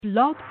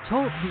Blog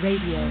Talk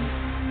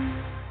Radio.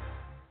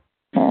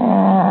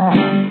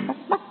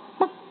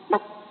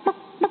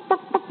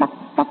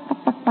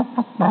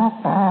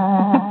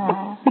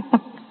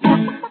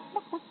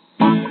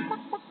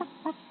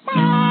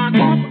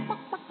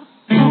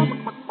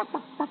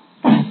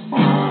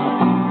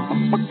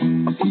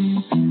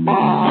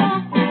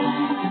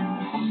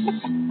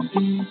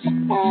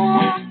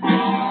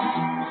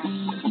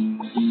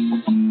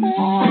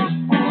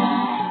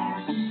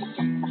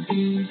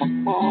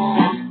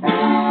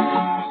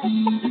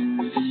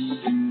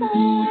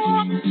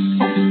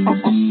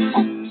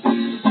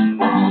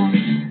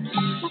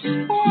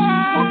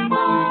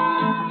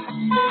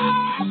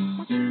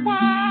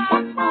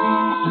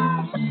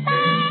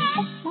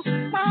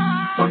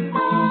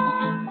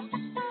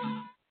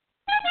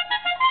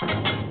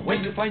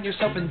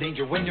 Yourself in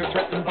danger, when you're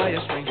threatened by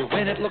a stranger,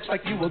 when it looks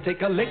like you will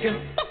take a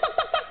licking,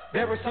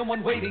 there is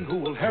someone waiting who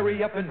will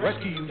hurry up and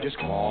rescue you. Just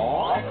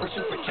call for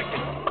Super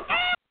Chicken.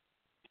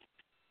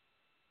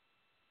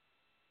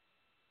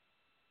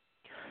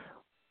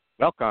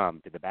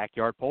 Welcome to the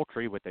Backyard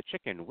Poultry with the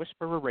Chicken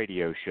Whisperer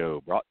radio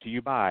show, brought to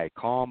you by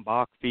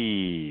Kalmbach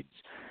Feeds.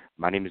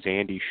 My name is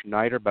Andy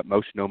Schneider, but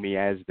most know me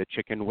as the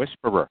Chicken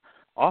Whisperer,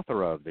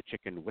 author of The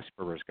Chicken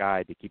Whisperer's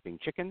Guide to Keeping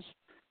Chickens,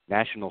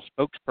 national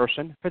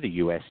spokesperson for the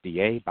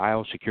USDA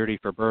Biosecurity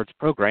for Birds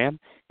program,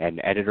 and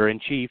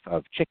editor-in-chief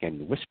of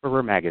Chicken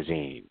Whisperer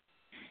magazine.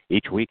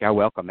 Each week I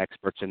welcome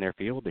experts in their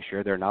field to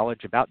share their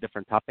knowledge about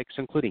different topics,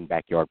 including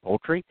backyard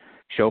poultry,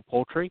 show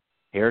poultry,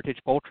 heritage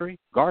poultry,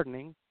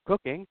 gardening,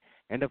 cooking,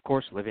 and of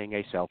course living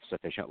a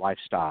self-sufficient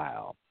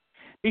lifestyle.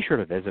 Be sure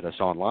to visit us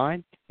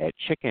online at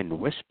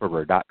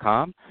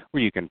chickenwhisperer.com,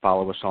 where you can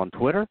follow us on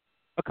Twitter,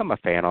 become a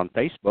fan on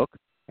Facebook,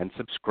 and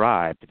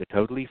subscribe to the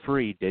totally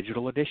free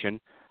digital edition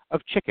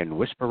of Chicken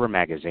Whisperer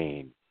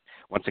magazine.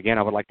 Once again,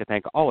 I would like to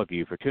thank all of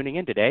you for tuning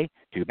in today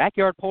to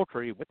Backyard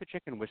Poultry with the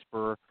Chicken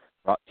Whisperer,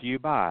 brought to you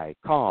by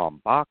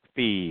Kalmbach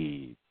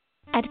Feeds.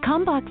 At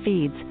Kalmbach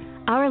Feeds,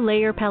 our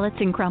layer pellets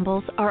and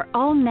crumbles are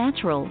all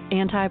natural,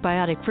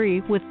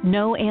 antibiotic-free with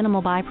no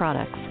animal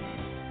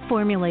byproducts.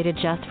 Formulated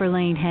just for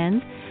laying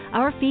hens,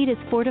 our feed is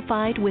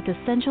fortified with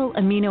essential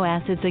amino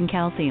acids and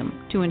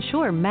calcium to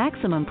ensure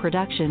maximum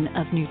production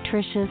of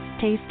nutritious,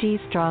 tasty,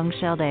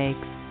 strong-shelled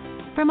eggs.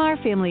 From our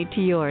family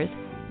to yours,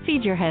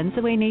 feed your hens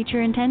the way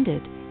nature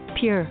intended.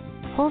 Pure,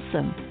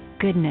 wholesome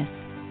goodness.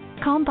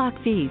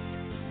 Kalmbach Feeds.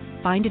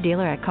 Find a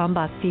dealer at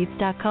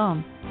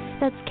kalmbachfeeds.com.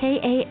 That's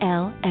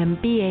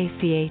KALMBACH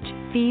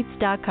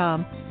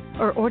feeds.com.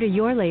 Or order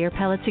your layer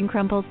pellets and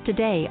crumbles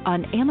today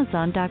on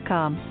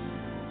Amazon.com.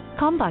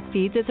 Kalmbach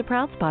Feeds is a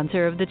proud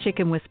sponsor of the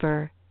Chicken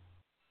Whisperer.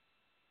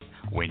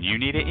 When you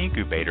need an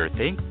incubator,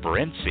 think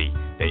Brincy,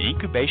 the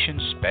incubation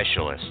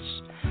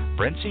specialists.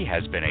 Brincy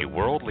has been a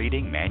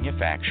world-leading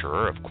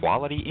manufacturer of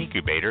quality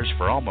incubators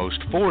for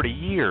almost 40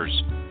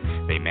 years.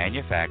 They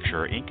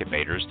manufacture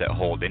incubators that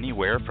hold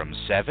anywhere from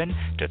 7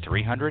 to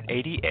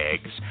 380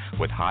 eggs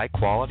with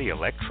high-quality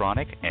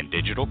electronic and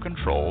digital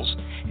controls,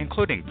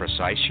 including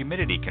precise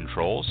humidity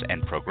controls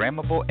and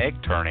programmable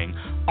egg turning,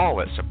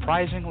 all at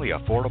surprisingly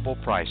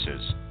affordable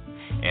prices.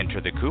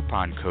 Enter the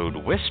coupon code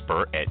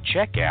WHISPER at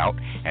checkout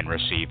and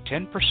receive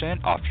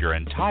 10% off your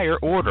entire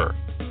order.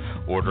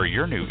 Order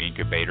your new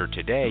incubator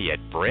today at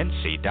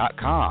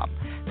Brincy.com.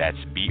 That's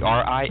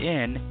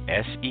BRINSEA.com.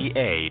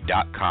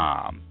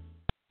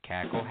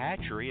 Cackle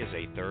Hatchery is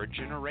a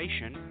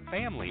third-generation,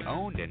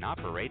 family-owned and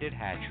operated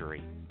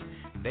hatchery.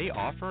 They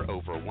offer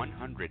over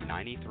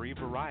 193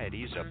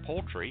 varieties of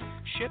poultry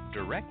shipped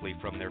directly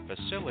from their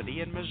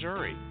facility in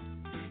Missouri.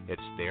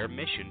 It's their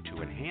mission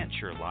to enhance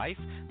your life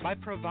by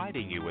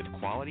providing you with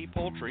quality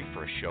poultry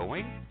for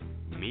showing,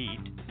 meat,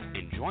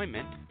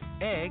 enjoyment,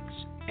 eggs,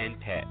 and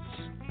pets.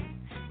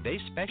 They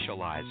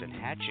specialize in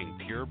hatching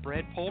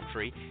purebred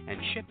poultry and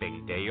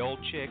shipping day-old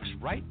chicks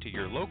right to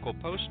your local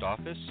post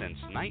office since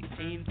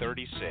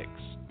 1936.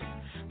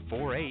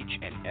 4-H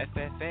and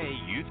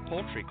FFA youth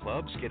poultry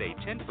clubs get a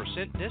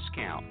 10%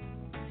 discount.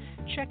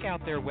 Check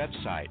out their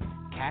website,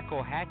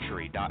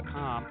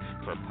 cacklehatchery.com,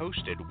 for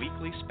posted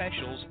weekly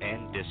specials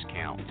and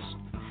discounts.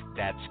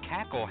 That's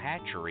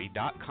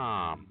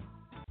cacklehatchery.com.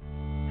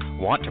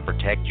 Want to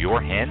protect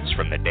your hens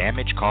from the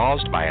damage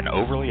caused by an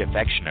overly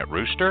affectionate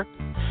rooster?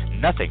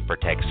 Nothing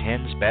protects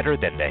hens better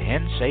than the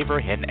Hen Saver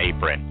Hen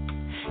Apron.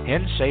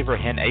 Hen Saver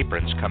Hen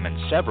Aprons come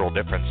in several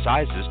different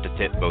sizes to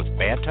fit both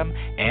bantam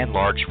and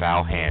large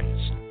fowl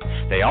hens.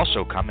 They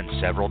also come in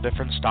several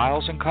different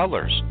styles and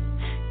colors.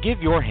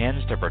 Give your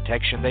hens the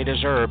protection they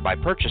deserve by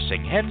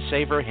purchasing Hen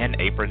Saver Hen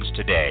Aprons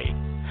today.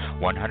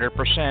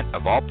 100%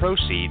 of all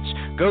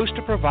proceeds goes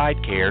to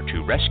provide care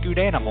to rescued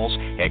animals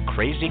at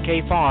Crazy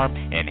K Farm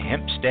in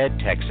Hempstead,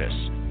 Texas.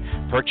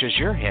 Purchase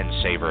your Hen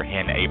Saver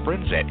Hen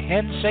Aprons at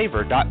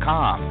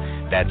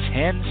hensaver.com. That's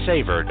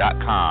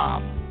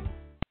hensaver.com.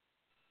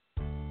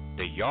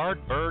 The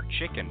Yard Bird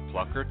Chicken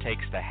Plucker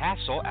takes the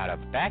hassle out of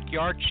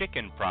backyard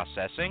chicken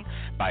processing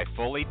by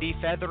fully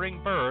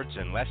defeathering birds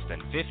in less than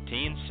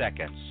 15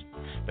 seconds.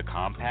 The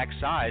compact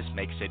size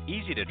makes it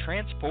easy to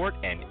transport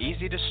and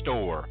easy to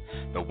store.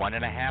 The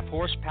 1.5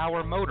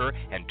 horsepower motor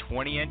and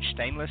 20-inch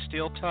stainless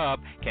steel tub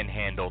can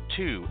handle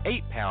 2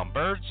 8-pound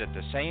birds at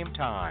the same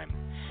time.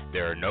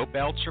 There are no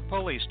belts or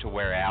pulleys to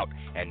wear out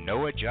and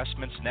no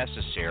adjustments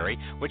necessary,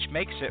 which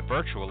makes it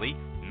virtually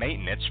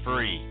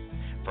maintenance-free.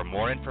 For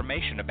more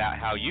information about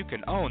how you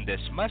can own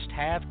this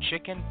must-have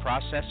chicken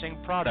processing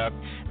product,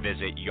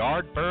 visit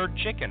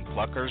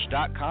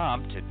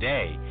yardbirdchickenpluckers.com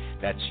today.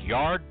 That's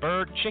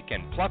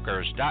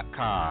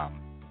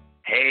yardbirdchickenpluckers.com.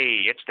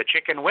 Hey, it's the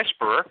Chicken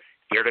Whisperer,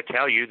 here to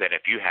tell you that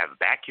if you have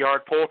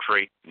backyard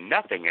poultry,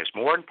 nothing is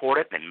more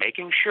important than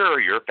making sure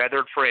your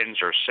feathered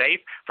friends are safe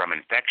from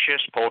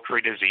infectious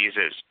poultry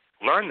diseases.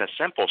 Learn the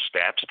simple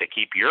steps to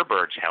keep your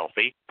birds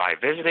healthy by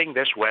visiting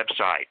this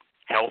website,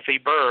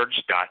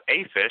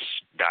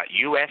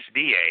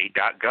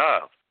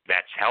 healthybirds.aphis.usda.gov.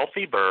 That's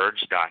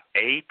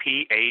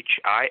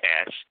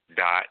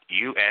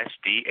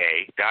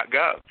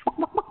healthybirds.aphis.usda.gov.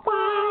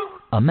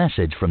 A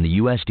message from the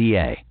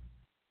USDA.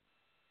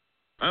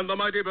 And the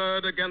mighty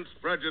bird against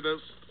prejudice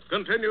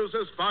continues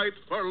his fight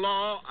for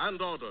law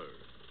and order.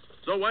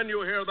 So when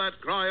you hear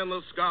that cry in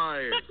the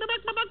sky,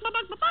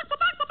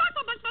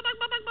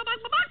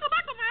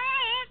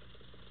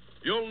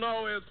 you'll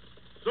know it's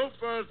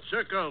Super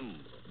Chicken.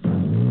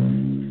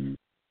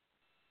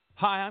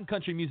 Hi, I'm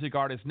country music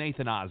artist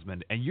Nathan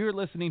Osmond, and you're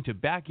listening to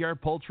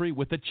Backyard Poultry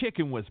with the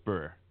Chicken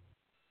Whisperer.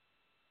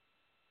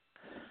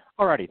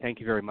 Alrighty, thank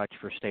you very much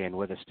for staying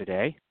with us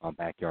today on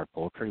Backyard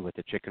Poultry with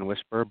the Chicken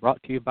Whisperer,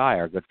 brought to you by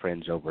our good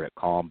friends over at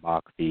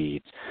Kalmbach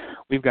Feeds.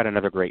 We've got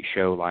another great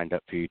show lined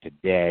up for you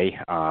today.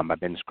 I've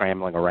been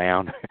scrambling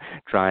around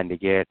trying to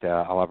get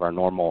all of our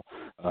normal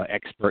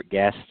expert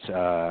guests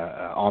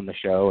on the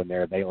show and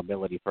their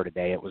availability for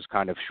today. It was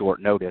kind of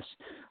short notice,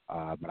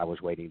 but I was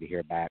waiting to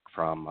hear back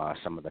from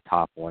some of the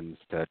top ones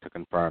to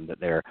confirm that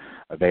their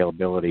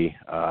availability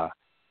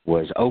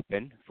was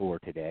open for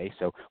today.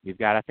 So we've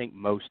got, I think,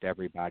 most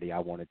everybody I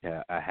wanted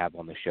to have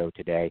on the show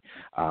today.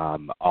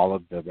 All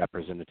of the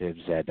representatives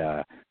at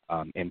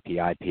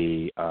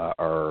MPIP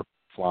are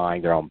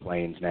flying. They're on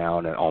planes now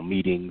and on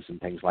meetings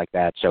and things like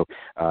that. So,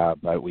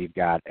 but we've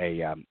got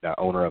the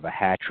owner of a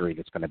hatchery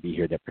that's going to be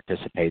here that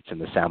participates in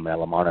the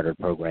Salmonella Monitor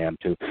program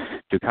to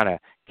kind of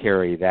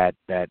carry that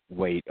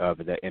weight of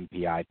the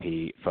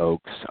MPIP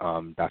folks.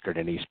 Dr.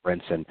 Denise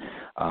Brinson,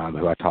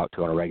 who I talk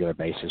to on a regular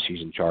basis,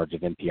 she's in charge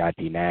of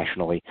MPIP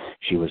nationally.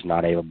 She was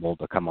not able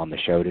to come on the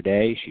show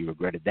today. She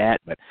regretted that,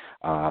 but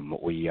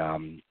we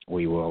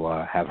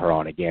will have her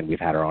on again. We've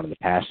had her on in the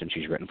past, and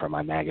she's written for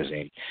my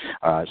magazine.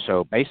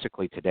 So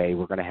basically today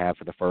we're going to have,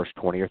 for the first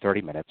 20 or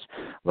 30 minutes,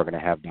 we're going to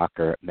have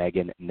Dr.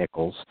 Megan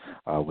Nichols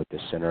with the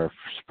Center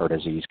for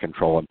Disease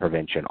Control and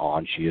Prevention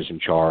on. She is in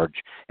charge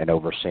and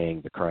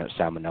overseeing the current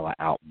Salmonella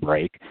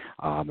outbreak.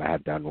 I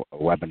have done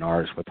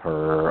webinars with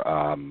her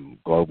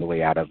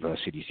globally out of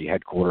CDC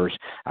headquarters.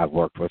 I've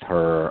worked with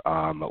her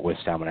with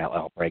Salmonella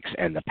outbreaks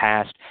in the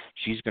past.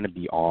 She's going to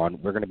be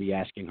on. We're going to be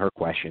asking her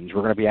questions.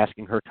 We're going to be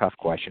asking her tough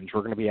questions.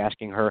 We're going to be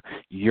asking her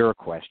your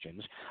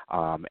questions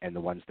and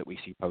the ones that we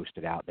see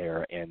posted out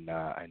there in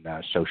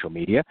social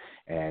media,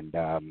 and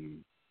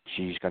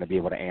she's going to be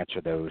able to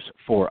answer those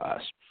for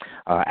us.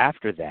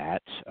 After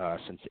that,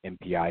 since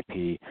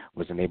MPIP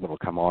wasn't able to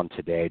come on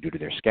today due to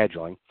their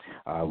scheduling,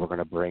 we're going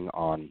to bring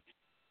on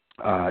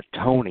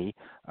Tony.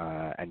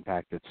 In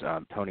fact, it's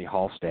Tony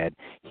Halstead.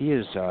 He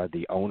is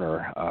the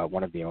owner,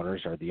 one of the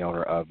owners, or the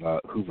owner of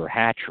Hoover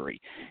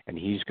Hatchery, and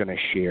he's going to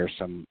share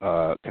some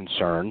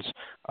concerns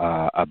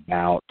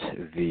about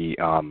the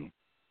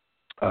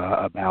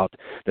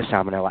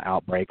Salmonella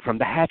outbreak from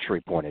the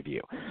hatchery point of view.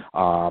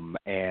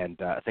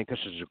 And I think this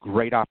is a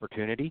great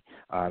opportunity.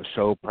 I'm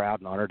so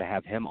proud and honored to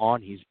have him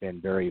on. He's been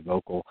very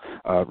vocal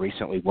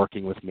recently,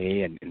 working with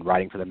me and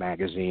writing for the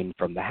magazine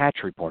from the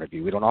hatchery point of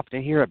view. We don't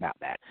often hear about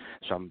that.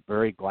 So I'm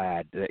very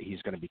glad that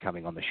he's going to be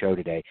coming on the show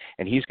today.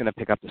 And he's going to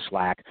pick up the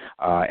slack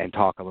and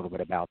talk a little bit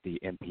about the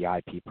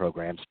MPIP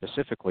program,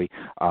 specifically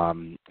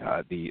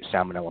the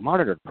Salmonella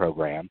Monitored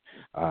program,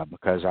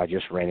 because I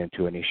just ran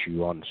into an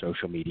issue on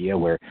social media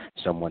where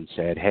someone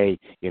said, hey,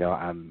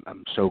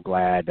 I'm so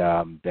glad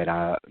that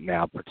I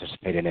now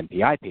participate in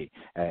MPIP,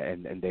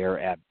 and they're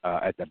at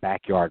the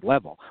backyard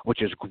level,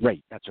 which is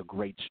great. That's a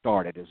great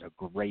start. It is a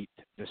great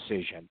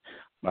decision.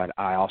 But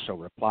I also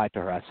replied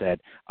to her. I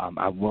said,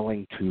 I'm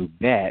willing to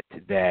bet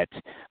that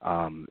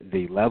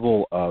the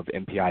level of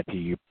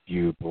MPIP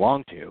you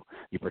belong to,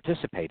 you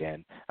participate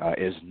in,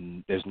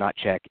 does not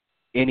check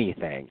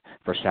anything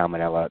for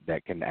Salmonella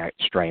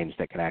strains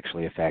that can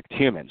actually affect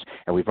humans.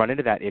 And we've run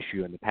into that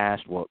issue in the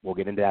past. We'll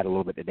get into that a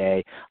little bit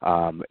today.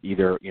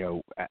 Either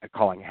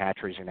calling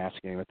hatcheries and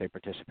asking them if they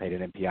participate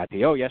in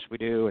MPIP. Oh, yes, we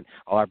do, and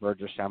all our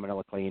birds are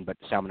Salmonella clean. But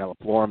Salmonella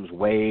florum is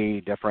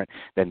way different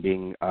than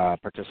being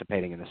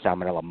participating in the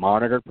Salmonella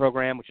Monitored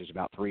program, which is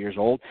about 3 years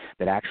old,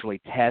 that actually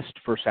test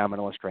for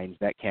Salmonella strains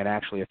that can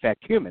actually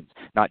affect humans,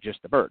 not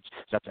just the birds.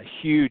 So that's a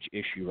huge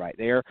issue right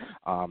there.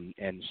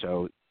 And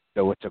so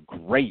though it's a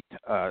great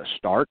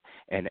start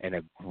and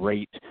a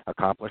great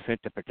accomplishment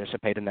to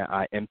participate in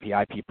the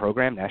MPIP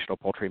program, National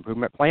Poultry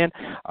Improvement Plan,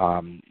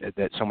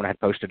 that someone had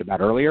posted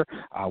about earlier,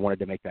 I wanted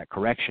to make that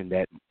correction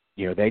that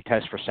they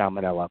test for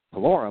Salmonella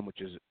pylorum,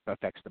 which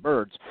affects the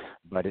birds,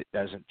 but it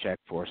doesn't check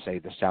for, say,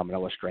 the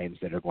Salmonella strains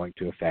that are going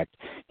to affect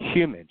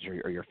humans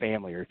or your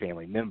family or your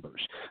family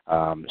members.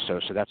 So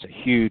that's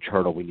a huge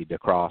hurdle we need to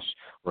cross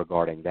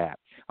regarding that.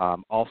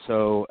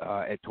 Also,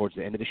 towards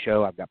the end of the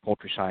show, I've got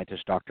poultry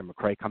scientist Dr.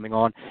 McCrea coming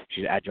on.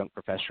 She's an adjunct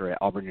professor at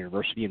Auburn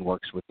University and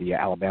works with the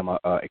Alabama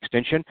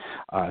Extension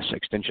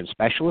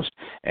specialist.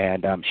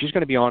 And she's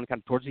going to be on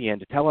kind of towards the end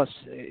to tell us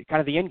kind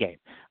of the end game.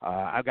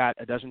 I've got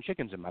a dozen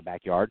chickens in my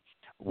backyard.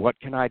 What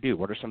can I do?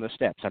 What are some of the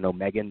steps? I know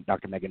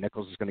Dr. Megan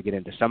Nichols is going to get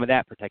into some of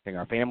that, protecting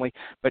our family,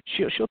 but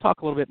she'll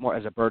talk a little bit more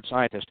as a bird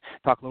scientist,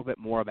 talk a little bit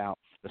more about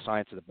the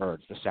science of the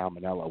birds, the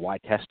Salmonella, why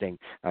testing.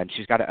 And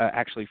she's got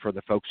actually, for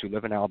the folks who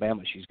live in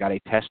Alabama, she's got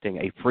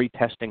a free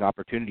testing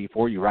opportunity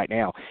for you right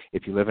now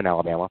if you live in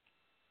Alabama.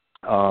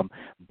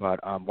 But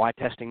why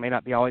testing may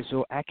not be always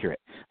so accurate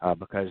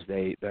because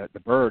the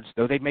birds,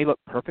 though they may look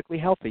perfectly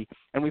healthy,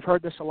 and we've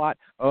heard this a lot,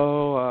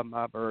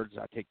 my birds,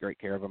 I take great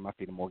care of them, I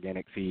feed them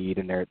organic feed,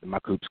 and my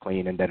coop's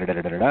clean, and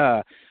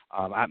da-da-da-da-da-da.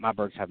 My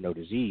birds have no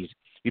disease.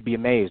 You'd be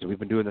amazed. We've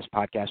been doing this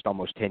podcast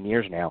almost 10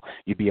 years now.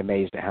 You'd be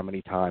amazed at how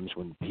many times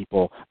when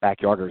people,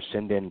 backyarders,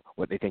 send in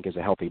what they think is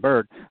a healthy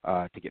bird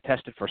to get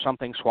tested for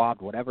something,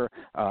 swabbed, whatever,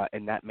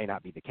 and that may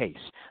not be the case.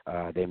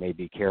 They may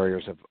be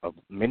carriers of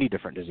many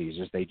different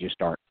diseases. They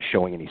just aren't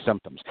showing any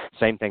symptoms.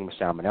 Same thing with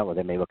Salmonella.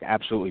 They may look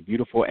absolutely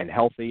beautiful and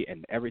healthy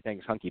and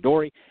everything's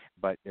hunky-dory,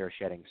 but they're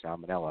shedding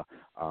Salmonella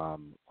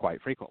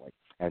quite frequently.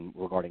 And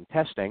regarding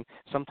testing,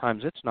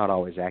 sometimes it's not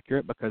always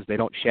accurate because they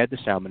don't shed the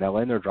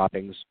Salmonella in their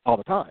droppings all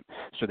the time.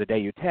 So the day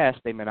you test,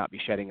 they may not be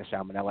shedding a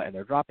Salmonella in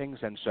their droppings,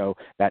 and so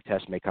that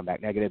test may come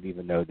back negative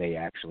even though they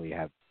actually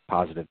have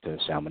positive to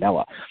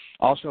Salmonella.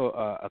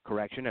 Also, a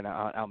correction, and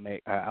I'll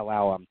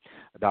allow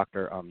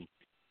Dr.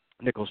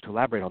 Nichols to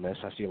elaborate on this.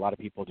 I see a lot of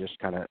people just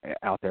kind of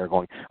out there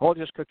going,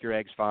 just cook your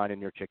eggs fine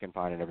and your chicken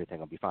fine and everything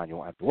will be fine. You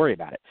won't have to worry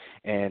about it.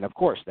 And, of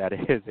course, that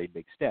is a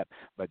big step.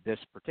 But this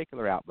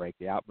particular outbreak,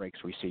 the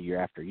outbreaks we see year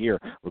after year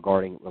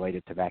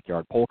related to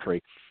backyard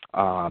poultry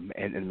and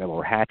in the middle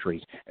of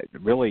hatcheries,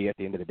 really at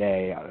the end of the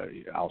day,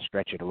 I'll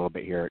stretch it a little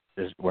bit here.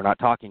 We're not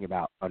talking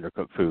about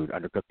undercooked food,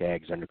 undercooked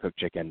eggs, undercooked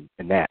chicken,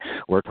 and that.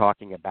 We're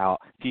talking about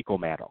fecal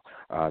matter,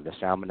 the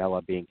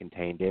Salmonella being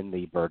contained in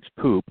the bird's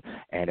poop.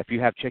 And if you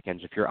have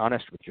chickens, if you're honest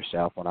with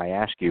yourself when I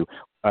ask you,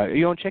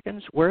 you own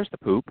chickens? Where's the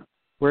poop?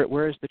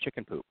 Where is the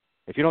chicken poop?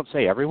 If you don't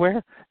say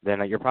everywhere,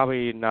 then you're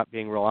probably not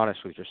being real honest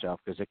with yourself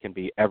because it can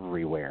be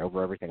everywhere,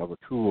 over everything, over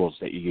tools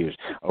that you use,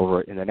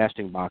 over in the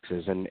nesting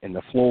boxes and in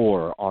the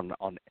floor,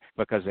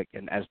 because it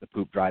can, as the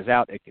poop dries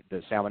out,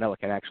 the Salmonella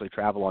can actually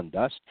travel on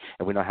dust,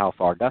 and we know how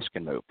far dust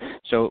can move.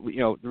 So,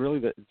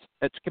 really,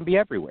 it can be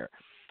everywhere.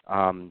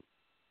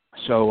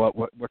 So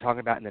we're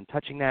talking about, and then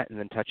touching that, and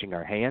then touching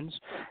our hands.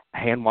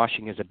 Hand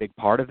washing is a big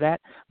part of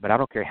that, but I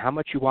don't care how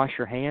much you wash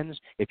your hands.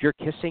 If you're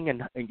kissing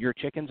and your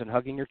chickens and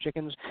hugging your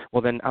chickens,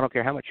 well, then I don't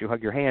care how much you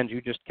hug your hands,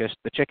 you just kissed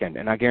the chicken.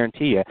 And I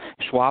guarantee you,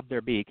 swab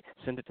their beak,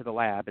 send it to the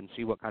lab, and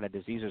see what kind of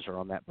diseases are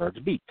on that bird's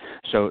beak.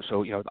 So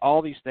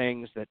all these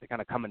things that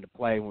kind of come into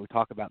play when we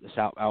talk about this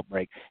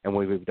outbreak, and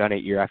we've done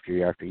it year after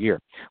year after year.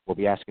 We'll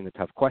be asking the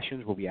tough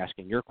questions. We'll be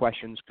asking your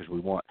questions because we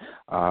want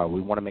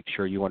to make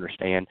sure you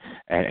understand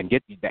and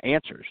get the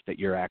answers that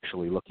you're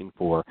actually looking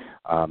for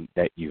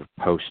that you've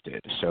posted.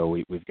 So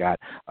we've got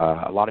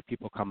a lot of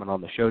people coming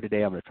on the show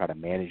today. I'm going to try to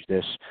manage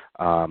this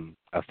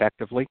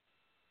effectively,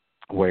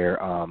 where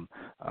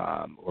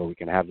we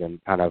can have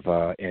them kind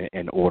of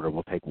in order.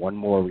 We'll take one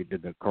more. We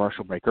did the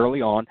commercial break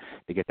early on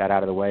to get that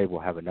out of the way. We'll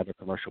have another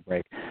commercial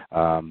break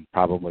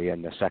probably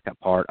in the second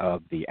part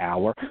of the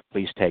hour.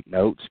 Please take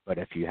notes, but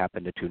if you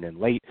happen to tune in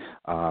late,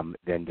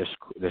 then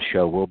this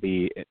show will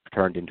be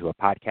turned into a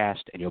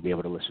podcast, and you'll be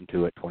able to listen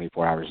to it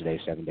 24 hours a day,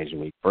 7 days a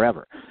week,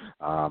 forever.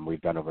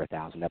 We've done over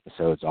 1,000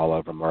 episodes. All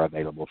of them are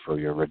available for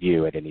your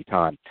review at any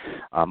time.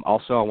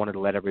 Also, I wanted to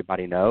let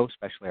everybody know,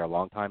 especially our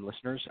longtime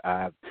listeners,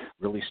 I've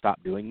really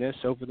stopped doing this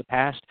over the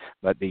past,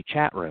 but the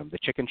chat room, the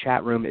chicken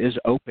chat room is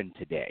open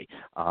today.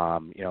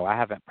 I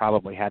haven't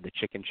probably had the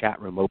chicken chat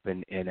room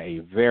open in a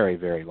very,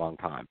 very long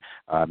time,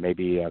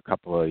 maybe a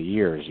couple of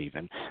years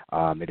even.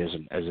 It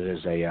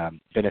is a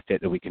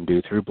benefit that we can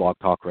do through Blog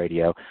Talk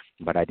Radio,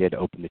 but I did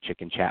open the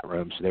chicken chat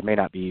room, so there may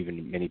not be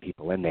even many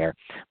people in there.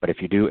 But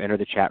if you do enter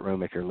the chat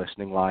room, if you're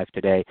listening live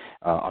today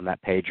on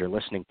that page you're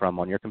listening from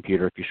on your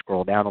computer, if you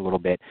scroll down a little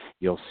bit,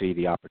 you'll see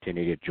the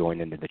opportunity to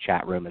join into the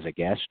chat room as a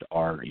guest,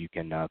 or you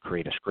can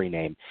create a screen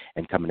name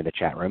and come into the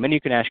chat room. And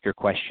you can ask your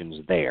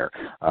questions there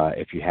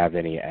if you have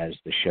any as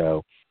the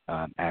show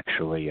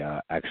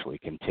actually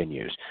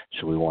continues.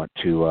 So we want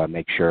to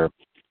make sure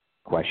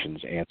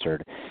questions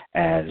answered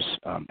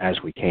as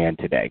we can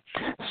today.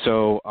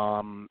 So,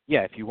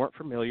 if you weren't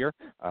familiar,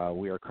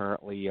 we are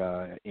currently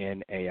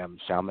in a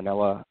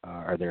Salmonella,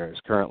 or there is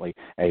currently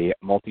a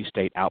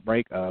multi-state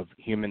outbreak of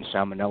human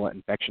Salmonella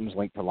infections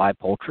linked to live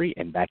poultry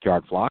in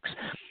backyard flocks.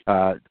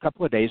 A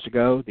couple of days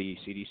ago, the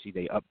CDC,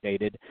 they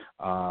updated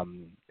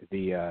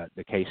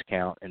the case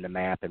count and the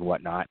map and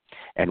whatnot,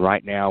 and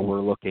right now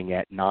we're looking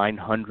at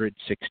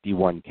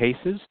 961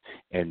 cases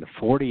in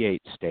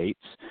 48 states,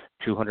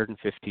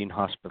 215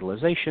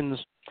 hospitalizations,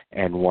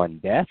 and 1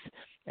 death.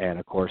 And,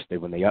 of course,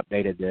 when they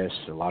updated this,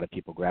 a lot of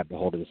people grabbed a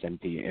hold of this.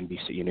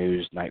 NBC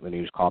News, Nightly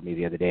News called me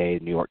the other day.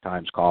 The New York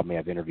Times called me.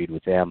 I've interviewed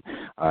with them.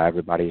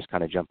 Everybody's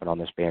kind of jumping on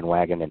this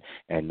bandwagon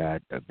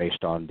and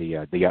based on the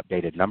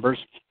updated numbers.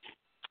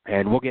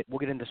 And we'll get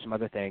into some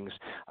other things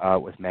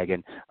with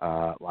Megan,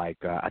 like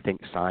I think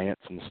science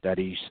and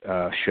studies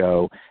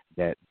show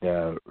that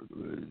the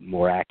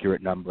more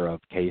accurate number of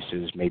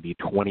cases may be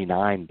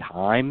 29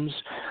 times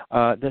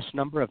this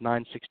number of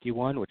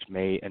 961, which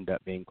may end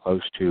up being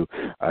close to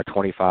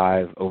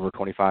 25 or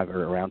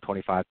around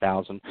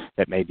 25,000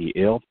 that may be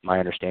ill. My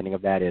understanding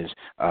of that is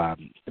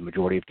the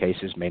majority of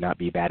cases may not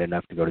be bad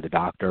enough to go to the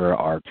doctor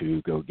or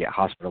to go get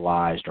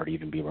hospitalized or to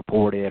even be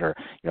reported, or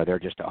they're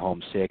just at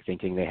home sick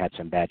thinking they had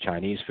some bad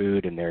Chinese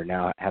food and they're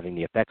now having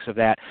the effects of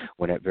that,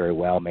 when it very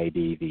well may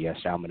be the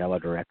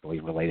Salmonella directly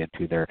related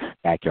to their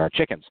backyard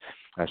chickens.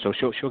 So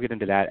she'll get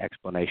into that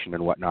explanation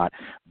and whatnot.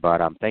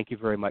 But thank you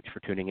very much for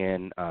tuning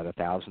in, the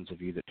thousands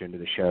of you that tune to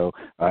the show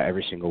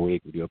every single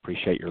week. We do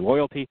appreciate your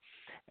loyalty,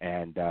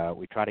 and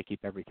we try to keep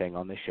everything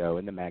on the show,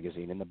 in the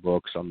magazine, in the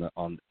books,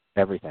 on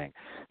everything,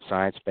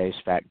 science-based,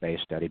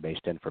 fact-based,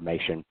 study-based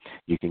information.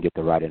 You can get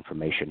the right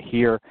information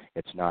here.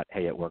 It's not,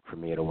 hey, it worked for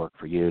me, it'll work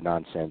for you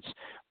nonsense.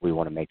 We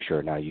want to make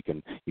sure now you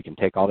can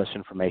take all this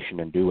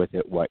information and do with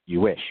it what you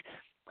wish.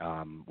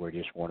 We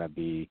just want to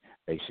be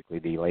basically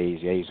the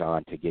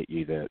liaison to get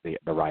you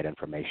the right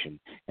information,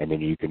 and then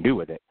you can do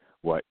with it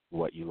what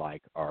you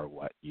like or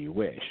what you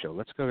wish. So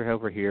let's go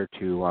over here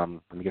to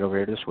let me get over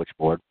here to the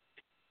switchboard.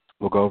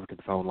 We'll go over to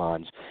the phone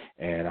lines,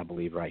 and I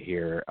believe right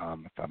here,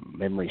 if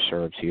memory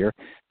serves here,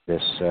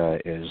 this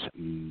is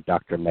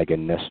Dr.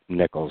 Megan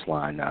Nichols'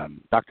 line.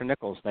 Dr.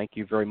 Nichols, thank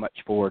you very much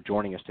for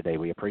joining us today.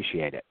 We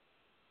appreciate it.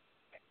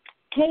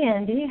 Hey,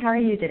 Andy. How are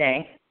you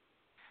today?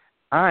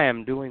 I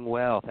am doing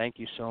well. Thank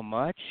you so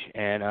much,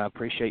 and I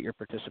appreciate your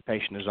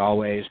participation as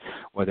always,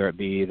 whether it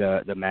be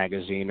the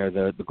magazine or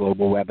the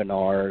global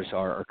webinars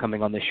or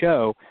coming on the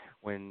show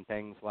when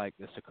things like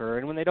this occur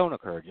and when they don't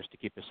occur, just to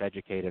keep us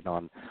educated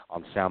on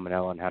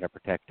Salmonella and how to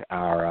protect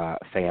our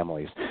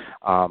families.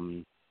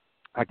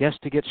 I guess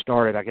to get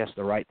started,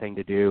 the right thing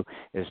to do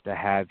is to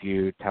have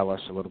you tell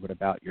us a little bit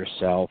about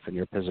yourself and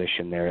your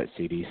position there at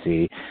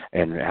CDC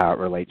and how it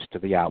relates to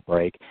the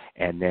outbreak,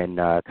 and then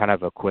kind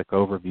of a quick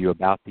overview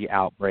about the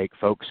outbreak.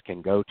 Folks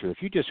can go to,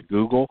 if you just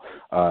Google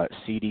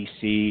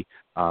CDC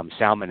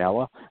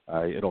Salmonella,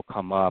 it'll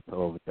come up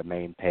over the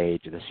main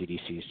page of the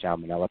CDC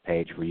Salmonella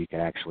page, where you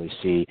can actually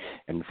see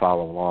and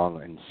follow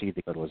along and see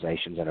the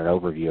utilizations and an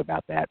overview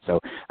about that.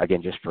 So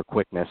again, just for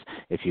quickness,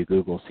 if you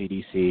Google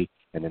CDC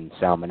and then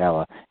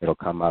Salmonella, it'll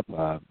come up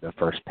the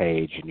first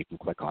page, and you can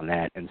click on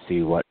that and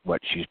see what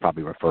she's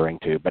probably referring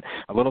to. But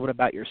a little bit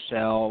about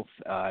yourself,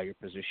 your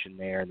position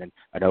there, and then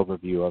an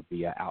overview of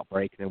the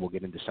outbreak, and then we'll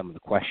get into some of the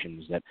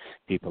questions that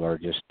people are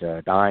just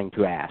dying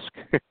to ask.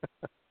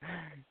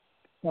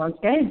 Sounds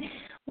good.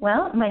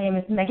 Well, my name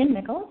is Megan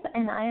Nichols,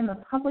 and I am a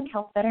public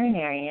health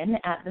veterinarian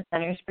at the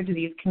Centers for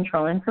Disease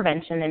Control and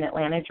Prevention in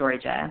Atlanta,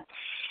 Georgia.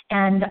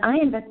 And I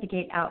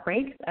investigate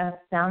outbreaks of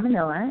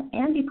Salmonella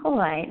and E.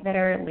 coli that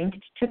are linked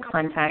to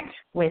contact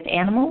with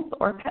animals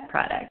or pet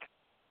products.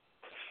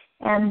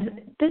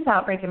 And this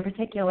outbreak in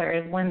particular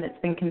is one that's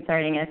been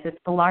concerning us. It's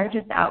the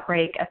largest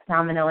outbreak of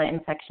Salmonella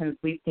infections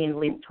we've seen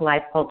linked to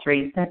live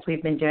poultry since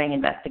we've been doing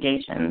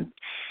investigations.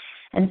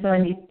 And so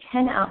in these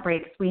 10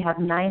 outbreaks, we have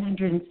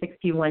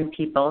 961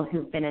 people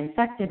who've been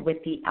infected with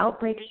the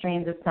outbreak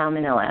strains of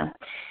Salmonella.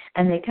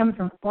 And they come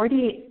from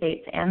 48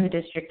 states and the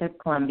District of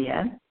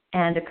Columbia,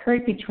 and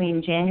occurred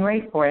between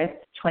January 4th,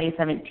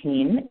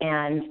 2017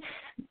 and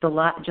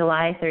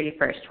July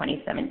 31st,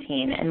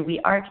 2017. And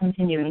we are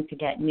continuing to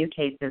get new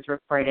cases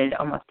reported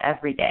almost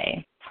every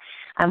day.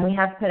 We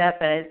have put up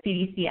a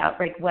CDC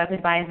outbreak web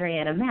advisory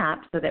and a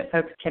map so that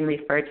folks can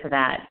refer to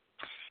that.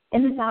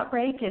 In this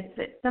outbreak,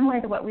 it's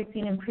similar to what we've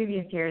seen in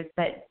previous years,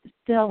 but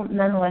still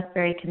nonetheless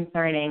very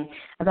concerning.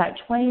 About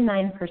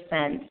 29%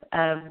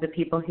 of the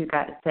people who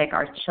got sick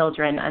are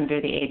children under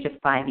the age of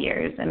 5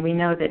 years, and we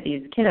know that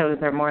these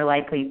kiddos are more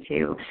likely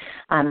to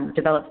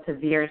develop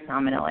severe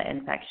Salmonella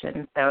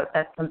infection. So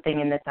that's something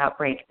in this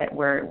outbreak that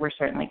we're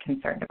certainly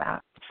concerned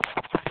about.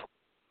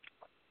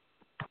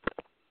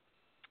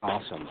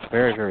 Awesome.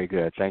 Very, very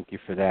good. Thank you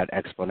for that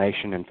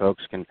explanation. And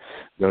folks can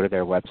go to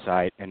their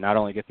website and not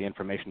only get the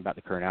information about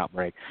the current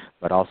outbreak,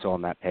 but also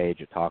on that page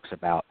it talks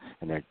about,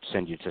 and they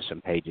send you to some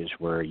pages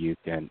where you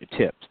can,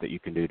 tips that you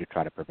can do to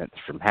try to prevent this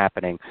from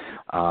happening.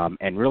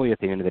 And really at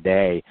the end of the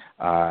day,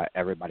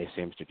 everybody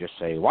seems to just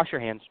say, wash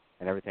your hands.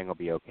 and everything will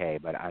be okay.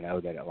 But I know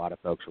that a lot of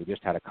folks, we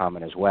just had a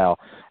comment as well,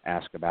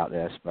 ask about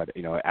this, but,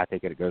 I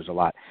think it goes a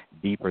lot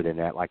deeper than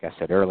that. Like I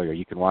said earlier,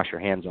 you can wash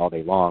your hands all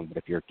day long, but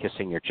if you're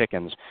kissing your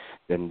chickens,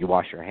 then you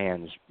wash your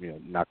hands,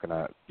 not going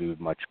to do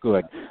much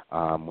good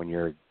when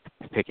you're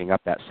picking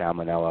up that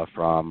salmonella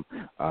from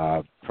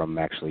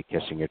actually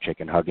kissing your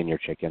chicken, hugging your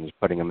chickens,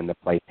 putting them in the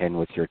playpen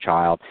with your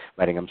child,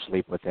 letting them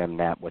sleep with them,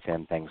 nap with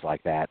them, things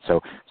like that.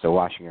 So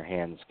washing your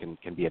hands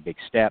can be a big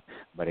step,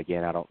 but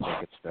again, I don't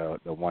think it's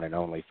the one and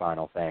only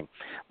final thing.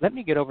 Let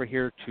me get over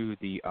here to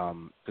the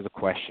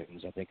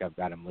questions. I think I've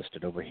got them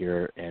listed over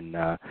here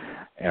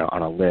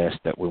on a list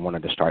that we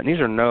wanted to start. And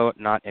these are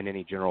not in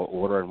any general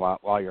order. And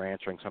while you're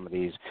answering some of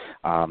these,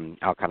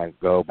 I'll kind of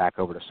go back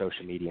over to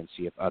social media and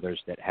see if others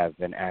that have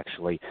been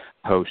actually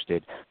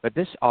posted. But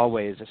this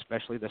always,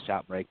 especially this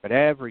outbreak, but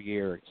every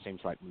year it seems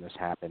like when this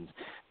happens,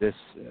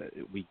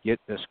 we get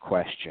this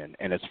question,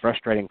 and it's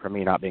frustrating for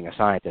me not being a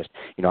scientist.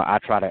 I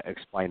try to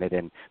explain it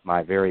in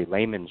my very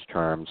layman's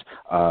terms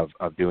of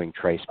doing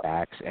trace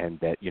backs, and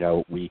that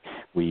we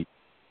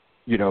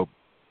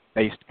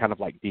based kind of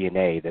like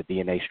DNA, the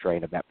DNA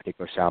strain of that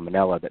particular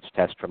salmonella that's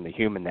tested from the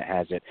human that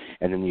has it,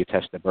 and then you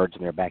test the birds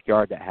in their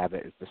backyard that have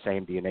it. It's the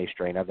same DNA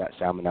strain of that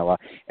salmonella,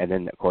 and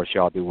then, of course,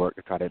 y'all do work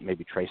to try to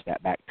maybe trace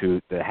that back to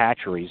the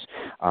hatcheries,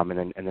 and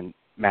then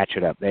match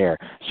it up there.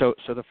 So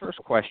the first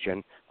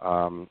question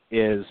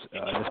is,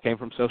 this came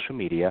from social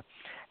media.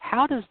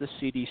 How does the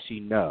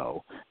CDC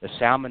know the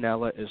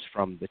salmonella is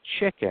from the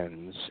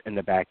chickens in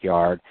the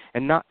backyard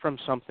and not from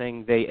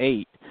something they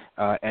ate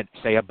at,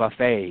 say, a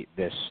buffet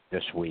this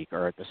week,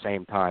 or at the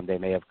same time they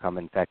may have come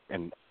and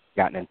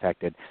gotten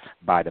infected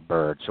by the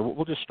bird? So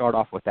we'll just start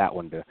off with that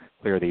one to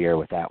clear the air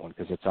with that one,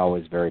 because it's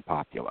always very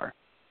popular.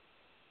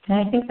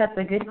 I think that's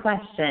a good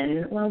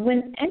question. Well,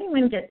 when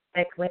anyone gets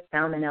sick with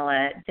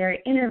salmonella, they're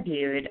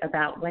interviewed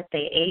about what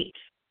they ate,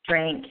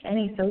 drank,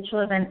 any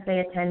social events they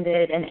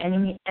attended, and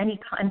any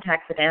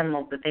contact with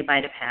animals that they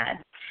might have had.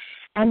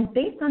 And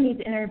based on these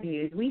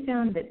interviews, we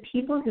found that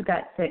people who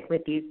got sick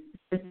with these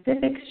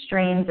specific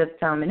strains of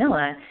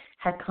salmonella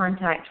had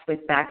contact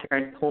with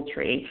Backyard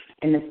Poultry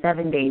in the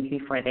 7 days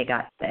before they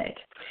got sick.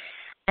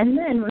 And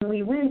then when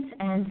we went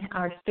and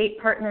our state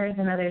partners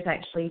and others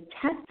actually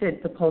tested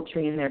the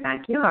poultry in their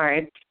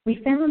backyard,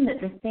 we found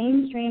that the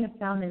same strain of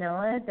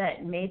salmonella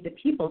that made the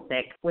people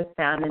sick was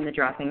found in the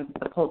droppings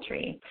of the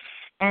poultry.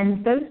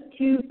 And those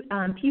two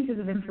pieces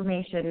of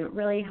information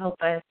really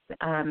help us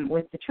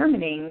with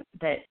determining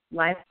that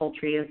live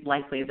poultry is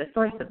likely the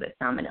source of the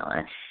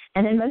salmonella.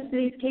 And in most of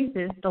these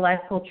cases, the live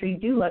poultry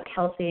do look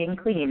healthy and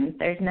clean.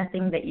 There's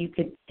nothing that you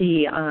could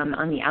see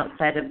on the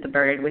outside of the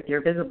bird with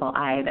your visible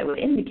eye that would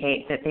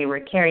indicate that they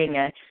were carrying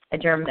a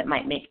germ that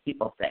might make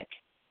people sick.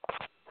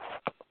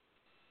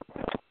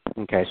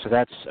 Okay, so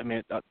that's,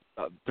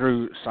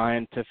 through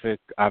scientific,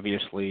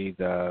 obviously,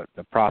 the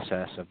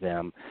process of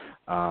them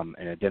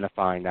and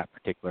identifying that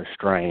particular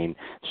strain.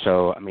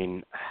 So,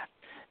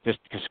 just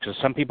because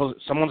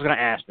someone's going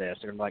to ask this,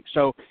 they're like,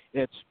 so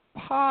it's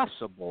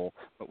possible,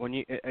 but when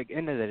you, at the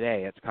end of the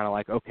day, it's kind of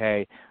like,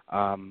 okay,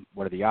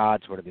 what are the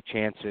odds? What are the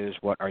chances?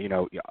 What are,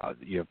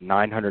 you have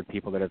 900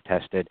 people that have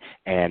tested,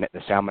 and the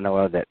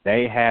salmonella that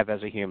they have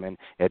as a human,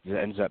 it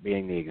ends up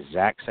being the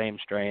exact same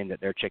strain that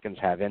their chickens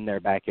have in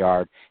their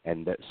backyard,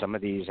 and that some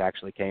of these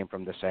actually came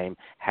from the same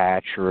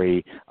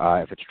hatchery,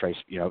 if it's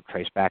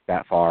traced back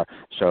that far.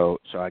 So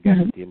I guess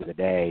at the end of the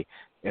day,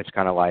 it's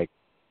kind of like,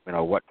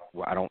 what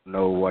I don't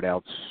know what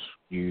else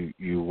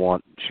you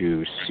want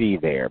to see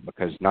there,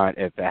 because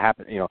if it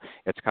happens,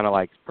 it's kind of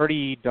like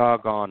pretty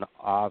doggone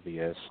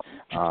obvious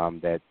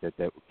that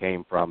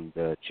came from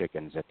the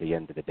chickens at the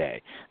end of the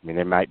day.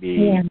 There might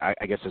be,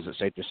 I guess, is it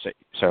safe to say,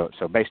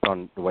 so based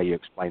on the way you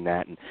explain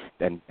that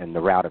and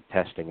the route of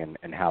testing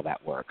and how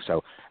that works.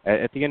 So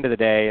at the end of the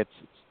day,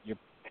 you're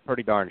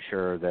pretty darn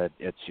sure that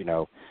it's,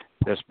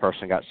 this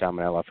person got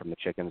salmonella from the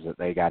chickens that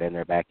they got in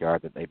their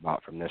backyard that they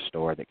bought from this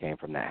store that came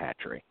from that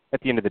hatchery.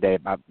 At the end of the day,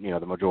 about,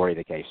 the majority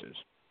of the cases.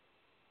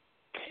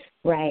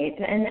 Right,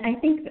 and I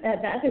think the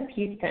other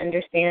piece to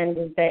understand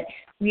is that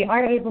we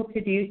are able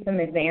to do some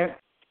advanced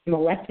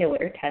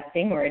molecular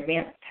testing or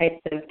advanced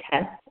types of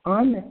tests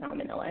on the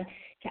salmonella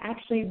to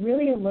actually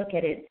really look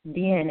at its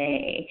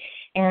DNA.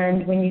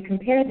 And when you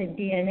compare the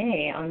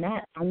DNA on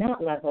that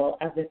level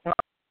of the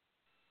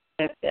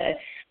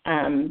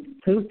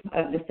poop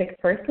of the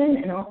sick person,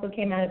 and also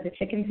came out of the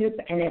chicken poop,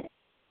 and it's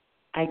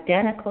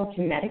identical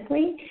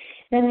genetically,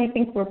 then I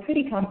think we're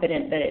pretty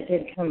confident that it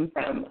did come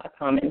from a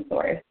common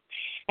source.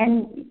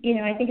 And,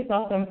 I think it's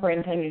also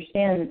important to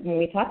understand when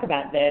we talk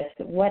about this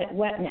what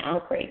an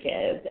outbreak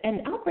is.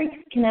 And outbreaks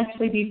can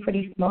actually be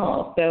pretty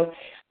small. So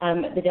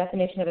the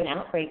definition of an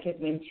outbreak is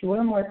when 2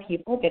 or more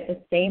people get the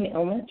same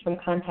illness from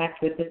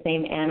contact with the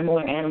same animal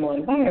or animal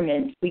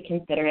environment, we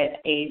consider it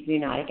a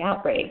zoonotic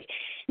outbreak.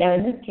 Now,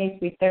 in this case,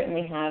 we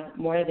certainly have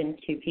more than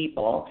 2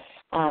 people,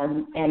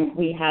 and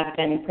we have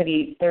done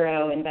pretty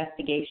thorough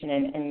investigation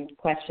and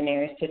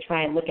questionnaires to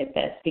try and look at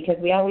this, because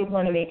we always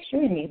want to make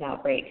sure in these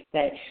outbreaks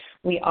that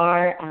we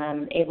are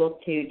able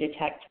to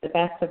detect to the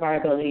best of our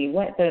ability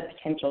what the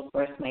potential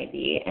source might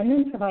be, and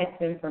then provide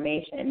some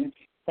information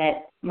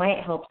that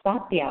might help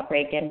stop the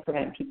outbreak and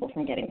prevent people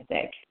from getting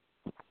sick.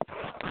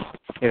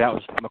 Yeah, that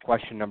was my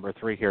question number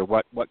 3 here.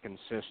 What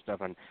consists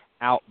of an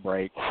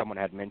outbreak? Someone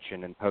had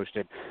mentioned and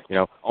posted,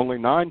 only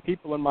 9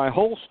 people in my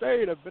whole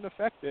state have been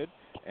affected.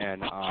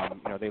 And,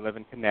 they live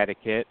in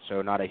Connecticut,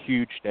 so not a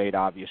huge state,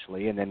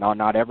 obviously. And then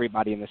not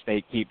everybody in the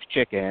state keeps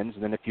chickens.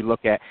 And then if you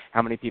look at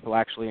how many people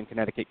actually in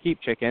Connecticut keep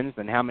chickens,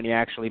 then how many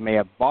actually may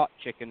have bought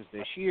chickens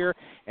this year.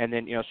 And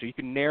then, so you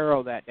can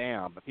narrow that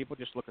down. But people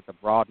just look at the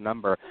broad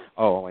number,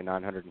 only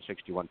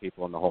 961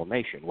 people in the whole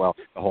nation. Well,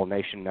 the whole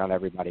nation, not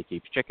everybody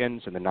keeps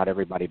chickens, and then not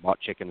everybody bought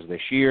chickens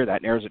this year.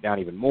 That narrows it down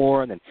even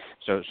more. And then,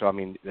 so I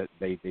mean,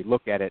 they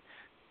look at it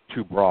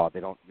too broad.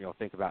 They don't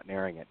think about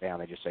narrowing it down.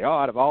 They just say,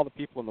 out of all the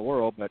people in the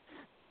world, but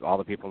all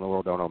the people in the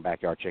world don't own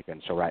backyard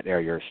chickens. So right there,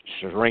 you're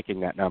shrinking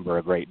that number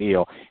a great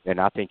deal.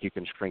 And I think you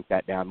can shrink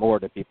that down more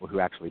to people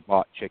who actually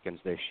bought chickens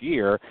this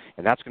year,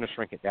 and that's going to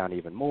shrink it down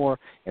even more.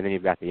 And then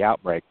you've got the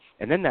outbreak.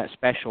 And then that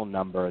special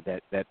number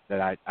that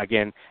I,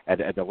 again, at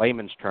the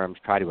layman's terms,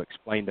 try to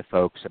explain to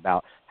folks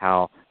about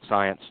how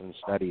science and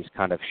studies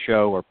kind of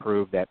show or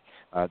prove that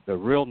the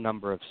real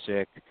number of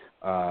sick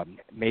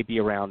may be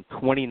around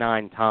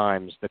 29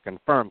 times the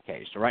confirmed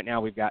case. So right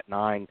now we've got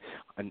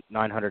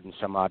 900 and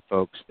some odd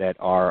folks that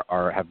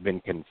have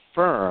been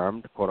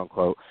confirmed, quote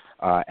unquote,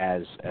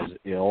 as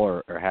ill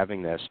or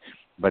having this,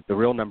 but the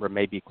real number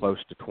may be close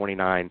to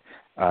 29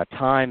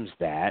 times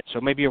that, so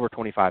maybe over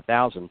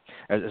 25,000.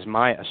 As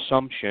my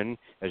assumption,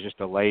 as just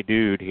a lay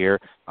dude here,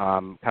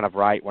 kind of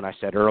right when I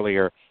said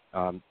earlier,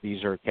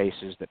 these are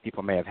cases that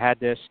people may have had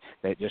this.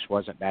 It just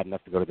wasn't bad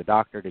enough to go to the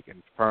doctor. They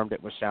confirmed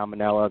it was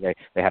salmonella.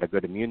 They had a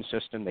good immune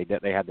system. They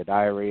had the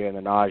diarrhea and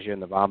the nausea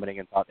and the vomiting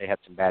and thought they had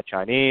some bad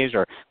Chinese,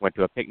 or went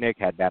to a picnic,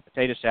 had bad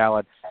potato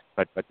salad.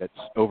 But that's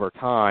over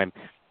time.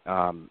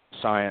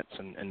 Science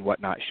and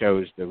whatnot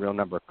shows the real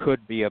number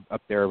could be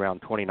up there around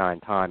 29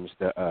 times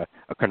a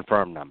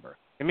confirmed number.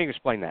 Let me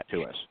explain that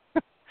to us.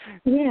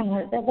 Yeah,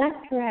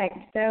 that's correct.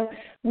 So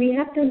we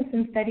have done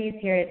some studies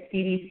here at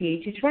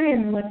CDC to try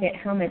and look at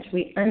how much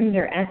we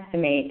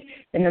underestimate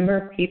the number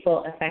of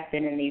people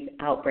affected in these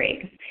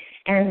outbreaks.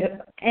 And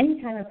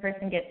anytime a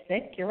person gets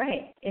sick, you're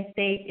right. If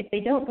they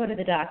don't go to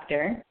the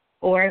doctor,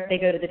 or if they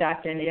go to the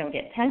doctor and they don't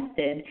get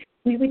tested,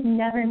 we would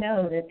never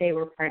know that they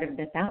were part of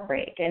this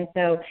outbreak. And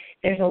so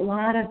there's a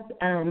lot of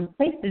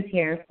places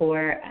here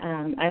for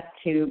us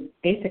to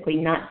basically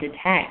not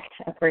detect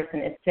a person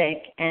is sick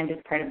and is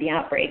part of the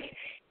outbreak.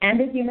 And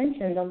as you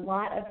mentioned, a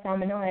lot of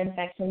salmonella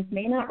infections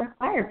may not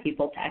require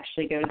people to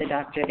actually go to the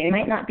doctor. They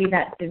might not be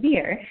that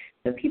severe,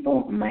 so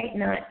people might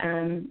not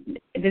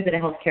visit a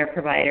healthcare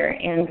provider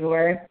and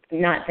or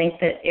not think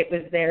that it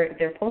was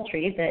their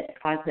poultry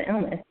that caused the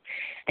illness.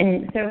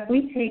 And so if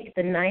we take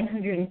the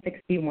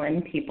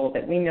 961 people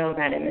that we know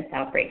about in this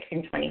outbreak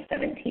in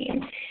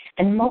 2017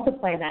 and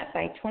multiply that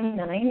by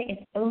 29,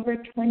 it's over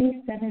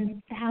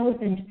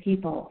 27,000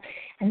 people.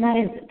 And that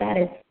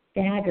is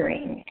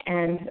staggering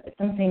and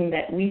something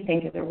that we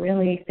think is a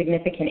really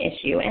significant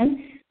issue and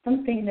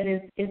something that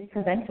is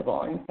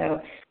preventable. And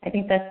so I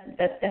think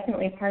that's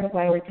definitely part of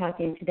why we're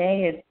talking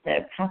today, is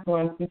to pass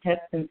along some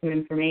tips and some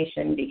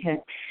information, because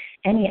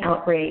any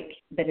outbreak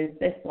that is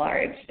this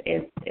large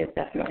is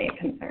definitely a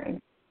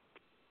concern.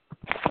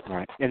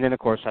 Right. And then, of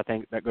course, I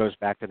think that goes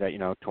back to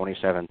that,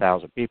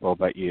 27,000 people,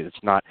 but it's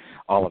not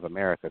all of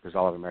America, because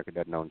all of America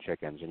doesn't own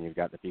chickens. And you've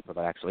got the people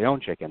that actually own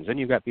chickens. And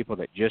you've got people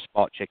that just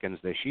bought chickens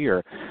this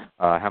year.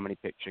 How many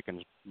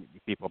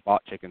people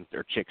bought chickens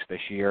or chicks this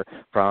year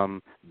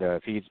from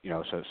the feeds,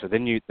 so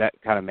then that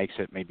kind of makes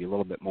it maybe a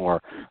little bit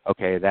more,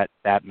 okay,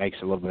 that makes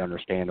it a little bit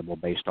understandable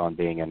based on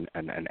being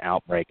an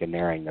outbreak and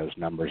narrowing those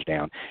numbers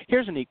down.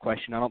 Here's a neat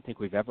question I don't think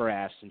we've ever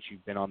asked since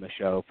you've been on the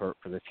show for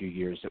the few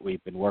years that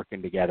we've been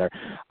working together.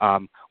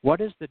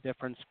 What is the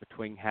difference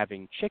between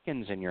having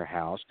chickens in your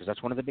house? Because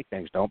that's one of the big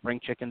things. Don't bring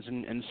chickens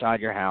inside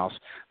your house.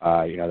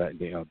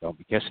 Don't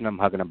be kissing them,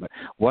 hugging them. But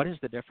what is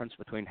the difference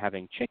between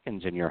having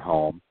chickens in your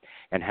home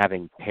and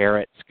having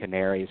parrots,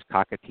 canaries,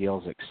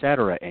 cockatiels,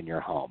 etc. in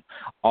your home?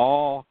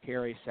 All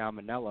carry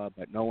salmonella,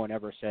 but no one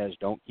ever says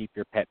don't keep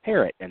your pet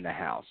parrot in the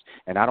house.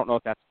 And I don't know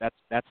if that's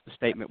the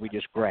statement we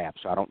just grabbed.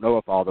 So I don't know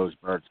if all those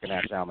birds can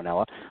have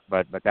salmonella,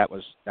 but that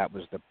was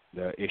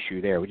the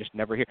issue there. We just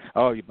never hear,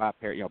 you buy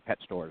pet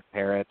stores,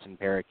 parrots and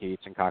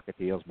parakeets and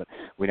cockatiels, but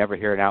we never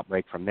hear an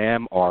outbreak from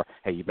them, or,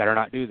 hey, you better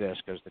not do this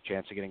because the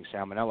chance of getting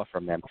salmonella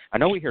from them. I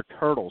know we hear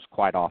turtles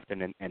quite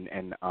often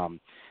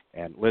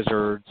and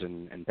lizards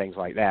and things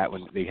like that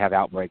when they have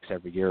outbreaks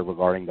every year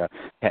regarding the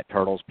pet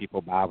turtles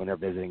people buy when they're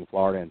visiting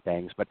Florida and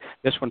things. But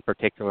this one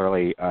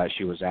particularly,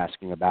 she was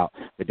asking about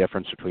the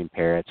difference between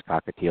parrots,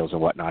 cockatiels,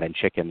 and whatnot, and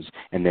chickens,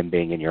 and them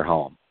being in your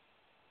home.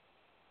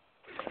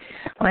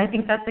 Well, I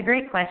think that's a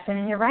great question,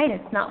 and you're right.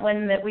 It's not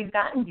one that we've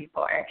gotten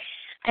before.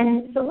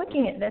 And so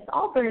looking at this,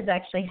 all birds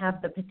actually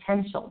have the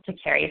potential to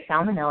carry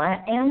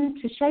salmonella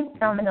and to shed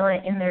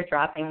salmonella in their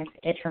droppings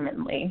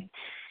intermittently.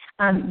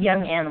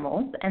 Young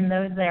animals and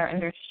those that are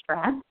under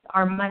stress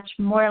are much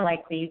more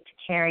likely to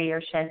carry or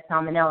shed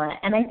salmonella.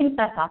 And I think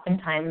that's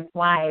oftentimes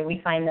why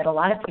we find that a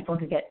lot of people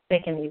who get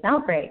sick in these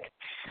outbreaks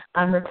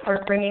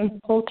report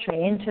bringing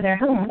poultry into their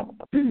home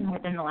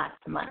within the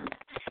last month.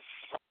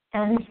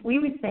 And we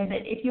would say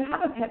that if you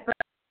have a pet bird,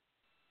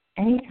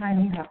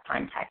 anytime you have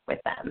contact with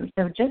them.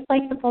 So just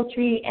like the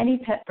poultry, any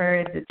pet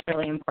birds, it's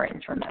really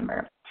important to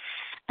remember.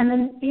 And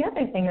then the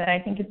other thing that I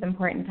think is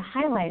important to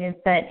highlight is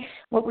that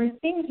what we're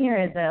seeing here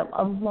is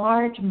a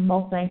large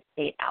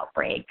multi-state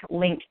outbreak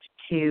linked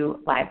to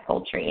live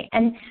poultry.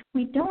 And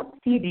we don't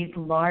see these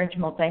large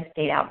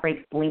multi-state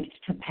outbreaks linked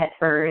to pet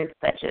birds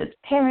such as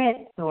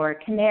parrots or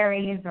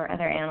canaries or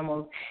other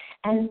animals.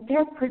 And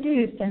they're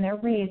produced and they're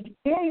raised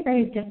very,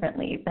 very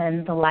differently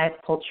than the live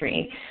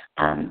poultry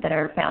that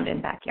are found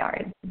in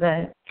backyards.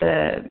 The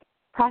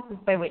process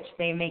by which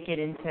they make it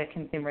into a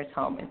consumer's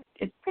home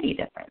is pretty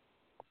different.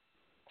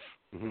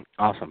 Mm-hmm.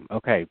 Awesome.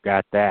 Okay,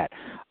 got that.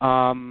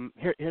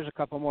 Here's a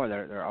couple more.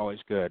 They're always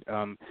good.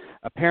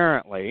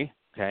 Apparently,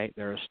 okay,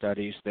 there are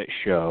studies that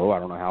show, I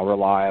don't know how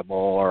reliable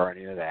or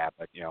any of that,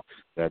 but,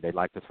 they'd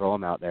like to throw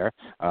them out there.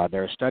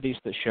 There are studies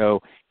that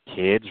show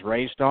kids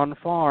raised on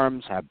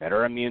farms have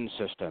better immune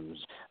systems.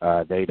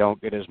 They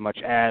don't get as much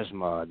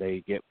asthma.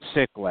 They get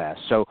sick less.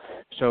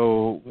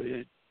 So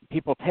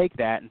people take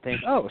that and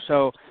think,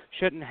 so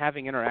shouldn't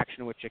having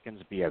interaction with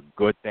chickens be a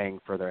good thing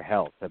for their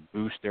health, to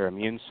boost their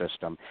immune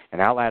system?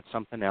 And I'll add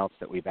something else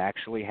that we've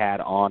actually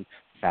had on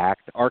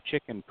Fact or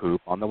Chicken Poop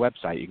on the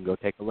website. You can go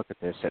take a look at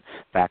this at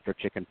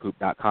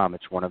factorchickenpoop.com.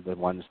 It's one of the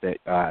ones that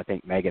I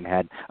think Megan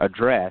had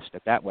addressed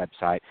at that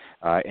website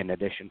in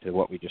addition to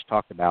what we just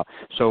talked about.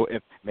 So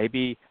if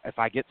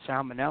I get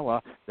salmonella,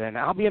 then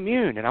I'll be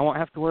immune and I won't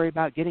have to worry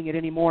about getting it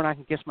anymore, and I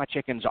can kiss my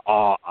chickens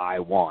all I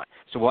want.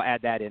 So we'll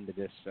add that into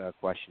this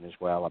question as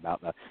well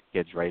about the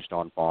kids raised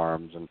on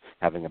farms and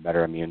having a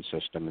better immune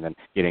system and then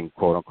getting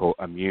quote-unquote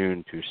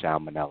immune to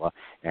salmonella.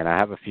 And I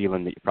have a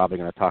feeling that you're probably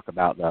going to talk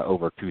about the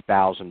over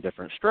 2,000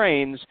 different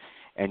strains,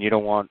 and you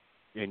don't want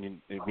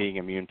being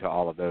immune to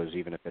all of those,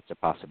 even if it's a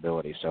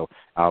possibility. So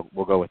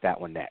we'll go with that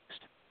one next.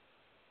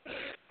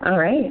 All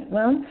right.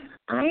 Well,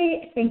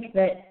 I think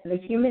that the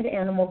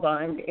human-animal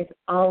bond is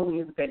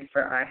always good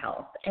for our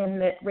health,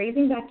 and that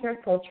raising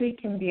backyard poultry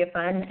can be a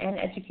fun and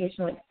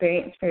educational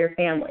experience for your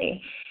family.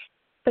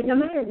 But no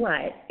matter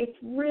what, it's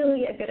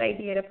really a good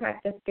idea to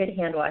practice good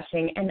hand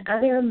washing and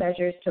other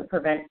measures to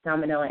prevent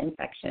salmonella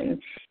infection,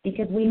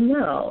 because we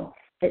know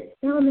that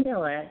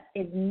salmonella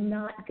is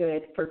not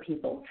good for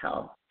people's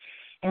health.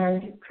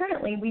 And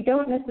currently, we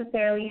don't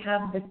necessarily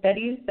have the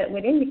studies that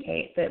would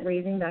indicate that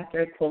raising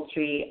backyard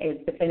poultry is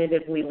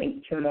definitively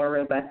linked to a more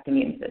robust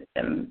immune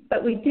system.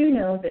 But we do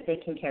know that they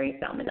can carry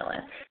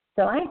salmonella.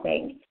 So I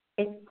think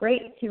it's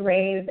great to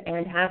raise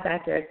and have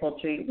backyard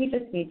poultry. We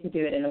just need to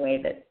do it in a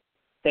way that's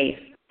safe.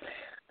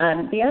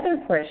 The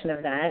other portion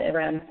of that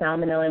around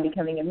salmonella and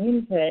becoming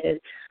immune to it is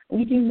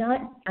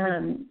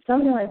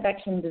salmonella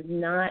infection does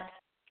not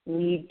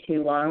lead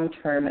to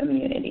long-term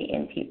immunity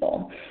in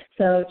people.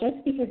 So just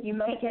because you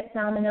might get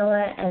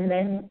salmonella and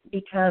then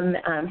become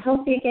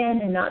healthy again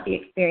and not be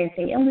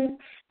experiencing illness,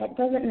 that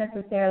doesn't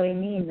necessarily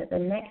mean that the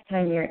next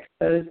time you're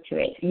exposed to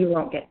it, you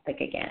won't get sick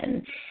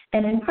again.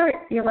 And in part,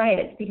 you're right,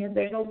 it's because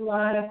there's a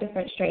lot of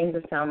different strains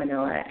of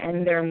salmonella,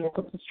 and there are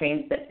multiple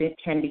strains that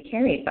can be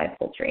carried by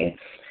poultry.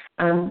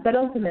 But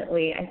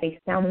ultimately, I think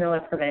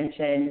salmonella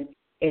prevention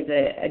is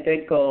a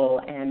good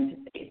goal,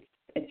 and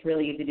it's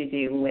really easy to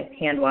do with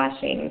hand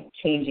washing,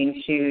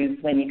 changing shoes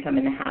when you come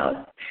in the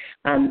house,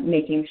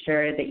 making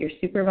sure that you're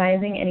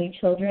supervising any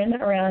children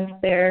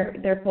around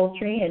their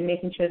poultry and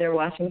making sure they're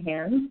washing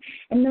hands,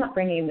 and not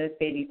bringing those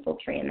baby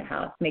poultry in the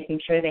house,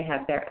 making sure they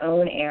have their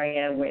own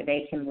area where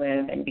they can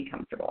live and be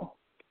comfortable.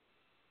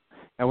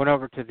 I went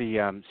over to the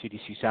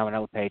CDC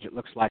Salmonella page. It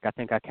looks like I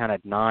think I counted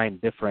 9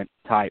 different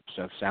types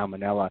of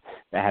salmonella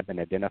that have been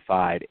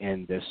identified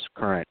in this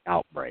current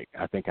outbreak.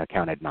 I think I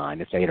counted 9.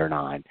 It's 8 or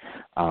 9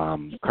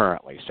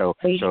 currently. So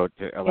to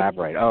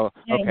elaborate. Oh,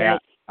 okay.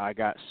 I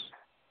got.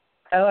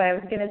 Oh, I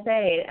was going to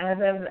say, as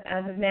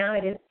of now,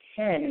 it is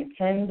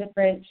 10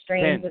 different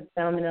strains of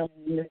salmonella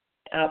in this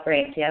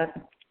outbreak. Yeah.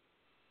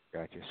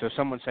 Gotcha. So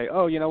someone say,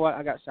 oh, you know what,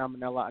 I got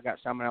Salmonella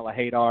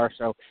Hadar,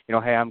 so,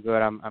 hey, I'm good,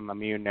 I'm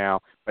immune now.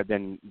 But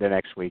then the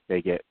next week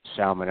they get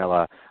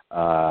Salmonella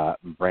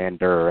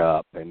Brander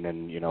up, and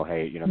then,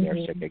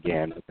 they're sick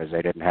again because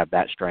they didn't have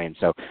that strain.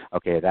 So,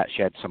 okay, that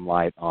sheds some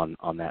light on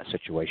that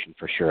situation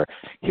for sure.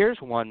 Here's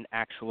one,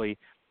 actually,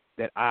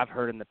 that I've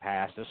heard in the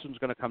past. This one's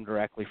going to come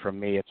directly from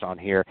me. It's on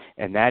here,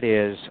 and that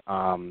is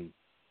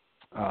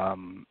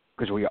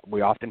because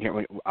we often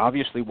hear,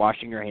 obviously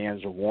washing your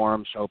hands with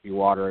warm, soapy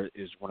water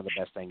is one of the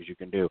best things you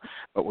can do.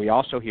 But we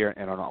also hear,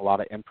 and on a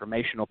lot of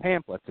informational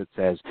pamphlets, it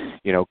says,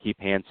 keep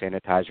hand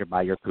sanitizer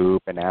by your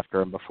coop and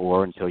after and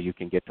before until you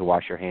can get to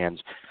wash your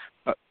hands.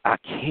 I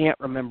can't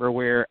remember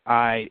where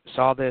I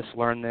saw this,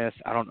 learned this.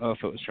 I don't know if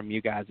it was from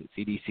you guys at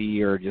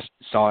CDC or just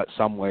saw it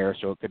somewhere,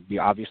 so it could be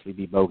obviously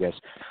be bogus.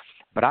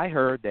 But I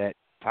heard that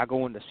if I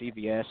go into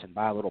CVS and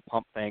buy a little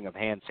pump thing of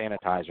hand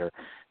sanitizer,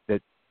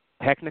 that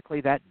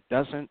technically that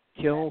doesn't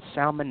kill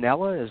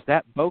Salmonella. Is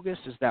that bogus?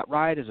 Is that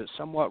right? Is it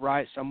somewhat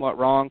right, somewhat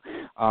wrong?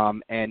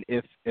 And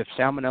if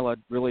Salmonella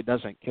really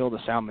doesn't kill the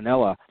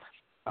Salmonella,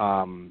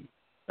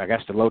 I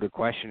guess the loaded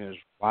question is,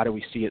 why do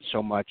we see it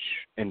so much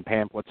in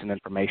pamphlets and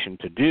information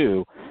to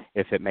do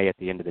if it may at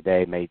the end of the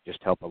day may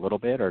just help a little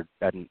bit or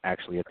doesn't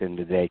actually at the end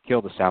of the day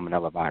kill the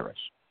Salmonella virus?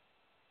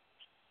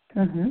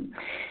 Mm-hmm.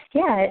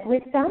 Yeah,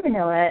 with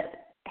Salmonella,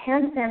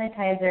 hand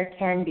sanitizer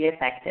can be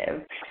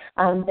effective.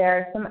 There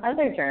are some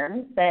other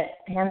germs that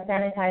hand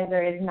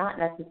sanitizer is not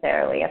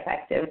necessarily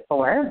effective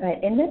for,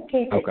 but in this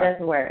case it does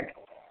work.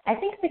 I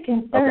think the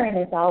concern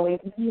is always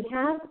if you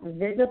have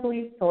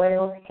visibly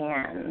soiled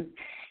hands.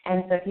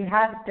 And so if you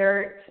have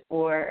dirt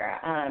or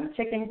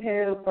chicken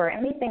poop or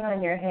anything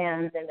on your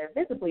hands and they're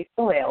visibly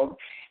soiled,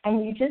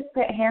 and you just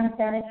put hand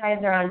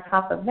sanitizer on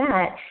top of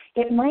that,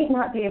 it might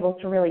not be able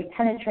to really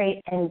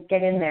penetrate and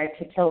get in there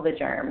to kill the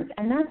germs.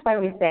 And that's why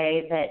we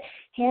say that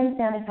hand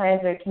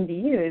sanitizer can be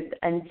used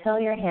until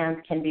your hands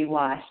can be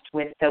washed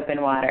with soap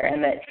and water,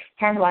 and that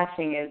hand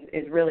washing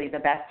is really the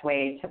best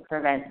way to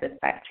prevent this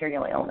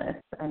bacterial illness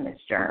and this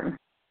germ.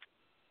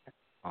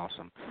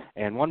 Awesome.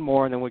 And one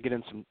more, and then we'll get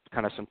in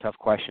some tough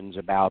questions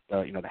about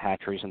the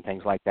hatcheries and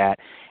things like that,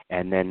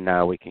 and then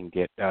we can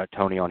get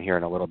Tony on here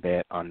in a little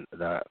bit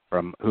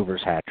from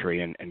Hoover's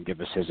Hatchery and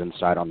give us his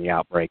insight on the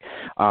outbreak.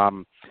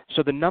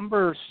 So the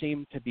numbers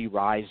seem to be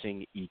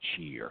rising each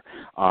year.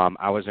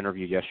 I was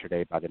interviewed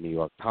yesterday by the New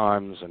York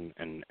Times,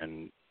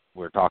 and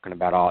we're talking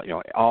about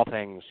all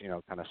things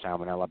kind of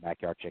Salmonella,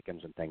 backyard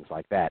chickens, and things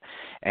like that.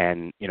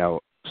 And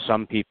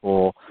some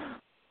people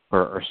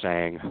are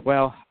saying,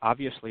 well,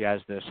 obviously as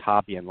this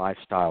hobby and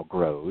lifestyle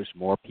grows,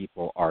 more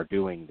people are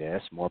doing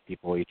this. More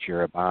people each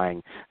year are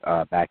buying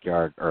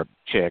backyard or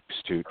chicks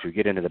to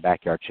get into the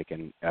backyard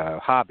chicken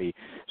hobby.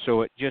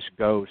 So it just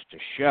goes to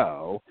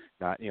show,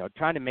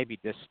 trying to maybe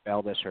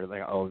dispel this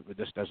or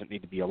this doesn't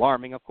need to be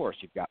alarming. Of course,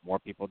 you've got more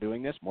people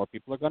doing this. More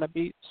people are going to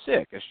be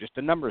sick. It's just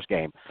a numbers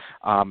game.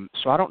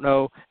 So I don't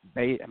know.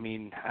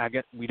 I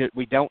guess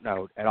we don't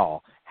know at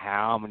all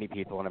how many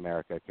people in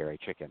America carry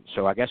chickens.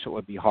 So I guess it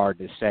would be hard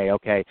to say,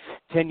 okay,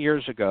 10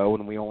 years ago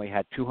when we only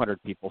had 200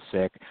 people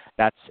sick,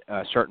 that's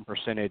a certain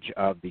percentage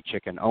of the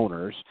chicken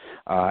owners.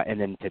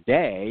 And then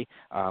today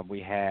we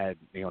had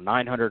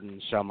 900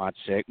 and some odd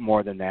sick,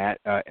 more than that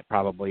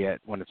probably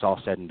when it's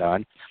all said and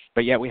done.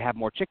 But yet we have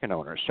more chicken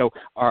owners. So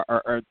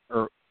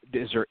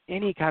is there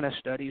any kind of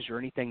studies or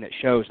anything that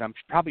shows, and I'm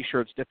probably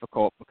sure it's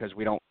difficult because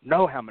we don't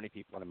know how many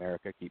people in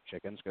America keep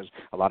chickens because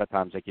a lot of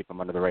times they keep them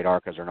under the radar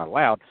because they're not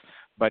allowed,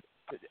 but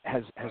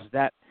has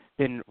that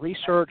been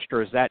researched,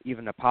 or is that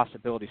even a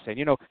possibility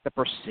saying, the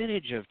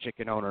percentage of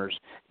chicken owners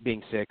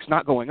being sick is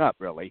not going up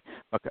really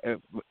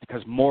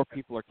because more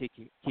people are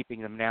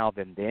keeping them now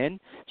than then.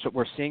 So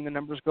we're seeing the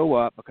numbers go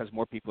up because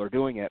more people are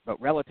doing it, but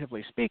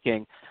relatively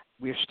speaking,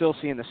 we're still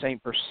seeing the same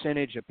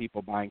percentage of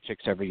people buying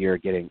chicks every year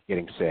getting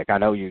sick. I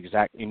know you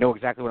know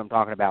exactly what I'm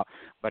talking about,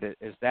 but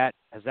has that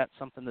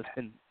something that's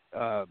been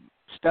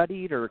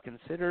studied or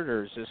considered,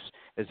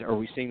 or are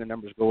we seeing the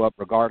numbers go up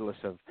regardless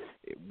of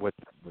with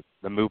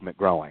the movement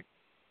growing?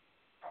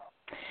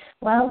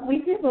 Well, we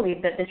do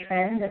believe that the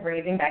trend of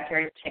raising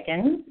backyard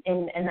chickens,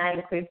 and that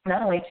includes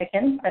not only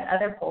chickens but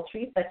other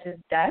poultry such as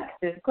ducks,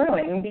 is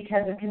growing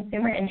because of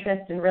consumer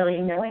interest in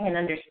really knowing and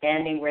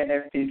understanding where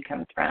their food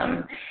comes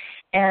from.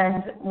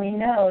 And we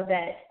know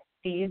that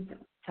these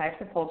types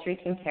of poultry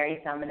can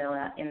carry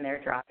Salmonella in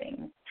their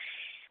droppings.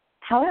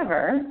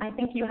 However, I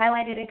think you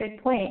highlighted a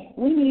good point.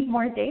 We need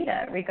more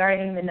data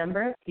regarding the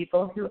number of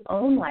people who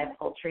own live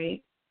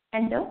poultry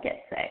and don't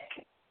get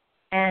sick.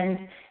 And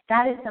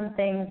that is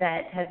something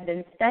that has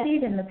been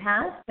studied in the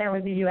past. There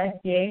was a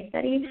USDA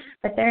study,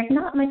 but there's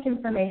not much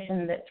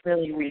information that's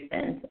really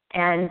recent.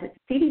 And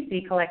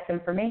CDC collects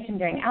information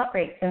during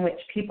outbreaks in which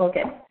people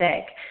get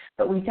sick,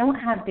 but we don't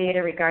have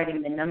data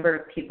regarding the number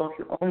of people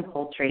who own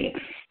poultry.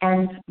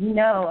 And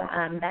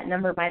that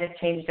number might have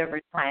changed over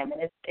time.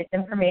 And it's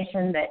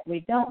information that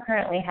we don't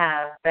currently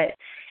have, but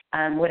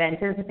would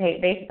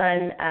anticipate based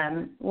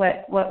on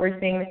what we're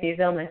seeing with these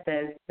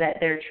illnesses, that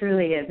there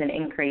truly is an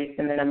increase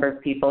in the number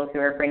of people who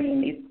are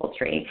bringing these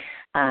poultry,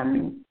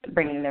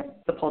 bringing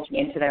the poultry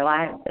into their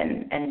lives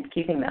and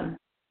keeping them.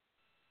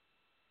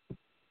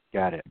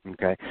 Got it.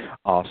 Okay.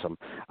 Awesome.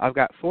 I've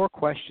got 4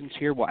 questions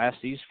here. We'll ask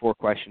these 4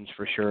 questions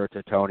for sure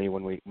to Tony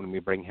when we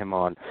bring him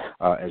on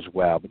as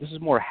well. But this is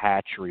more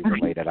hatchery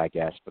related, I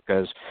guess,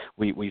 because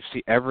we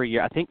see every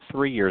year, I think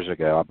 3 years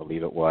ago, I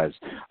believe it was,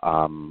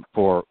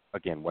 for,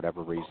 again,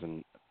 whatever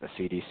reason, the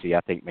CDC,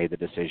 I think, made the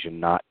decision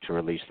not to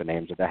release the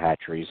names of the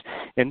hatcheries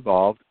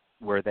involved,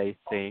 where they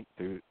think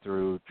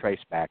through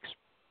tracebacks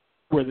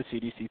where the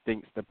CDC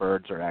thinks the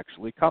birds are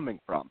actually coming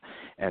from.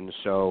 And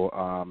so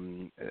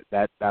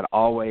that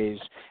always,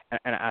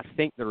 and I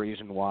think the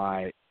reason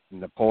why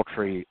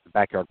the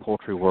backyard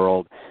poultry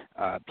world,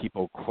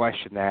 people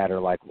question that, or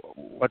like,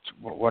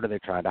 what are they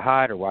trying to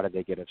hide, or why did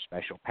they get a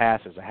special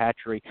pass as a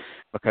hatchery?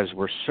 Because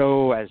we're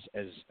so, as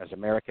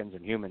Americans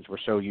and humans, we're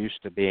so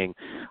used to being,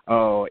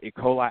 E.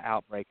 coli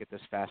outbreak at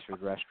this fast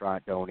food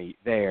restaurant, don't eat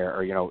there,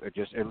 or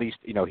just at least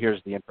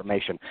here's the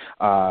information.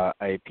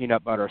 A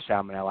peanut butter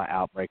salmonella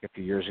outbreak a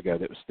few years ago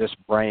that was this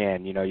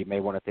brand, you may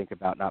want to think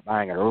about not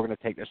buying it, or we're going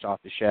to take this off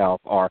the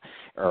shelf, or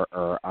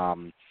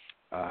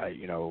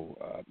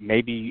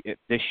maybe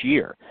this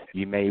year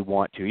you may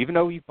want to, even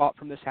though you've bought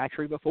from this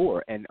hatchery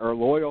before and are a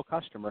loyal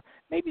customer,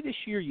 maybe this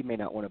year you may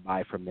not want to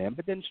buy from them,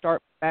 but then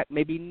start back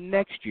maybe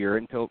next year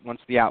until once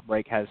the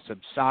outbreak has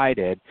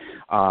subsided,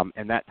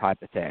 and that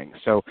type of thing.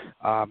 So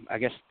I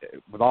guess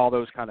with all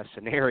those kind of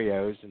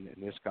scenarios, and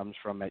this comes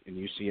from it, and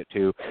you see it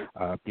too,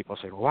 people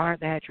say, well, why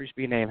aren't the hatcheries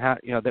being named? How,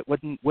 that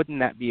wouldn't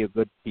that be a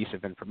good piece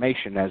of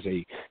information as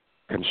a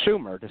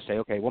consumer to say,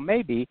 okay, well,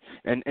 maybe,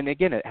 and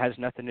again, it has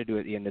nothing to do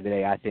at the end of the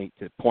day, I think,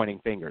 to pointing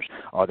fingers.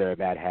 Oh, they're a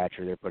bad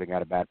hatchery, they're putting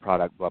out a bad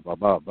product, blah, blah,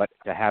 blah. But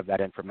to have that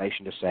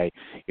information to say,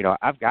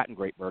 I've gotten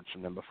great birds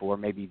from them before,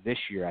 maybe this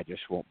year I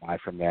just won't buy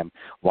from them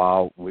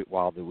while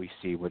we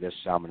see where this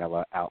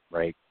salmonella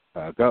outbreak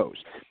goes.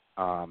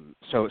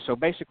 So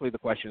basically the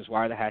question is,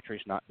 why are the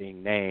hatcheries not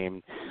being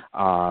named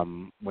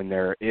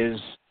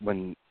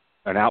when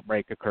an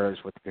outbreak occurs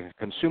with a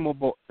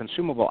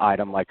consumable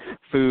item like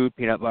food,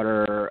 peanut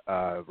butter,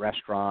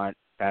 restaurant,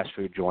 fast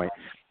food joint?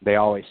 They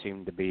always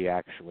seem to be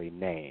actually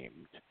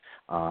named,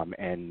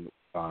 and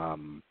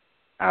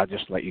I'll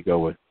just let you go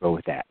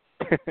with that,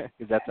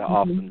 because that's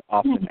an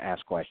often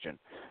asked question.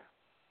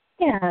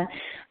 Yeah,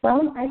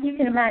 well, as you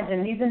can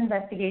imagine, these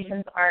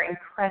investigations are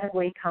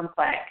incredibly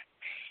complex.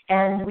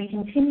 And we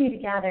continue to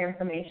gather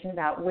information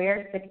about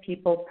where sick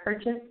people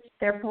purchased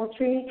their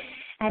poultry.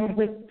 And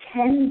with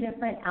 10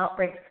 different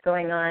outbreaks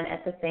going on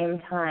at the same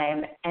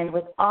time, and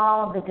with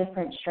all the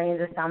different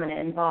strains of salmonella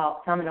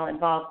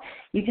involved,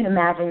 you can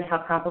imagine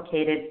how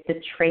complicated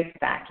the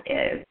traceback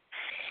is.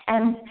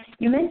 And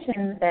you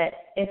mentioned that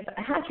if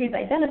a hatchery is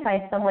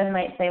identified, someone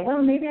might say,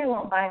 well, maybe I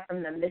won't buy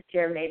from them this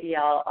year, maybe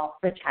I'll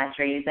switch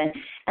hatcheries.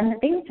 And the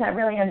thing to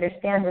really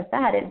understand with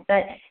that is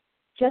that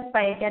just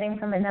by getting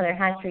from another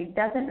hatchery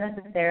doesn't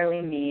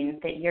necessarily mean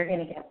that you're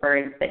going to get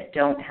birds that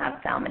don't have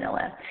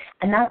salmonella.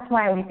 And that's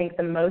why we think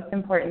the most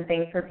important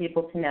thing for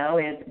people to know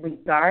is,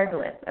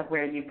 regardless of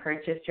where you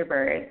purchased your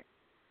birds,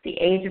 the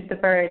age of the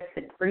birds,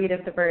 the breed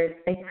of the birds,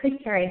 they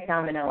could carry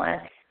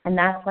salmonella. And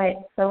that's why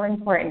it's so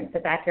important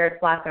that backyard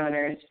flock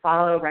owners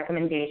follow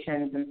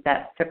recommendations and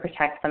steps to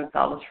protect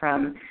themselves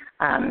from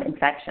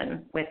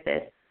infection with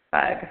this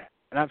bug.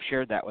 And I've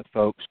shared that with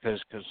folks because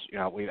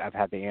I've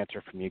had the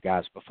answer from you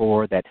guys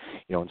before that,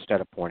 instead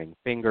of pointing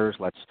fingers,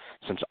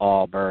 since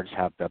all birds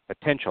have the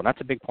potential. And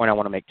that's a big point I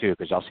want to make too,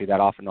 because I'll see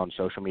that often on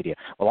social media.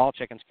 Well, all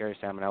chickens carry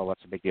salmonella.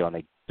 What's the big deal? And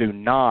they do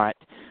not.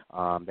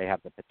 They have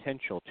the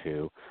potential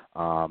to.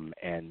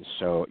 And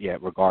so,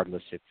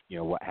 regardless if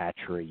what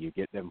hatchery you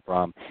get them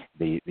from,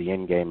 the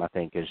end game I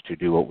think is to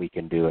do what we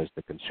can do as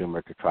the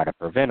consumer to try to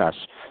prevent us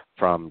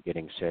from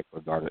getting sick,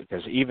 regardless.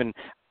 Because even,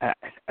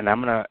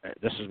 and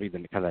this is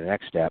even kind of the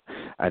next step,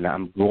 and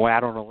I'm going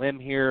out on a limb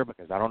here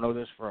because I don't know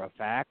this for a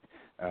fact,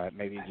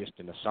 maybe just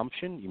an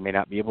assumption. You may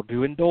not be able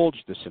to indulge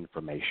this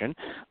information,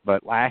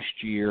 but last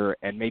year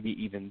and maybe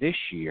even this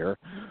year,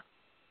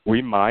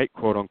 we might,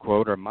 quote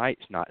unquote, or might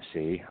not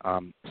see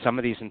some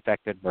of these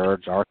infected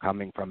birds are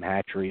coming from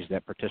hatcheries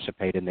that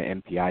participate in the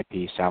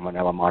MPIP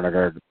Salmonella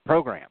monitored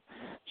program.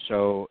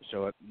 So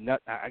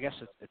I guess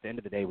at the end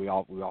of the day, we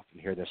often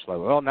hear this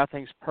slow, well,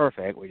 nothing's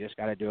perfect. We just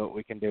got to do what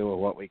we can do with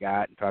what we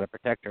got and try to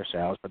protect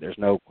ourselves, but there's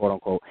no, quote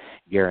unquote,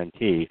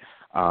 guarantee.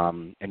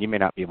 And you may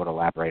not be able to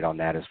elaborate on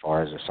that as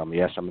far as some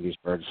of these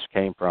birds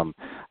came from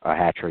a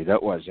hatchery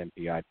that was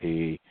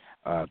MPIP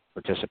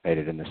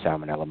participated in the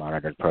Salmonella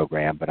monitored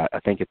program. But I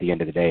think at the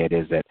end of the day, it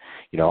is that,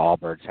 all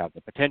birds have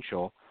the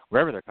potential,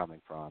 wherever they're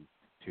coming from,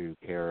 to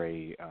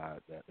carry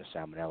the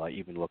salmonella,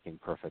 even looking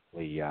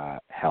perfectly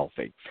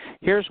healthy.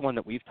 Here's one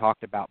that we've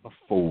talked about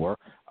before,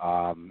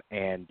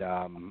 and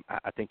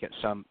I think at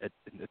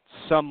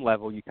some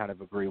level you kind of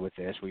agree with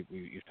this.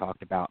 You've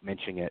talked about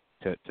mentioning it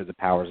to the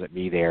powers that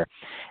be there,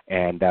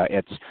 and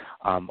it's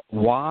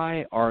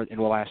why are, and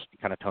we'll ask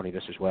kind of Tony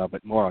this as well,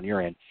 but more on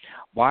your end,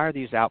 why are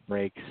these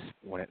outbreaks,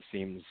 when it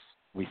seems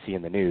we see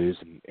in the news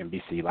and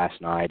NBC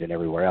last night and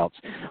everywhere else,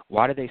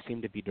 why do they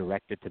seem to be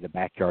directed to the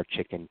backyard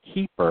chicken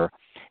keeper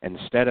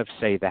instead of,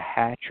 say, the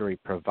hatchery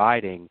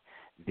providing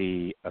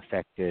the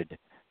affected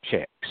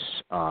chicks?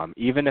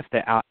 Even if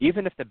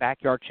the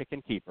backyard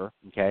chicken keeper,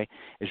 okay,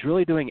 is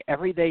really doing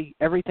everything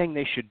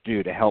they should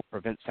do to help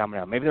prevent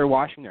salmonella. Maybe they're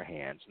washing their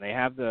hands and they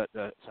have the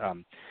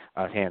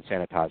hand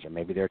sanitizer.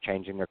 Maybe they're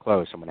changing their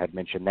clothes. Someone had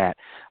mentioned that.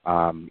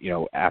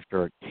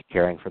 After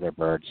caring for their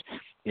birds.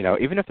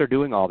 Even if they're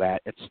doing all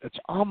that, it's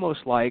almost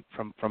like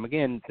from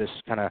again this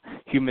kind of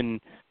human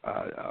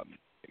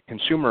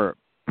consumer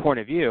point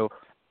of view,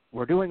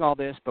 we're doing all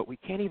this, but we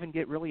can't even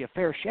get really a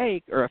fair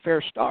shake or a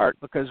fair start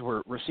because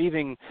we're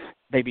receiving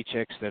baby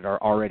chicks that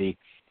are already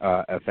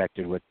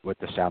affected with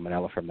the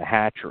salmonella from the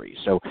hatchery.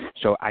 So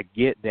I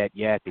get that,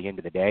 at the end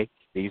of the day,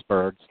 these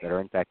birds that are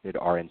infected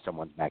are in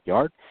someone's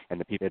backyard, and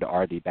the people that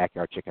are the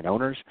backyard chicken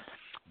owners.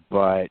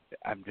 But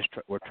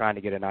we're trying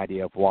to get an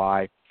idea of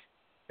why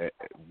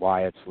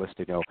it's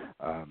listed,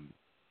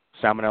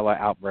 salmonella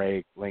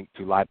outbreak linked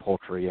to live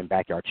poultry and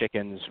backyard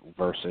chickens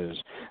versus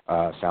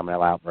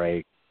salmonella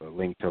outbreak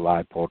linked to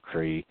live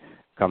poultry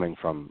coming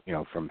from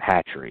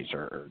hatcheries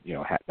or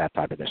that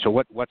type of thing. So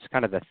what's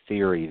kind of the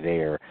theory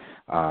there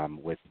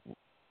with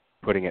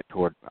putting it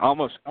toward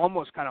almost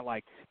kind of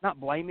like not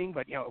blaming,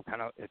 but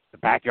kind of it's the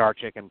backyard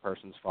chicken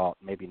person's fault,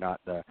 maybe not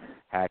the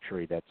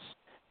hatchery that's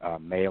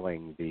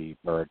mailing the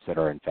birds that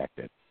are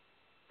infected?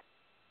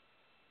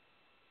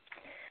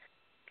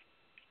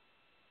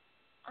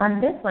 On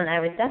this one,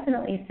 I would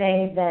definitely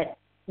say that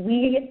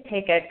we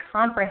take a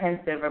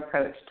comprehensive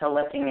approach to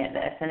looking at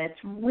this, and it's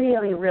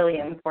really, really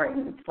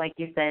important, like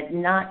you said,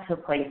 not to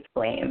place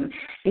blame,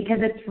 because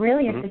it's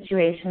really a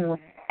situation where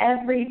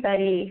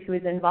everybody who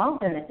is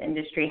involved in this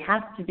industry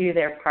has to do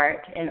their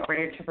part in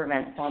order to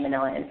prevent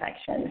salmonella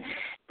infection.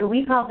 So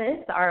we call this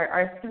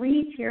our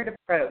three-tiered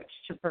approach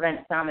to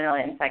prevent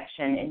salmonella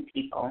infection in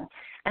people.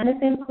 And this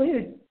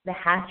includes the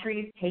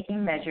hatcheries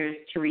taking measures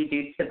to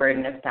reduce the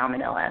burden of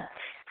salmonella.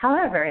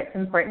 However, it's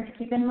important to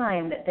keep in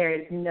mind that there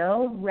is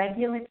no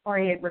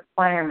regulatory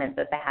requirement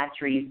that the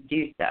hatcheries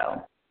do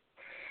so.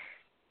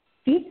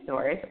 Feed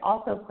stores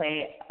also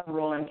play a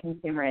role in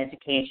consumer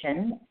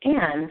education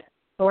and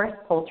source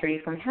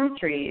poultry from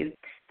hatcheries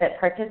that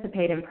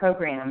participate in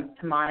programs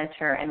to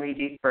monitor and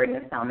reduce burden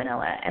of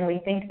salmonella. And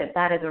we think that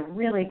that is a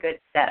really good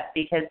step,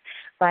 because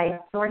by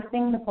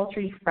sourcing the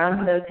poultry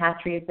from those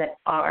hatcheries that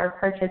are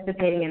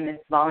participating in this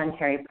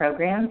voluntary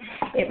program,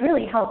 it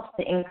really helps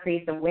to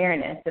increase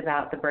awareness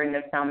about the burden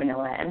of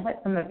salmonella and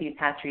what some of these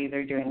hatcheries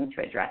are doing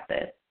to address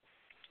it.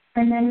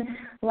 And then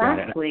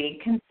lastly,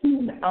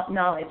 consumer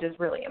knowledge is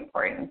really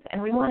important,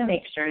 and we want to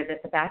make sure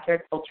that the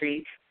backyard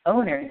poultry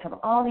owners have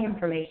all the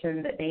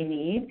information that they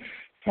need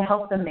to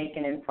help them make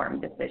an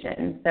informed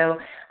decision. So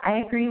I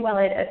agree, while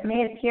it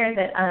may appear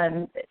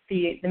that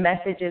the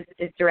message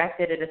is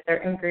directed at a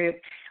certain group,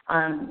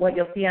 what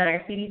you'll see on our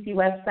CDC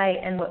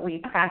website and what we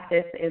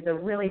practice is a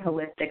really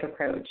holistic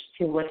approach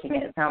to looking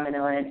at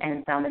salmonella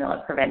and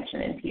salmonella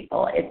prevention in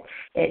people.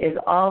 It is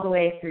all the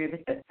way through the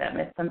system.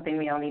 It's something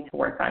we all need to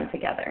work on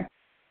together.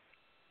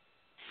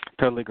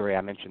 Totally agree.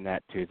 I mentioned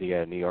that to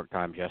the New York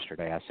Times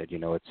yesterday. I said,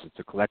 it's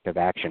a collective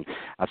action.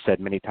 I've said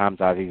many times,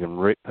 I've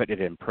even put it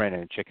in print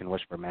in Chicken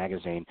Whisperer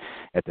magazine.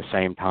 At the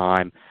same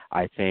time,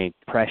 I think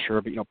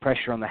pressure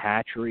on the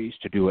hatcheries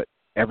to do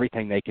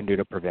everything they can do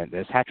to prevent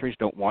this. Hatcheries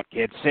don't want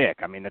kids sick.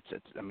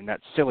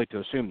 That's silly to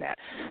assume that.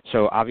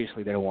 So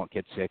obviously they don't want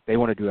kids sick. They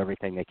want to do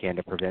everything they can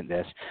to prevent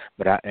this.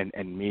 But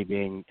and me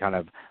being kind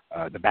of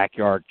the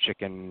backyard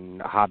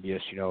chicken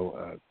hobbyist,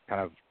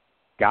 kind of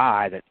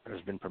guy that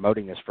has been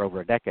promoting this for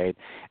over a decade,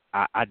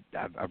 I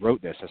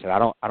wrote this. I said I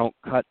don't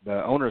cut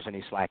the owners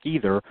any slack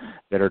either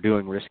that are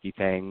doing risky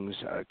things,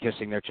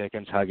 kissing their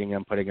chickens, hugging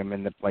them, putting them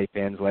in the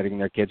playpens, letting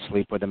their kids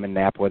sleep with them and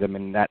nap with them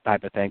and that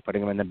type of thing,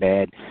 putting them in the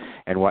bed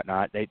and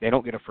whatnot. They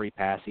don't get a free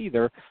pass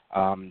either,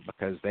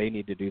 because they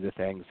need to do the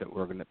things that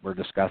we're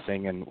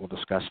discussing, and we'll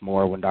discuss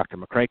more when Dr.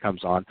 McCrea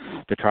comes on,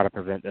 to try to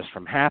prevent this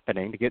from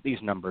happening, to get these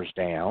numbers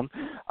down.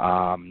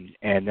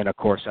 And then, of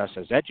course, us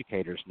as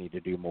educators need to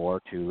do more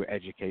to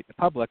educate the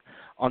public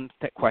on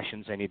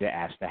questions they need to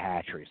ask the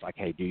hatcheries, like,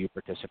 hey, do you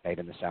participate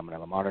in the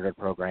Salmonella Monitored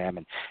Program,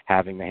 and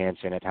having the hand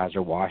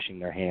sanitizer, washing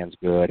their hands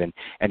good,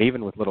 and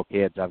even with little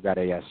kids. I've got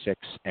a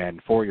 6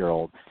 and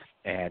 4-year-old,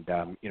 and,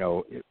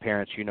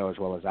 parents, as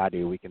well as I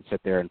do, we can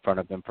sit there in front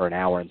of them for an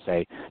hour and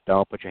say,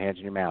 don't put your hands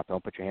in your mouth,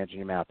 don't put your hands in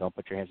your mouth, don't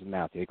put your hands in the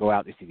mouth. They go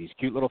out, they see these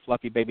cute little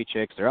fluffy baby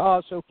chicks. They're,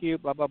 oh, so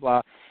cute, blah, blah,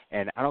 blah.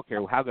 And I don't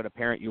care how good a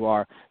parent you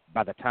are,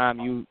 by the time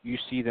you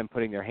see them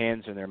putting their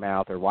hands in their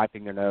mouth or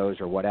wiping their nose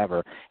or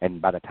whatever, and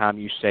by the time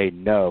you say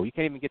no, you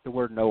can't even get the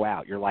word no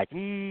out. You're like,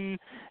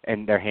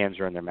 and their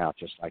hands are in their mouth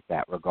just like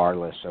that,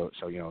 regardless. So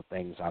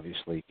things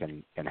obviously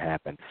can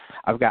happen.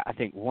 I've got, I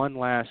think, one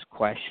last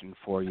question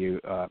for you,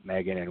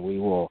 Megan, and we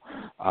will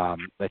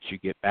let you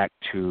get back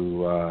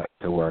to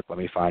work. Let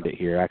me find it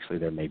here. Actually,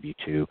 there may be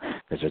two,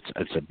 because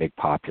it's a big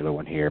popular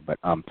one here. But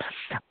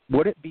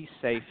would it be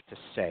safe to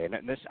say,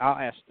 and this, I'll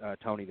ask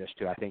Tony this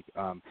too. I think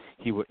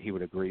he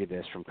would agree to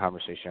this from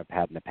conversation I've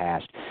had in the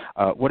past.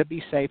 Would it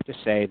be safe to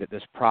say that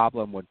this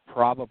problem would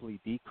probably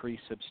decrease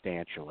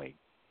substantially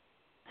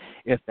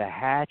if the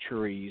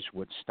hatcheries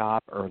would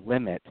stop or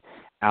limit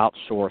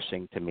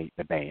outsourcing to meet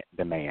the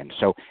demand?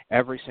 So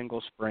every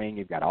single spring,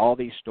 you've got all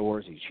these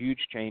stores, these huge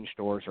chain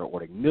stores are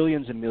ordering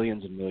millions and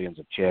millions and millions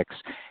of chicks,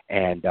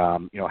 and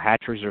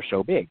hatcheries are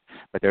so big.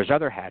 But there's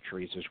other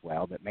hatcheries as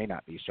well that may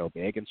not be so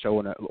big, and so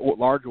when a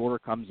large order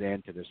comes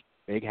in to this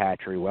big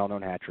hatchery,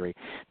 well-known hatchery,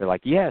 they're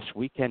like, yes,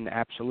 we can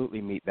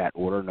absolutely meet that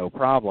order, no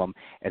problem.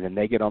 And then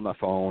they get on the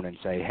phone and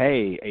say,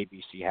 hey,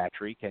 ABC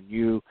Hatchery, can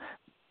you,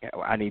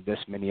 I need this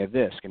many of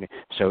this.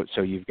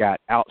 So you've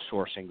got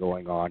outsourcing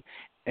going on.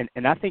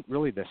 And I think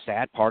really the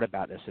sad part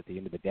about this at the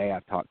end of the day,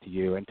 I've talked to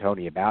you and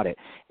Tony about it,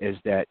 is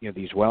that, you know,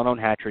 these well-known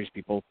hatcheries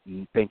people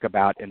think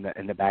about in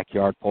the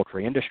backyard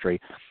poultry industry,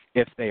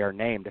 if they are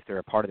named, if they're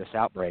a part of this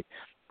outbreak,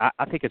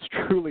 I think it's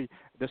truly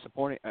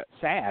disappointing,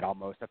 sad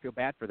almost. I feel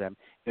bad for them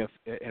if,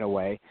 in a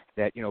way,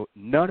 that, you know,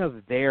 none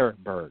of their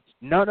birds,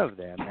 none of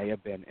them may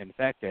have been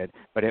infected,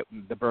 but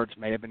the birds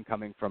may have been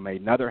coming from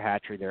another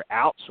hatchery they're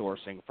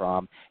outsourcing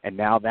from, and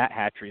now that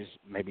hatchery is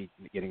maybe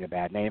getting a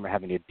bad name or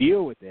having to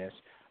deal with this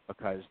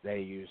because they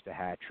used a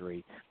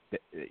hatchery that,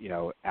 you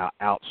know,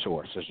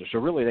 outsourced. So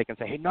really they can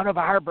say, hey, none of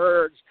our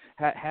birds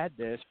had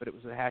this, but it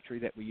was a hatchery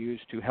that we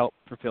used to help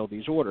fulfill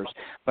these orders.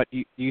 But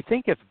do you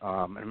think if,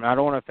 and I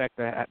don't want to affect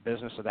the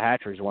business of the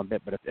hatcheries one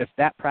bit, but if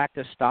that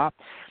practice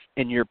stopped,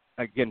 in your,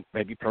 again,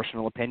 maybe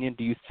personal opinion,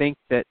 do you think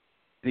that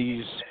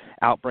these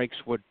outbreaks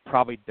would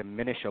probably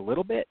diminish a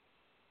little bit?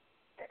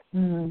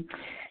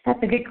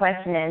 That's a good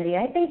question, Andy.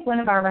 I think one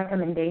of our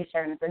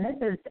recommendations, and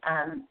this is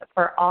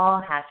for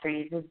all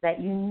hatcheries, is that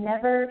you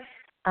never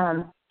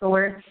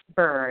source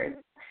birds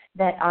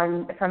that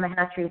are from a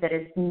hatchery that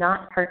is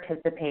not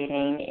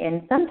participating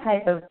in some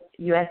type of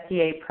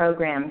USDA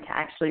program to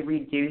actually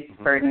reduce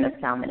burden of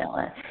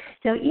salmonella.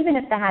 So even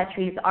if the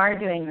hatcheries are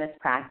doing this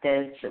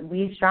practice,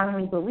 we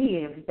strongly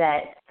believe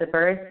that the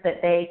birds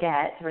that they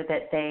get or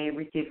that they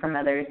receive from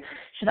others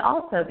should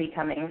also be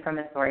coming from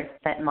a source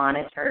that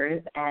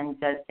monitors and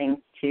does things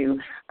to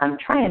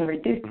try and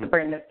reduce the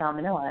burden of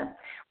salmonella.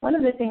 One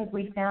of the things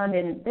we found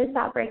in this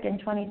outbreak in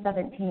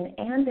 2017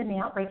 and in the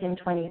outbreak in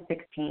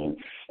 2016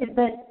 is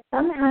that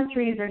some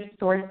hatcheries are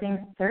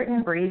sourcing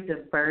certain breeds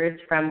of birds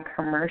from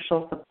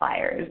commercial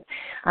suppliers.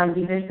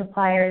 These are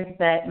suppliers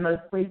that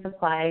mostly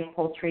supply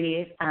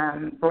poultry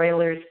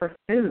broilers for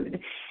food,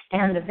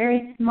 and a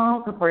very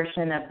small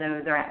proportion of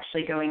those are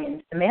actually going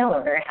into mail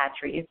order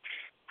hatcheries.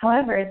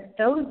 However,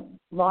 those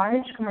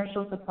large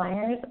commercial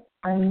suppliers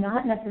are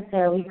not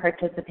necessarily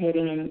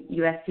participating in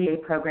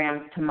USDA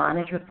programs to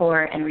monitor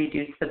for and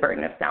reduce the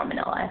burden of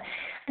salmonella.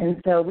 And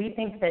so we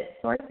think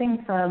that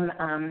sourcing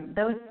from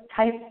those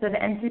types of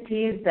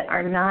entities that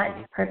are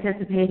not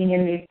participating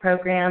in these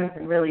programs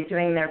and really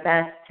doing their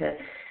best to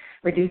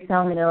reduce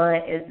salmonella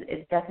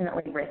is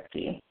definitely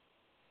risky.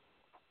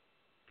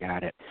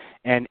 Got it.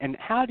 And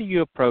how do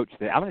you approach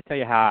that? I'm going to tell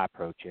you how I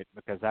approach it,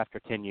 because after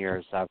 10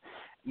 years,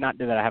 not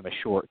that I have a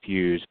short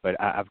fuse, but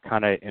I've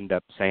kind of end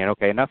up saying,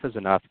 okay, enough is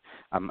enough.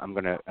 I'm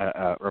going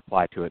to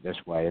reply to it this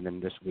way, and then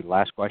this will be the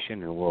last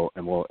question,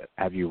 and we'll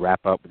have you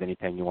wrap up with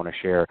anything you want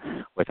to share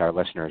with our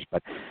listeners.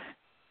 But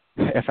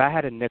if I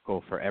had a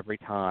nickel for every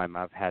time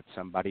I've had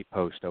somebody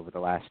post over the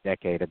last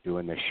decade of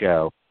doing this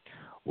show,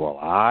 well,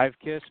 I've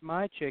kissed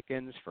my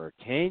chickens for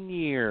 10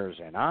 years,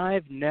 and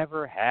I've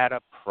never had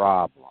a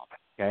problem.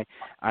 Okay,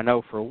 I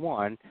know for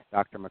one,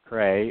 Dr.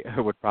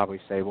 McCrea would probably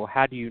say, well,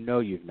 how do you know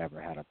you've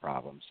never had a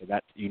problem? So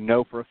that you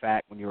know for a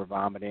fact when you were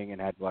vomiting and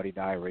had bloody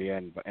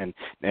diarrhea and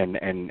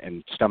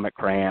stomach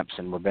cramps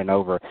and were bent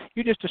over,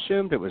 you just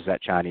assumed it was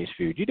that Chinese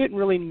food. You didn't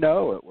really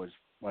know it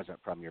wasn't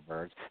from your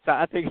birds. So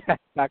I think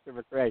Dr.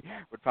 McCrea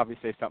would probably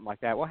say something like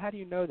that. Well, how do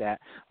you know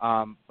that?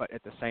 But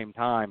at the same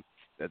time,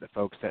 the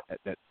folks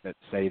that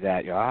say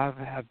that, you know,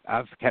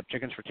 I've kept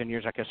chickens for 10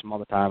 years, I kiss them all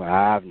the time, and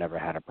I've never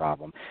had a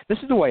problem. This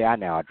is the way I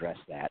now address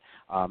that,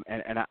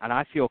 and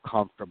I feel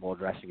comfortable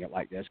addressing it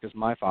like this because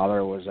my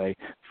father was a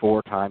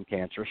 4-time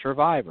cancer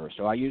survivor,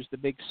 so I use the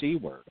big C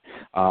word.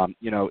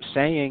 You know,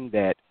 saying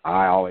that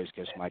I always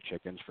kiss my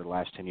chickens for the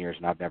last 10 years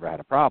and I've never had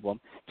a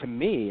problem, to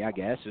me, I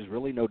guess, is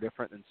really no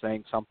different than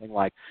saying something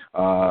like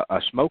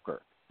a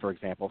smoker, for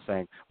example,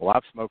 saying, well,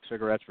 I've smoked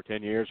cigarettes for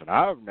 10 years and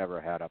I've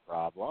never had a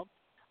problem.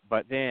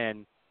 But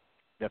then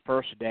the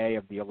first day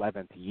of the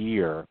 11th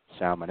year,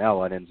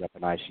 salmonella, it ends up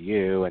in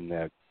ICU, and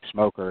the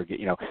smoker,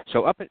 you know.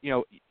 So I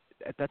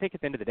think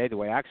at the end of the day, the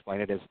way I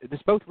explain it is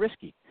it's both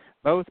risky.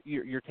 Both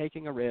you're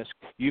taking a risk.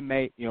 You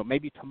may, you know,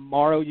 maybe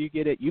tomorrow you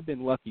get it. You've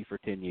been lucky for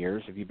 10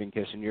 years if you've been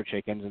kissing your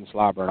chickens and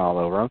slobbering all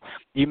over them.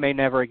 You may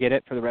never get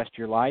it for the rest of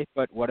your life,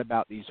 but what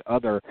about these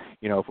other,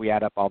 you know, if we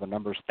add up all the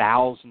numbers,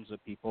 thousands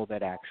of people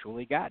that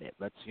actually got it?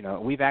 Let's, you know,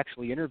 we've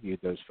actually interviewed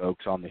those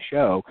folks on the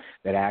show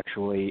that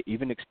actually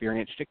even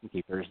experienced chicken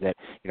keepers that,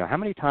 you know, how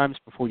many times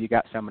before you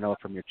got salmonella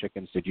from your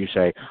chickens did you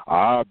say,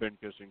 I've been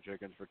kissing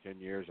chickens for 10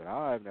 years and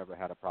I've never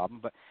had a problem?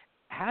 But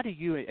how do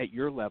you, at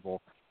your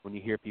level, when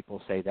you hear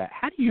people say that,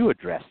 how do you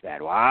address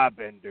that? Well, I've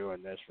been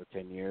doing this for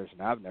 10 years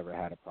and I've never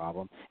had a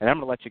problem. And I'm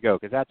going to let you go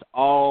because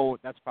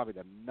that's probably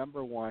the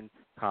number one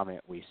comment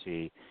we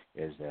see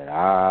is that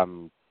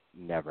I've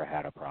never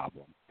had a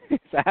problem.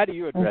 So how do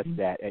you address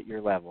that at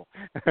your level?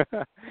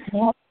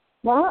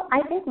 Well,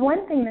 I think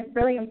one thing that's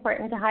really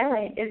important to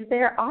highlight is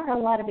there are a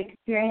lot of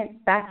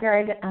experienced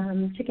backyard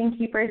chicken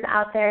keepers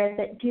out there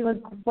that do a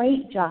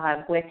great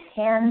job with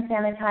hand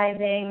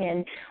sanitizing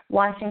and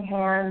washing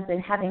hands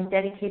and having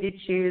dedicated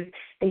shoes.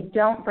 They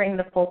don't bring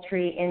the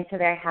poultry into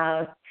their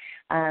house.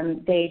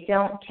 They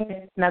don't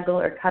kiss, snuggle,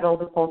 or cuddle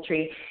the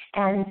poultry.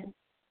 And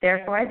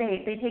Therefore,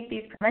 they take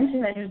these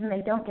prevention measures and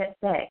they don't get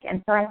sick.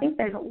 And so I think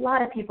there's a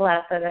lot of people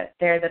out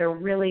there that are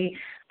really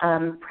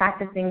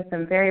practicing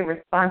some very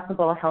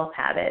responsible health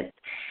habits.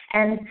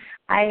 And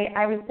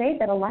I would say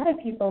that a lot of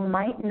people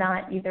might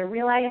not either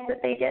realize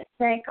that they get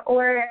sick,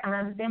 or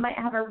they might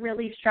have a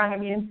really strong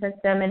immune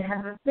system and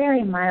have a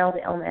very mild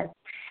illness.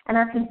 And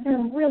our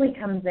concern really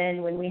comes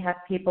in when we have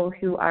people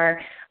who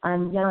are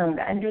young,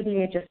 under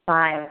the age of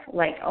 5,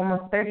 like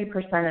almost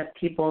 30% of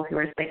people who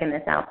are sick in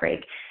this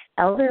outbreak.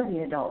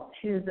 Elderly adults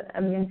whose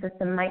immune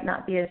system might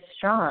not be as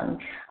strong,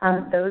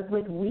 those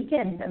with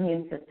weakened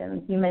immune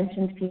systems. You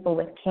mentioned people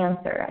with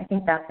cancer. I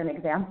think that's an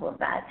example of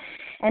that.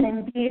 And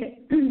indeed,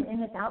 in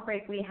this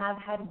outbreak, we have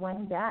had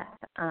one death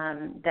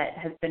that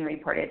has been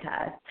reported to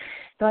us.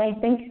 So I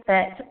think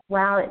that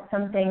while it's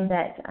something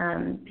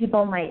that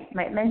people might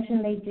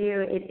mention they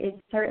do,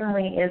 it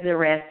certainly is a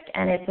risk,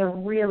 and it's a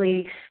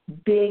really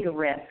big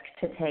risk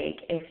to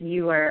take if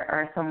you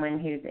are someone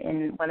who's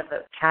in one of those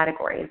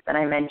categories that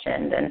I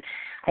mentioned. And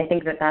I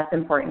think that that's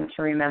important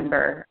to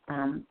remember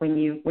when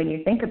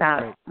you think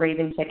about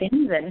raising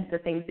chickens and the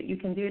things that you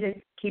can do to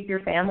keep your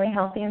family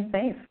healthy and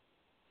safe.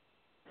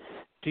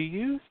 Do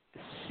you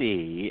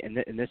see, and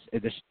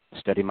this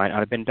study might not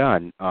have been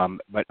done,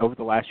 but over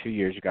the last few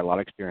years, you've got a lot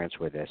of experience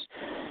with this.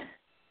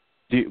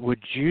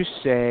 Would you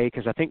say,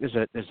 because I think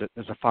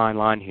there's a fine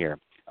line here,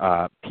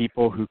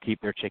 people who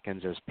keep their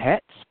chickens as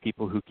pets,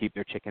 people who keep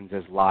their chickens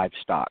as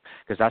livestock?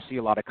 Because I see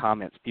a lot of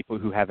comments, people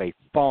who have a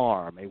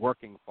farm, a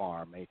working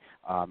farm,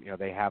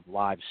 they have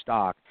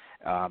livestock.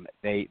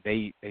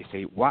 They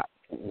say,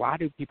 why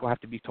do people have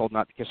to be told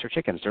not to kiss their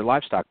chickens? They're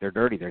livestock. They're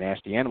dirty. They're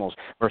nasty animals.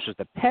 Versus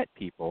the pet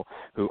people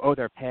who,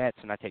 they're pets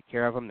and I take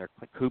care of them. Their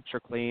coops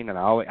are clean and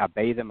I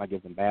bathe them. I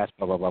give them baths.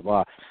 Blah blah blah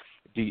blah.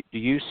 Do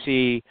you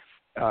see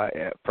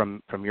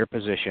from your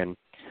position?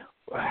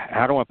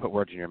 I don't want to put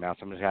words in your mouth.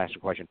 So I'm just going to ask you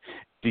a question.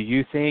 Do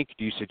you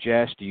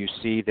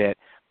see that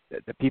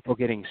the people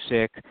getting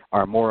sick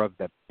are more of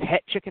the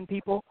pet chicken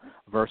people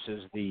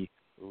versus the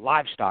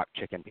livestock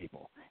chicken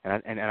people?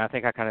 And I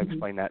think I kind of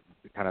explained that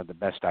kind of the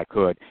best I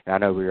could. And I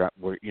know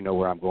you know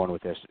where I'm going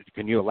with this.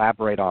 Can you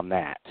elaborate on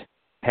that?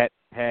 Pet.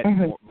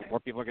 More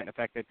people are getting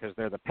affected because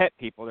they're the pet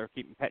people. They're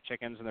keeping pet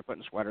chickens and they're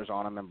putting sweaters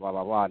on them and blah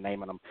blah blah,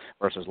 naming them.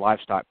 Versus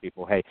livestock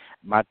people. Hey,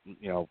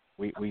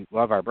 we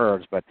love our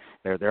birds, but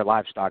they're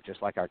livestock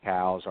just like our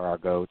cows or our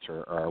goats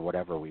or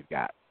whatever we've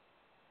got.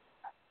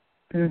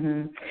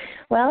 Mm-hmm.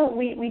 Well,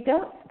 we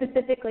don't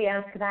specifically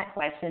ask that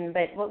question,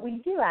 but what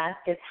we do ask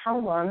is how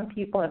long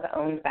people have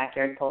owned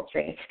backyard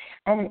poultry.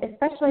 And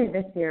especially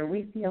this year,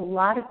 we see a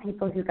lot of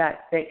people who got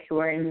sick who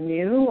are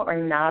new or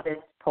novice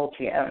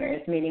poultry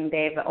owners, meaning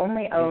they've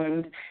only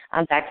owned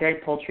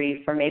backyard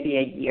poultry for maybe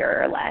a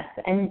year or less,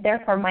 and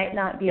therefore might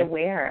not be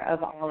aware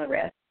of all the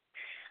risks.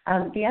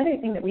 The other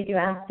thing that we do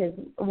ask is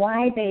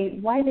why they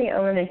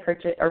own and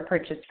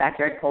purchase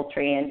backyard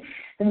poultry, and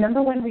the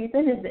number one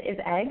reason is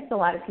eggs. A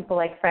lot of people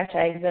like fresh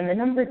eggs, and the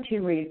number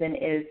two reason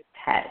is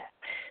pets.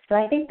 So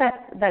I think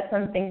that's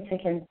something to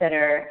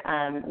consider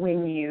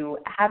when you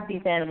have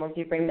these animals.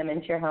 You bring them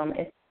into your home,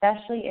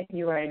 especially if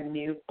you are a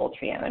new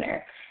poultry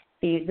owner.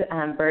 These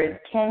birds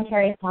can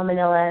carry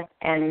salmonella,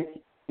 and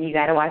you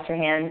got to wash your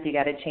hands, you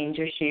got to change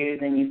your shoes,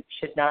 and you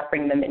should not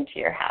bring them into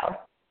your house.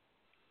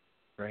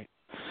 Great.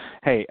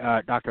 Hey,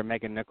 Dr.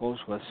 Megan Nichols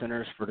with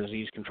Centers for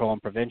Disease Control and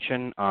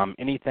Prevention.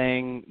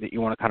 Anything that you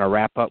want to kind of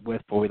wrap up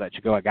with before we let you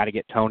go? I got to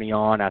get Tony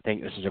on. I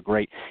think this is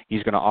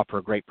he's going to offer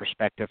a great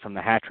perspective from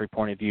the hatchery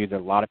point of view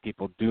that a lot of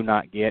people do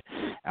not get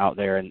out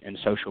there in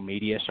social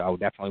media. So I would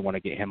definitely want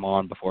to get him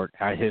on before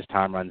his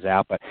time runs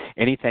out. But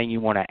anything you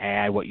want to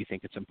add, what you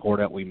think it's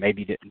important we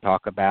maybe didn't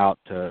talk about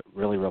to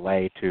really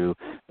relay to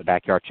the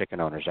backyard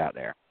chicken owners out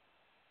there?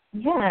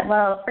 Yeah,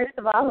 well, first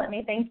of all, let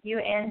me thank you,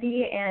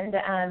 Andy, and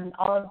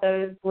all of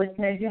those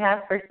listeners you have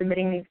for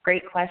submitting these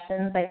great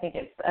questions. I think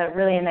it's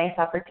really a nice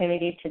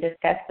opportunity to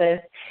discuss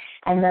this.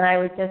 And then I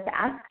would just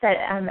ask that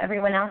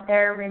everyone out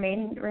there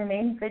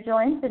remain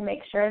vigilant and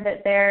make sure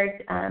that they're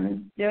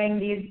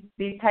doing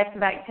these types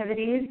of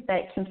activities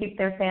that can keep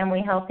their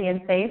family healthy and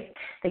safe.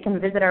 They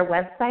can visit our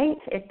website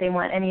if they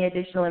want any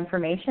additional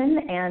information,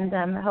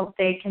 and hope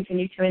they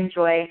continue to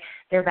enjoy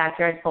their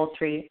backyard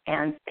poultry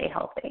and stay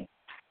healthy.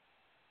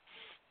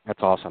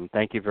 That's awesome.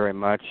 Thank you very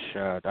much,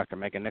 Dr.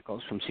 Megan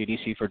Nichols from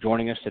CDC, for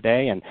joining us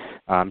today, and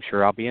I'm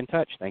sure I'll be in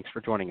touch. Thanks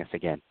for joining us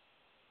again.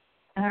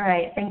 All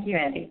right. Thank you,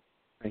 Andy.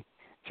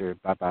 Sure.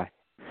 Bye-bye.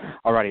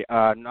 All righty.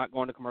 Not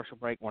going to commercial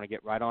break. Want to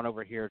get right on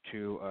over here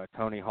to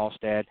Tony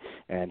Halstead,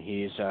 and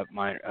he's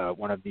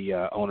one of the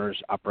owners,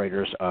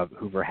 operators of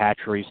Hoover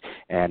Hatcheries,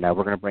 and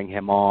we're going to bring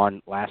him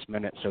on last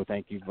minute. So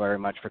thank you very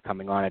much for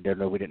coming on. I didn't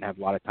know we didn't have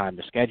a lot of time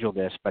to schedule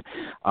this, but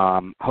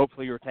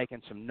hopefully you're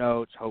taking some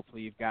notes.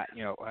 Hopefully you've got,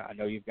 I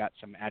know you've got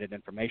some added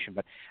information,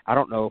 but I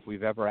don't know if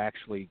we've ever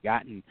actually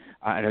gotten.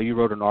 I know you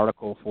wrote an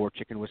article for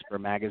Chicken Whisperer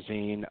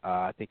magazine.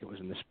 I think it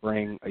was in the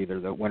spring, either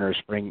the winter or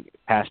spring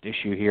past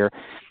issue here.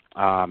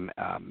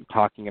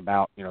 Talking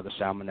about the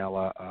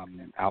salmonella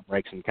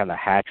outbreaks and kind of the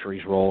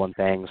hatchery's role and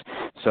things.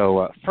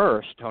 So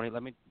first, Tony,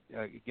 let me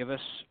give us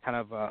kind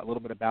of a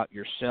little bit about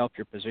yourself,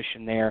 your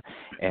position there,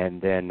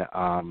 and then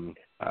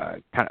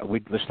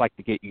we'd just like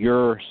to get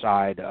your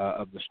side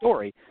of the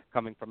story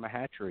coming from a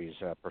hatchery's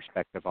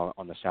perspective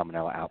on the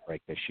Salmonella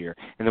outbreak this year.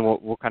 And then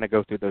we'll kind of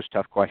go through those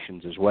tough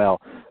questions as well.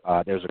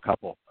 There's a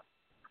couple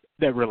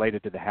that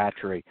related to the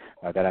hatchery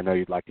that I know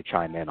you'd like to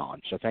chime in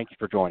on. So thank you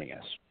for joining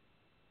us.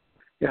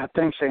 Yeah,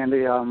 thanks,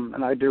 Andy.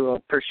 And I do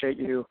appreciate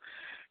you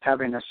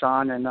having us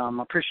on, and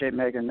appreciate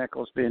Megan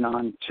Nichols being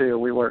on, too.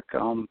 We work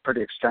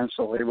pretty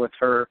extensively with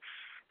her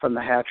from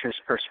the hatchery's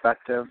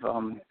perspective.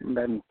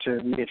 Been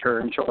to meet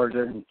her in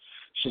Georgia, and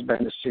she's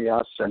been to see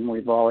us, and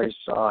we've always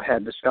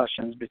had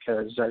discussions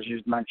because, as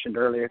you mentioned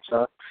earlier,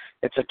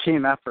 it's a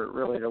team effort,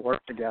 really, to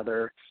work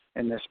together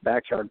in this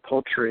backyard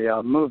poultry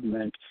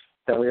movement,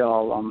 that we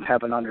all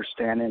have an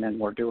understanding, and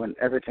we're doing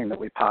everything that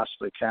we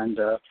possibly can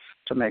to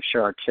make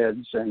sure our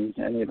kids and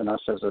even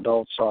us as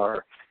adults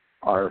are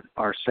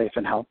safe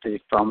and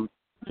healthy from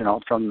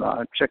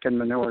chicken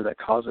manure that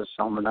causes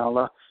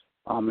salmonella,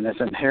 and is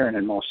inherent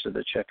in most of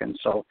the chickens.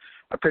 So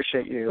I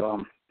appreciate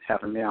you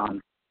having me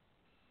on.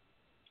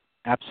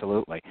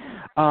 Absolutely.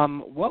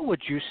 What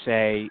would you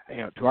say,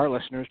 to our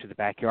listeners, to the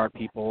backyard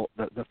people,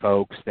 the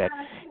folks that,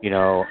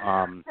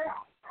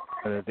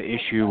 the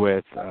issue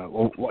with,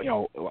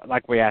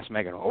 like we asked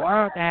Megan, why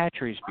aren't the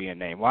hatcheries being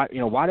named? Why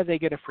do they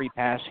get a free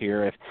pass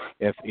here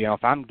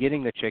if I'm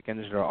getting the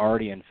chickens that are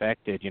already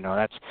infected?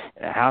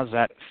 How's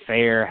that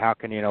fair? How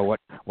can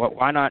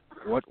why not?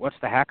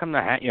 How come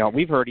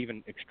we've heard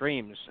even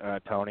extremes,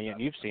 Tony, and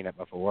you've seen it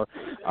before.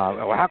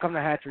 How come the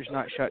hatchery's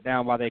not shut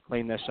down while they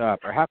clean this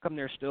up, or how come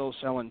they're still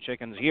selling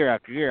chickens year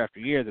after year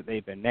after year that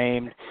they've been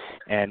named,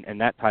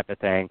 and that type of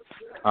thing?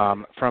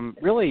 From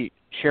really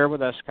share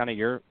with us kind of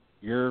your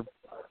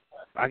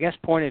I guess,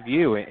 point of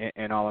view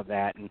in all of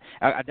that. And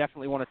I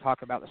definitely want to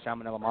talk about the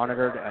Salmonella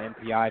monitored.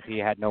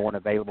 MPIP had no one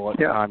available at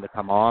the time to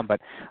come on. But,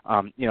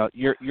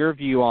 your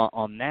view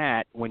on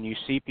that when you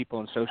see people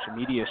in social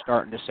media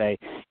starting to say,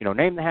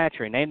 name the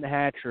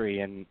hatchery,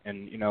 and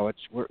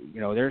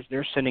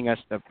they're sending us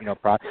the,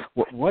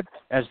 what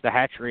as the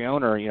hatchery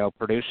owner,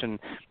 producing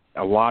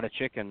a lot of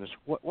chickens,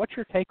 what's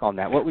your take on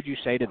that? What would you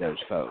say to those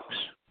folks?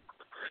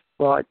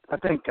 Well, I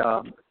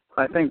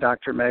think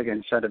Dr.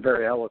 Megan said it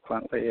very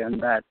eloquently, in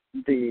that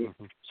the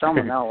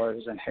salmonella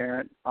is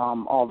inherent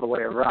all the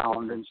way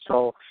around, and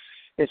so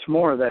it's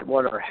more that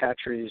what are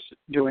hatcheries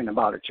doing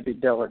about it, to be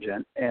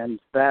diligent, and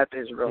that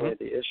is really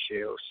the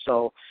issue.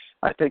 So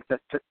I think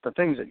that the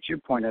things that you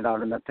pointed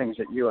out and the things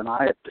that you and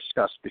I have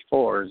discussed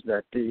before is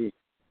that the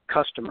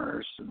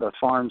customers, the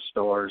farm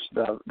stores,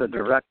 the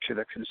direct to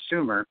the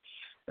consumer,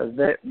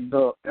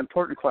 the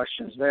important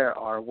questions there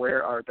are,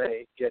 where are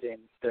they getting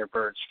their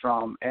birds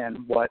from,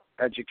 and what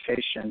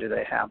education do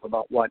they have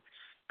about what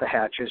the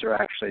hatcheries are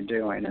actually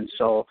doing. And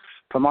so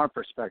from our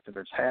perspective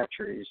as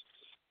hatcheries,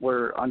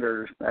 we're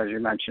under, as you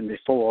mentioned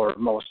before,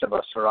 most of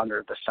us are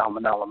under the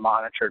Salmonella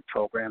monitored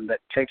program that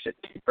takes it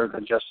deeper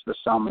than just the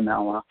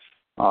Salmonella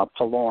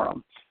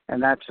pylori.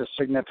 And that's a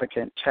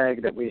significant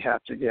tag that we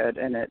have to get,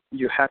 and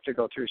you have to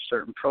go through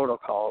certain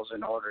protocols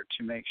in order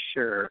to make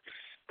sure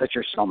that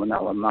you're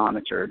Salmonella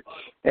monitored.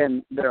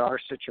 And there are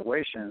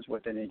situations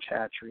within each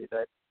hatchery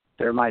that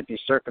there might be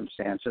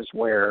circumstances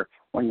where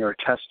when you're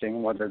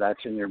testing, whether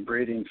that's in your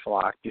breeding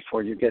flock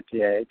before you get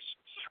the eggs,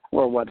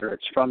 or whether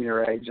it's from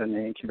your eggs in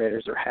the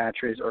incubators or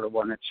hatcheries, or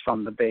when it's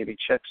from the baby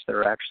chicks that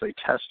are actually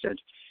tested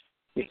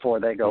before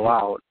they go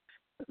out,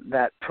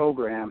 that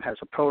program has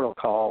a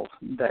protocol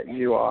that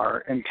you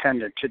are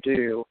intended to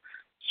do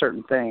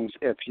certain things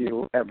if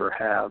you ever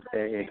have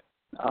a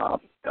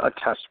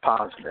test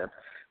positive.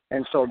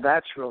 And so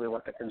that's really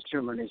what the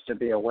consumer needs to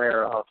be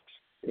aware of,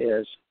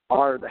 is,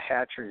 are the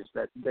hatcheries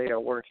that they are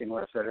working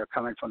with that are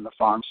coming from the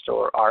farm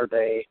store, are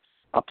they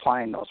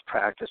applying those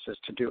practices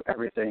to do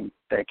everything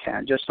they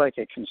can, just like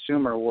a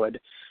consumer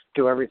would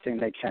do everything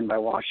they can by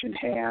washing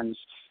hands,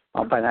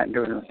 by not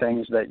doing the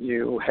things that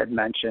you had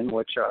mentioned,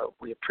 which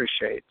we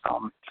appreciate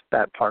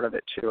that part of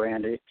it too,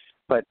 Andy.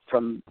 But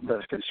from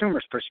the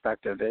consumer's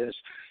perspective,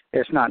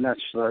 it's not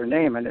necessarily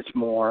name, and it's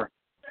more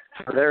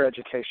for their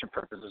education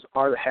purposes,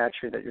 are the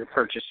hatchery that you're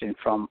purchasing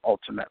from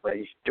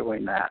ultimately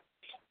doing that?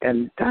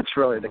 And that's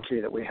really the key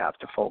that we have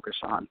to focus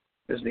on,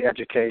 is the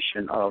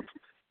education of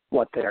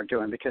what they are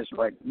doing. Because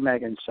like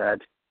Megan said,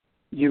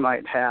 you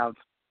might have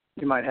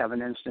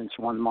an instance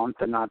one month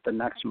and not the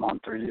next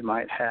month, or you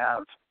might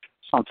have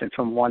something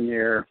from 1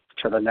 year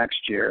to the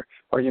next year,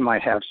 or you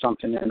might have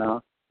something in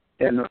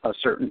a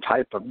certain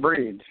type of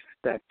breed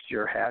that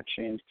you're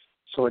hatching.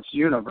 So it's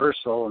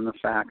universal in the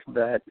fact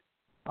that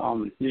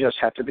you just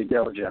have to be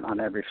diligent on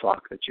every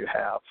flock that you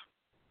have.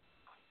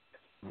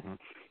 Mm-hmm.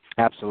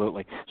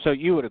 Absolutely. So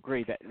you would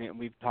agree that,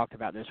 we've talked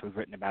about this, we've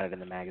written about it in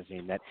the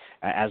magazine, that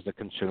as the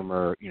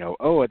consumer,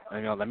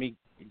 let me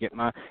get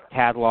my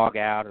catalog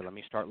out, or let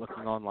me start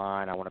looking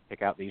online, I want to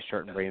pick out these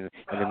certain breeds,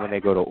 and then when they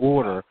go to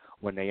order,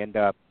 when they end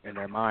up in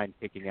their mind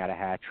picking out a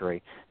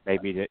hatchery,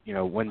 maybe that, you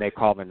know, when they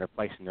call and they're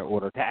placing their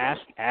order, to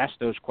ask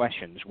those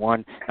questions.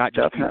 One, not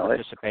just do you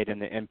participate in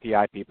the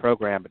MPIP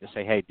program, but to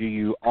say, hey, do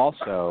you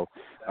also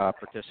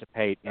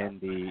participate in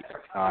the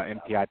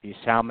MPIP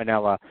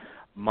Salmonella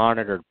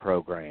monitored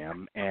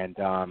program? And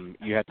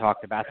you had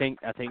talked about, I think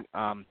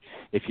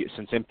if you,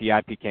 since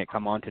MPIP can't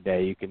come on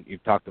today,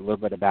 you've talked a little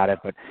bit about it,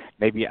 but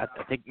maybe I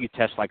think you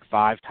test like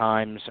 5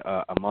 times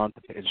a month,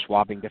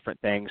 swabbing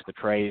different things, the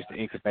trays, the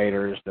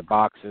incubators, the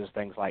boxes,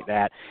 things like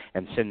that,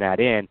 and send that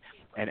in.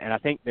 And I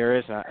think there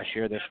is, I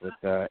share this with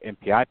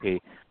MPIP,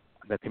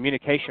 the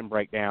communication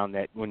breakdown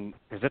that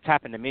because it's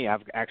happened to me,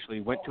 I've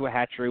actually went to a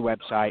hatchery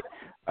website,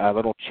 a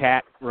little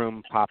chat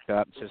room popped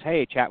up, says,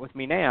 hey, chat with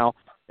me now.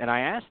 And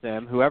I asked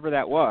them, whoever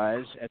that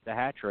was at the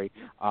hatchery,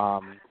 I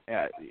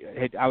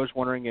was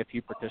wondering if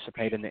you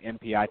participate in the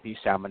MPIP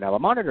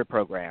Salmonella Monitor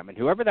Program. And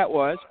whoever that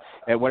was,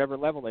 at whatever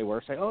level they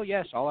were, say, oh,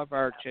 yes, all of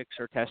our chicks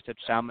are tested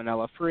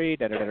salmonella-free,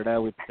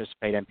 we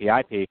participate in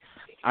MPIP.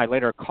 I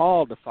later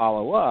called to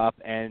follow up,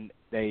 and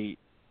they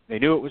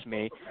knew it was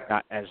me,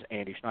 not as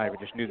Andy Schneider,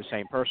 just knew the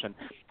same person.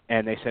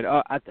 And they said,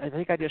 I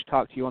think I just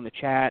talked to you on the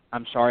chat.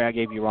 I'm sorry I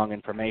gave you wrong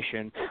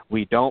information.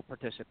 We don't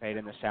participate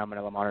in the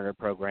Salmonella Monitor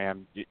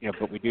Program,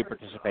 but we do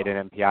participate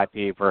in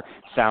MPIP for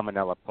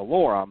Salmonella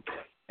pylori.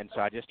 And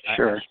so I've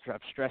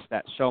stressed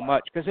that so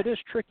much because it is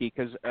tricky,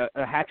 because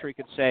a hatchery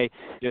could say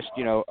just,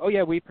 oh,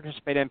 yeah, we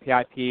participate in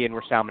MPIP and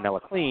we're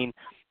Salmonella clean,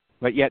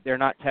 but yet they're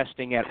not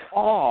testing at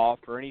all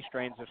for any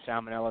strains of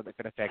Salmonella that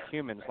could affect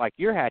humans, like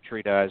your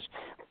hatchery does,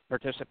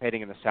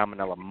 participating in the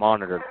Salmonella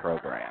Monitored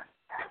Program.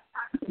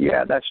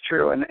 Yeah, that's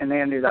true. And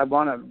Andy, I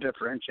want to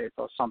differentiate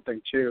those something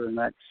too, and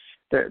that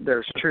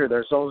there's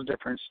those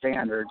different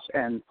standards,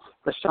 and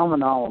the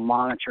Salmonella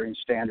monitoring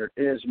standard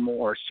is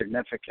more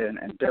significant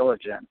and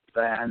diligent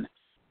than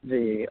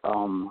the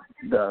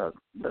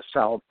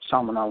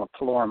Salmonella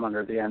pylori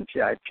under the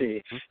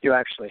NPIP. You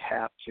actually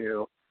have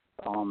to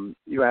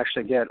you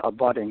actually get a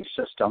budding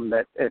system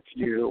that if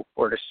you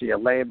were to see a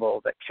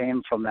label that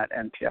came from that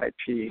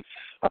NPIP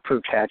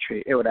approved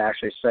hatchery, it would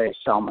actually say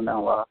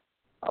Salmonella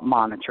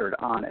monitored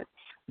on it.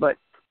 But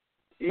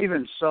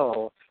even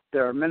so,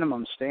 there are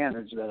minimum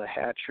standards that a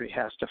hatchery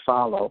has to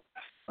follow.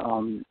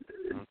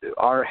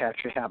 Our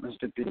hatchery happens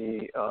to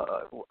be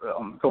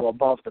go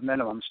above the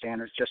minimum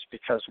standards just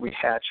because we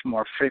hatch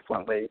more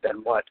frequently than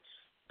what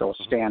those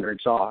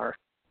standards are.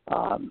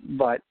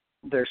 But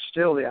there's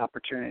still the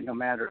opportunity, no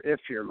matter if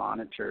you're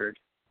monitored,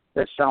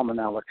 that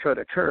Salmonella could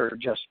occur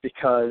just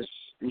because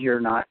you're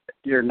not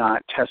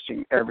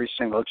testing every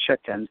single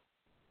chicken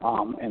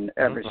in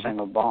every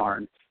single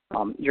barn.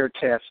 You're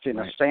testing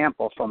a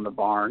sample from the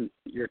barn,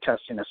 you're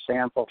testing a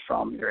sample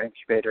from your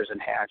incubators and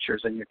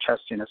hatchers, and you're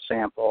testing a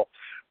sample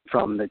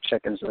from the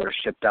chickens that are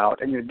shipped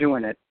out, and you're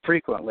doing it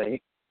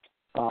frequently.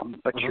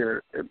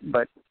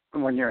 But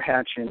when you're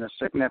hatching a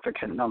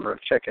significant number of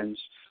chickens,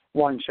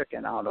 one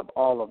chicken out of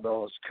all of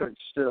those could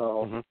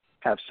still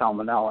have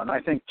Salmonella. And I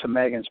think, to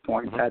Megan's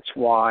point, that's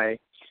why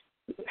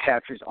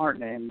hatcheries aren't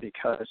named,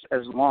 because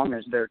as long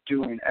as they're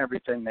doing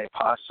everything they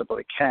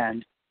possibly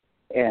can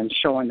and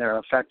showing their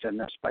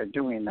effectiveness by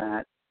doing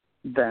that,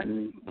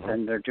 then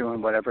they're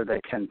doing whatever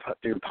they can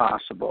do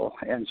possible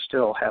and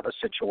still have a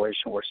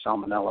situation where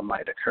Salmonella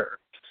might occur.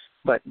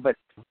 But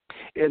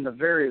in the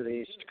very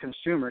least,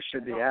 consumers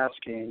should be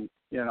asking,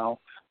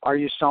 are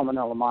you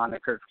Salmonella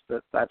monitored?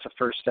 That's a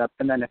first step.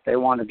 And then if they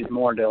want to be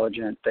more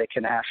diligent, they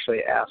can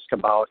actually ask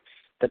about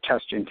the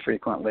testing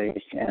frequently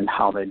and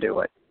how they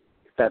do it.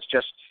 That's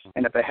just,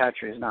 and if a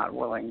hatchery is not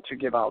willing to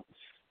give out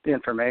the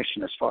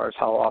information as far as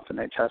how often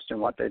they test and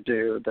what they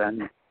do,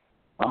 then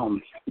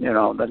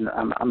then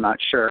I'm not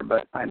sure,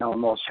 but I know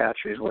most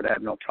hatcheries would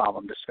have no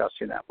problem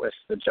discussing that with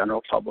the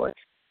general public.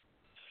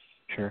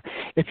 Sure.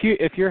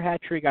 If your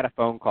hatchery got a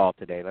phone call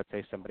today, let's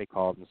say somebody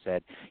called and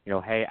said,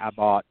 hey, I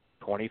bought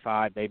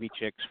 25 baby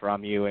chicks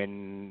from you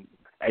in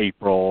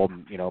April,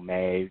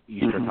 May,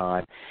 Easter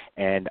time,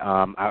 and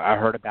I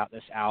heard about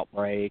this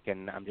outbreak,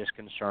 and I'm just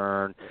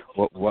concerned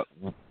what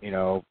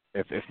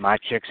if my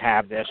chicks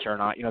have this or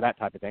not, that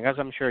type of thing. As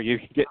I'm sure you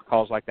get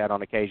calls like that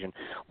on occasion.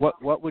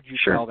 What would you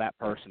tell that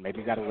person? Maybe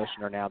you got a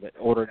listener now that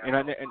ordered,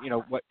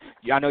 what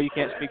I know you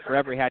can't speak for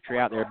every hatchery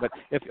out there, but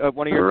if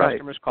one of your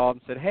customers called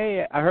and said,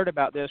 hey, I heard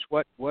about this,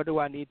 what do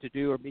I need to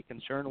do or be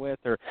concerned with,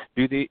 or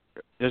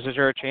is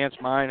there a chance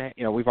mine?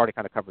 We've already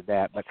kind of covered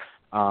that, but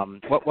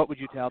what would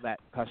you tell that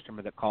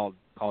customer that called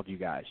you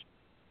guys?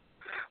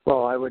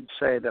 Well, I would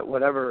say that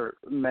whatever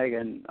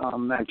Megan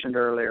mentioned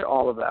earlier,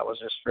 all of that was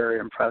just very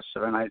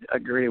impressive, and I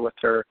agree with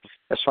her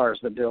as far as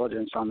the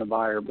diligence on the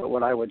buyer. But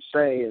what I would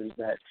say is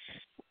that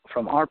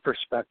from our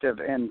perspective,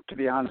 and to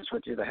be honest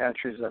with you, the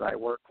hatcheries that I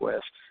work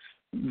with,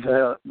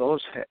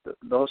 those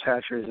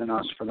hatcheries and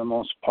us, for the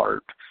most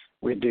part,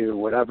 we do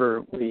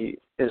whatever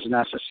is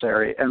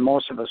necessary, and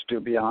most of us do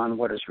beyond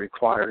what is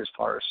required as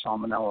far as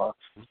Salmonella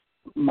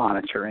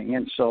monitoring.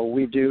 And so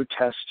we do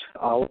test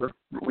our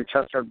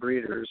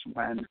breeders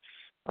when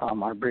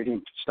our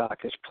breeding stock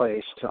is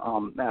placed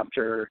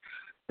after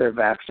they're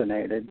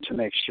vaccinated to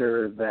make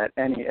sure that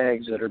any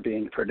eggs that are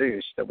being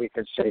produced, that we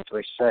could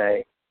safely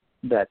say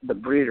that the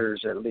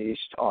breeders at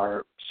least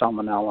are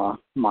Salmonella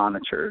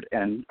monitored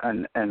and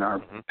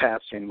are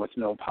passing with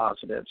no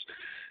positives.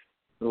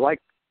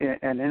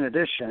 And in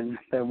addition,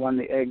 that when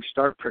the eggs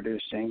start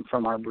producing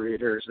from our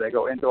breeders, they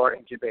go into our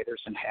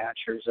incubators and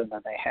hatcheries, and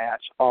then they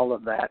hatch. All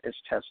of that is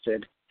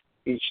tested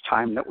each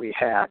time that we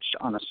hatch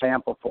on a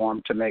sample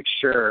form to make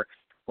sure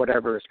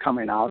whatever is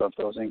coming out of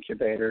those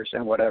incubators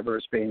and whatever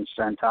is being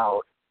sent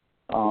out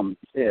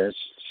is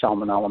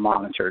Salmonella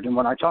monitored. And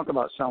when I talk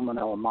about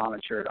Salmonella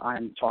monitored,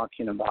 I'm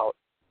talking about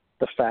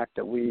the fact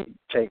that we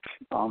take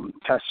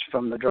tests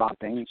from the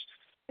droppings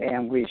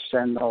and we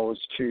send those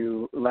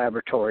to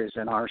laboratories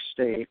in our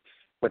state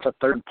with a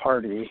third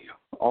party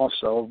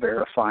also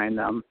verifying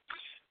them.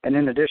 And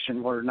in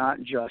addition, we're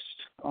not just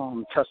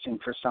testing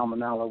for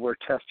Salmonella, we're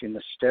testing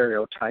the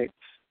stereotype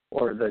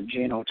or the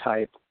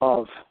genotype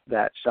of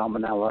that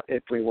Salmonella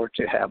if we were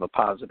to have a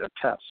positive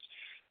test.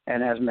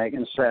 And as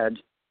Megan said,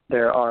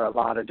 there are a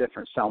lot of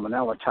different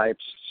Salmonella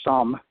types.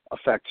 Some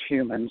affect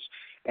humans,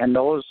 and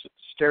those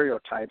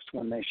stereotypes,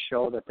 when they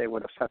show that they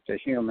would affect a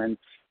human,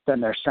 then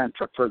they're sent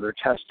for further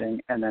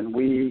testing, and then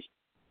we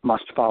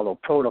must follow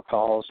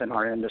protocols in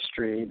our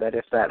industry that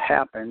if that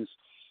happens,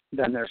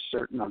 then there's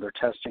certain other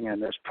testing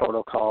and there's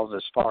protocols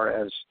as far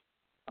as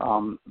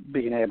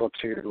being able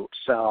to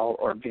sell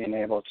or being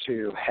able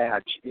to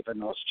hatch even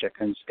those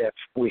chickens if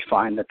we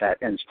find that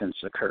instance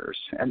occurs.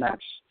 And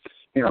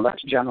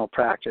that's general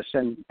practice.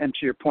 And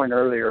to your point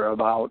earlier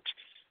about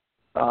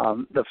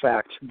the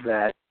fact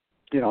that,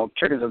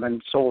 chickens have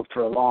been sold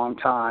for a long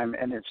time,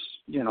 and it's,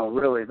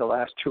 really the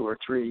last 2 or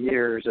 3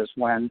 years is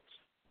when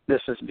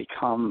this has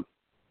become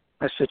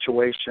a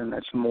situation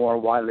that's more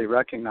widely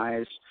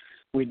recognized.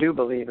 We do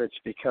believe it's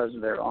because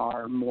there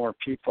are more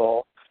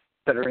people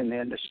that are in the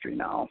industry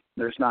now.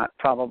 There's not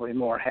probably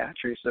more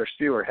hatcheries. There's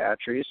fewer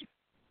hatcheries.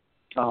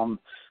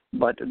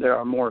 But there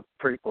are more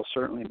people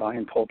certainly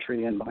buying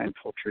poultry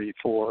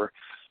for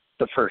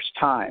the first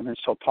time. And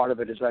so part of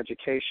it is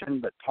education,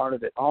 but part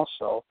of it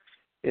also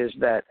is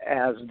that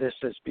as this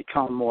has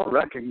become more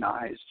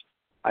recognized,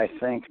 I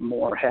think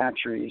more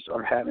hatcheries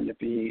are having to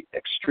be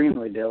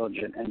extremely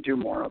diligent and do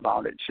more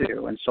about it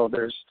too. And so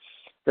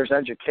there's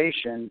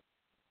education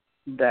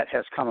that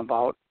has come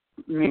about,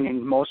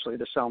 meaning mostly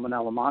the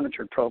Salmonella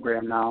monitored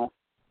program now,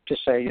 to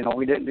say,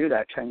 we didn't do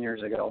that 10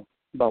 years ago,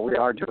 but we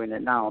are doing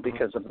it now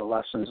because of the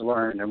lessons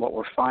learned and what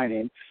we're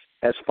finding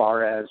as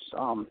far as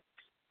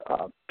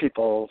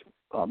people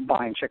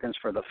buying chickens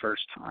for the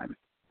first time.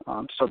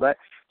 So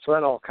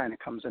that all kind of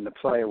comes into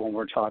play when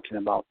we're talking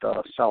about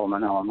the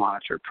Salmonella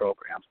monitored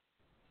program.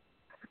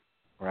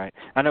 Right.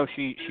 I know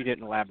she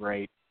didn't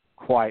elaborate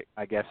quite,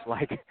 I guess,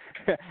 like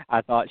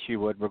I thought she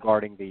would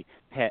regarding the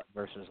pet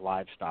versus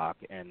livestock,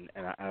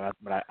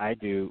 but I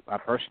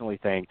personally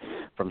think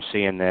from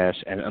seeing this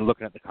and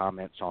looking at the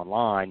comments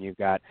online, you've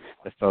got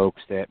the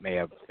folks that may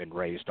have been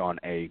raised on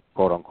a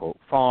quote-unquote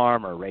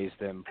farm or raised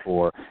them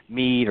for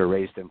meat or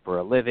raised them for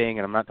a living,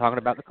 and I'm not talking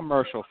about the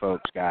commercial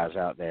folks, guys,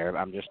 out there.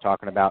 I'm just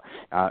talking about,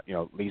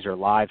 these are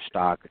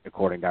livestock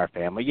according to our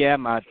family. Yeah,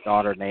 my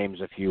daughter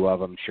names a few of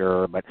them,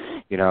 sure, but,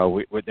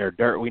 they're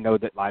dirt. We know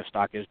that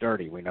livestock is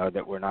dirty. We know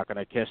that we're not going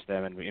to kiss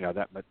them, and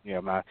but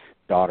my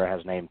daughter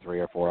has named 3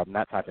 or 4 of them,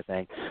 that type of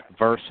thing.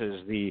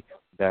 Versus the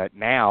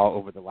now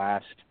over the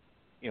last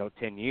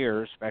 10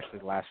 years, especially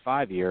the last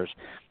 5 years,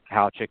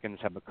 how chickens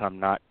have become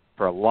not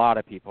for a lot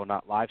of people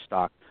not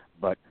livestock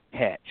but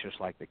pets, just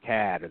like the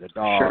cat or the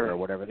dog or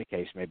whatever the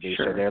case may be.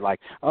 So they're like,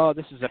 oh,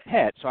 this is a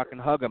pet, so I can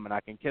hug them and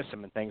I can kiss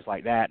them and things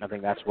like that. And I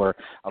think that's where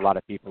a lot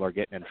of people are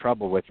getting in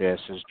trouble with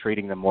this, is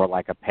treating them more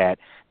like a pet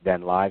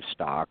than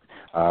livestock,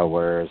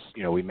 whereas,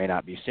 we may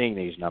not be seeing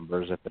these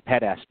numbers if the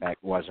pet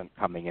aspect wasn't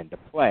coming into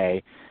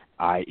play,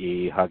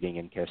 i.e. hugging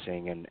and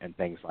kissing and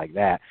things like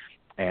that.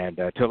 And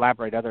to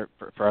elaborate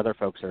for other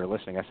folks that are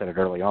listening, I said it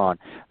early on,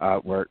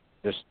 where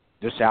this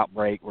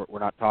outbreak, we're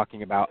not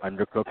talking about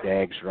undercooked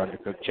eggs or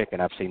undercooked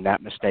chicken. I've seen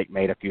that mistake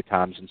made a few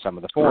times in some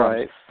of the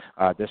forums.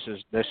 Right. This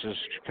is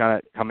kind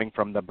of coming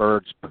from the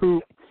bird's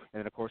poop, and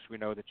then of course we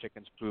know the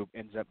chicken's poop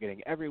ends up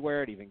getting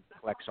everywhere. It even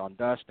collects on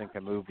dust and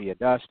can move via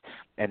dust,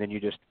 and then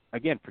you just,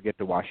 again, forget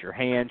to wash your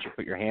hands. You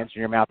put your hands in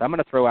your mouth. I'm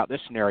going to throw out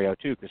this scenario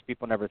too, because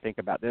people never think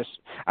about this.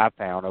 I've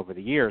found over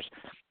the years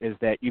is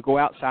that you go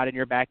outside in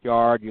your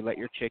backyard, you let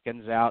your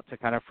chickens out to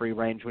kind of free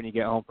range when you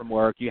get home from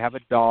work. You have a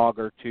dog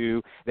or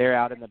two. They're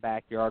out in the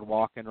backyard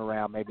walking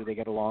around. Maybe they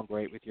get along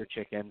great with your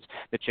chickens.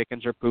 The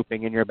chickens are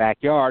pooping in your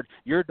backyard.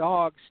 Your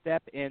dogs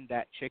step in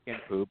that chicken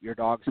poop. Your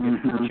dogs get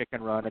the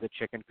chicken run at a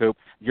chicken coop.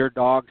 Your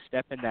dogs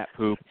step in that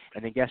poop,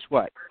 and then guess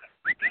what?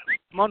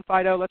 Come on,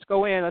 Fido, let's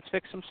go in. Let's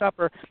fix some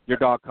supper. Your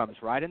dog comes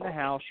right in the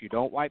house. You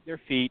don't wipe their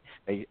feet.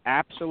 They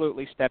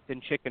absolutely stepped in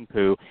chicken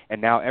poo.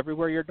 And now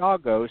everywhere your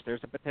dog goes,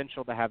 there's a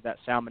potential to have that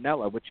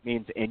salmonella, which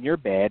means in your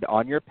bed,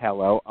 on your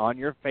pillow, on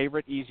your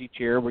favorite easy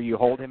chair where you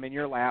hold him in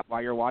your lap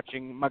while you're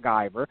watching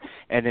MacGyver,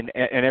 and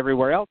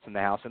everywhere else in the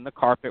house, and the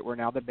carpet where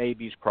now the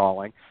baby's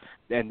crawling.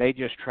 And they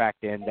just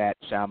tracked in that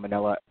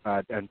salmonella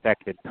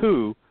infected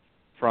poo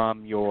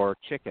from your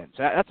chickens.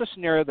 That's a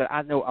scenario that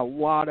I know a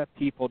lot of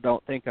people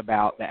don't think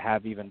about that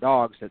have even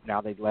dogs, that now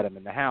they've let them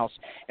in the house,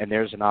 and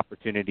there's an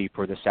opportunity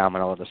for the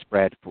salmonella to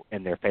spread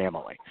in their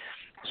family.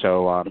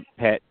 So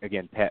pet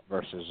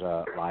versus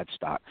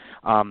livestock.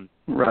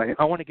 Right.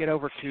 I want to get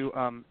over to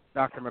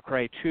Dr.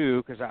 McCrea,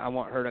 too, because I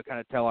want her to kind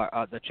of tell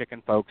the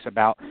chicken folks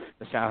about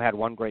the sound. I had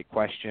one great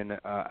question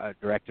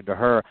directed to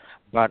her,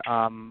 but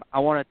I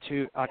wanted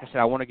to, like I said,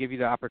 I want to give you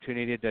the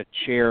opportunity to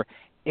share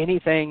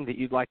anything that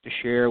you'd like to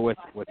share with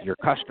your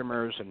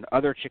customers and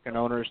other chicken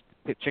owners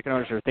that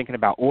are thinking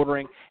about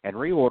ordering and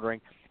reordering.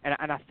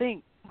 And I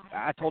think,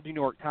 I told you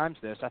New York Times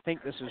this, I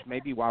think this is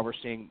maybe why we're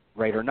seeing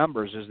greater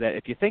numbers, is that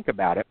if you think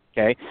about it,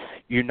 okay,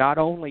 you not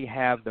only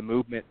have the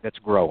movement that's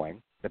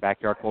growing, the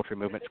backyard poultry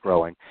movement's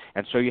growing,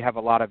 and so you have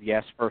a lot of,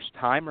 yes,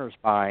 first-timers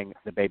buying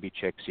the baby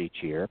chicks each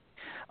year,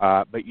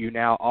 but you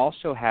now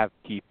also have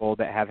people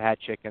that have had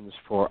chickens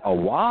for a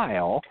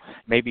while,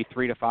 maybe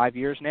 3 to 5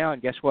 years now,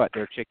 and guess what?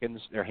 Their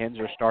hens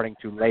are starting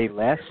to lay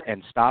less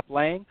and stop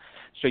laying.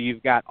 So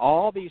you've got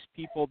all these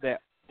people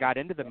that got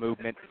into the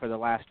movement for the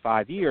last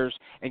 5 years,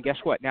 and guess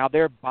what? Now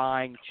they're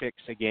buying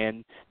chicks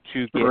again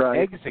to get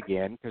eggs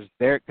again,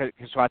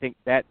 so I think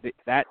that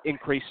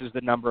increases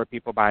the number of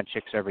people buying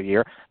chicks every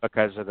year,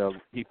 because of the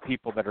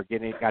people that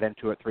got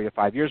into it 3 to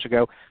 5 years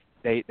ago.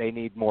 They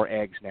need more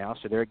eggs now,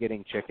 so they're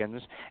getting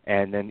chickens,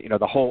 and then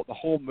the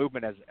whole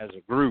movement as a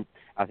group,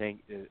 I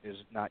think, is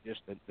not just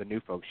the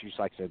new folks. Just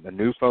like I said, the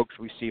new folks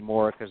we see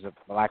more because of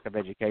the lack of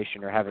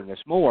education are having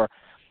this more.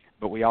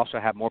 But we also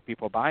have more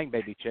people buying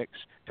baby chicks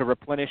to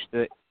replenish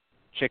the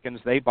chickens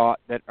they bought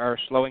that are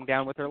slowing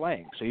down with their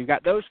laying. So you've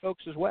got those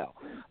folks as well.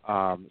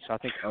 So I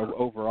think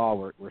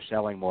overall we're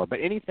selling more. But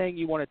anything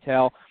you want to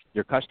tell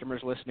your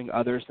customers listening,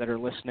 others that are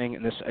listening,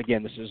 and this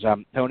is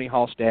Tony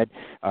Halstead,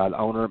 the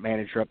owner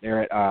manager up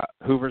there at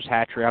Hoover's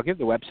Hatchery. I'll give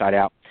the website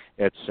out.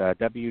 It's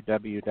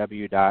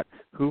www.hoovers,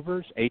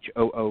 Hoovers,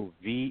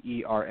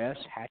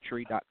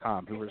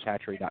 hatchery.com,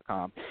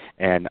 hoovershatchery.com.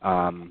 And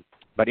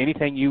but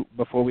anything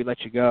before we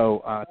let you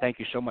go, thank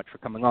you so much for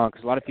coming on,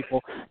 because a lot of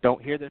people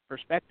don't hear the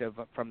perspective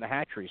from the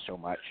hatchery so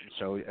much. And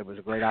so it was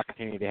a great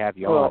opportunity to have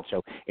you on.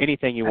 So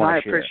anything you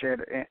want to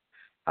share.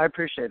 I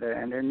appreciate it.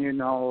 And then,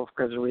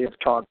 because we have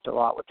talked a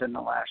lot within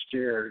the last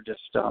year,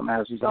 just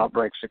as these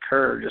outbreaks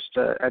occur, just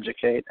to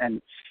educate,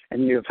 and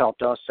you have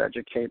helped us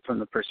educate from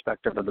the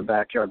perspective of the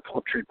backyard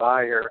poultry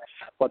buyer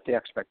what the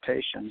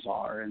expectations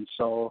are. And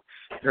so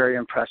very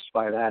impressed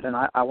by that. And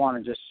I want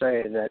to just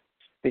say that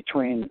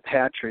between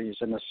hatcheries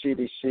and the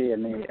CDC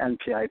and the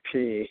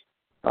NPIP,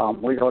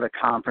 we go to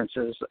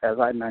conferences. As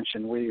I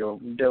mentioned, we are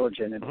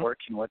diligent in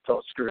working with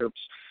those groups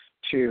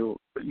to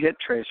get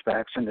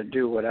tracebacks and to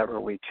do whatever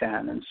we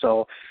can. And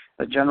so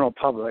the general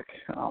public,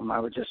 I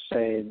would just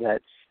say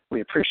that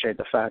we appreciate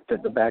the fact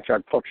that the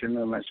backyard poultry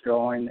movement is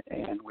growing,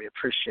 and we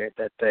appreciate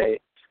that they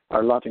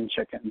are loving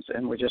chickens,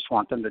 and we just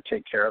want them to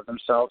take care of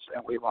themselves,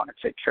 and we want to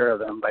take care of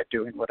them by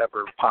doing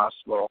whatever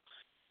possible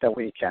that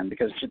we can,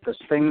 because the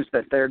things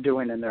that they're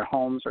doing in their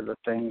homes are the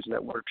things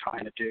that we're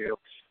trying to do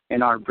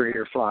in our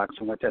breeder flocks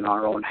and within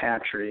our own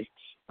hatchery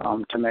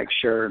to make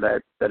sure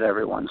that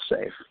everyone's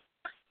safe.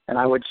 And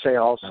I would say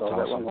also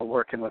that when we're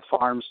working with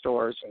farm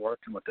stores and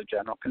working with the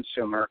general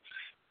consumer,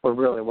 we're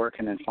really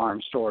working in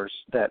farm stores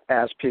that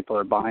as people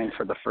are buying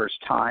for the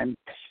first time,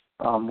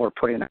 we're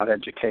putting out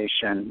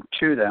education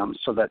to them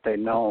so that they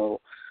know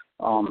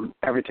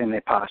everything they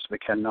possibly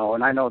can know.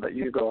 And I know that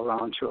you go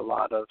around to a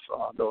lot of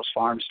those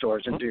farm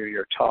stores and do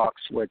your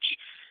talks, which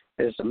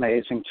is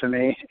amazing to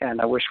me, and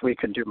I wish we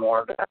could do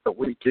more of that, but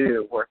we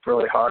do work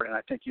really hard, and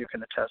I think you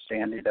can attest,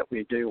 Andy, that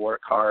we do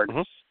work hard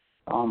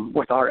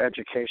with our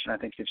education. I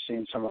think you've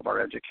seen some of our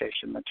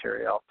education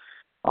material.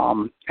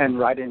 And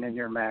writing in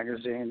your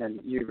magazine and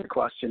you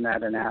requesting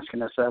that and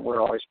asking us that,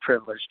 we're always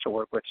privileged to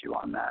work with you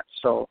on that.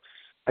 So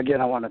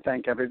again, I want to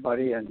thank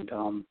everybody, and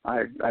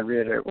I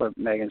reiterate what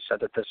Megan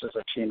said, that this is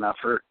a team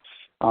effort.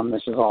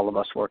 This is all of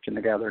us working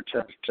together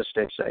to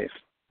stay safe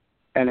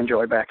and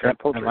enjoy backyard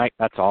poultry. Mike,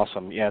 that's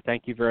awesome. Yeah,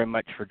 thank you very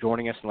much for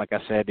joining us. And like I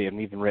said,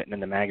 and even written in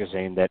the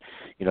magazine that,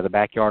 the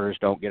backyarders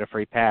don't get a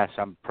free pass.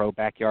 I'm pro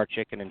backyard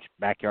chicken and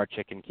backyard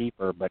chicken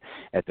keeper, but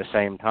at the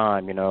same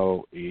time,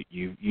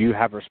 you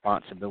have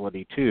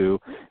responsibility too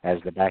as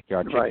the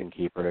backyard chicken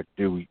keeper to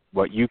do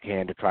what you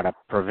can to try to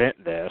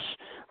prevent this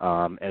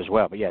as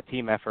well. But yeah,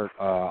 team effort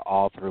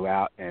all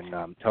throughout.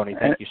 And Tony,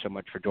 thank you so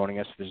much for joining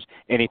us. If there's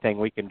anything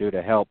we can do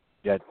to help,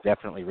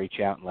 definitely reach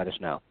out and let us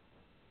know.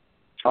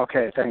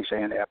 Okay, thanks,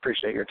 Andy. I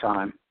appreciate your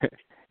time.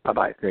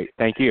 Bye-bye. Great.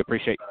 Thank you.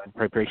 Appreciate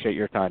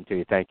your time,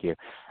 too. Thank you.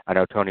 I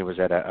know Tony was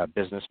at a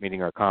business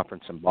meeting or a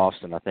conference in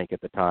Boston, I think,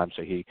 at the time,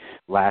 so he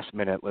last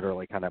minute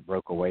literally kind of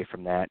broke away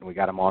from that, and we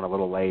got him on a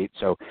little late.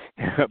 So,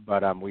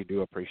 but we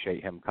do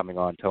appreciate him coming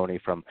on,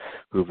 Tony from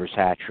Hoover's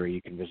Hatchery.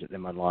 You can visit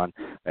them online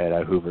at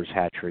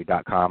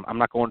hoovershatchery.com. I'm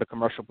not going to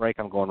commercial break.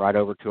 I'm going right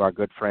over to our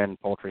good friend,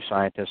 poultry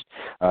scientist,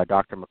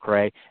 Dr.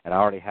 McCrea, and I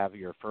already have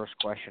your first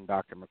question,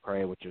 Dr.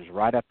 McCrea, which is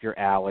right up your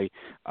alley.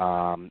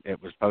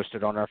 It was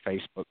posted on our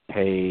Facebook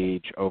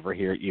page over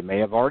here. You may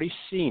have already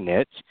seen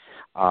it.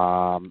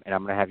 and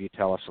I'm going to have you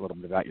tell us a little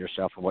bit about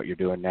yourself and what you're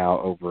doing now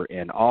over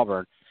in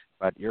Auburn.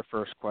 But your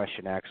first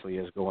question actually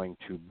is going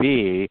to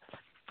be,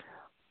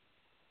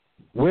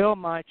 will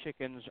my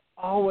chickens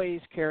always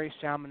carry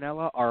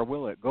salmonella, or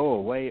will it go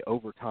away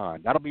over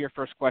time? That'll be your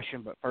first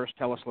question, but first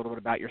tell us a little bit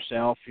about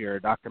yourself. You're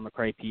Dr.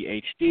 McCrea,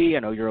 Ph.D. I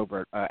know you're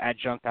over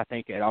adjunct, I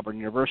think, at Auburn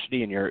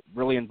University, and you're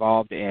really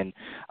involved in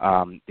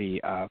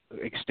the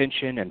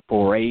extension and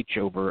 4-H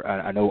over,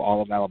 I know,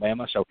 all of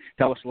Alabama. So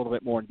tell us a little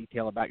bit more in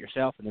detail about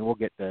yourself, and then we'll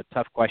get the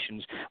tough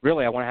questions.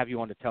 Really, I want to have you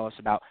on to tell us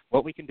about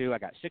what we can do. I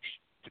got 6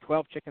 to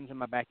 12 chickens in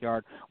my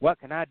backyard. What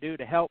can I do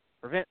to help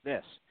prevent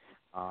this?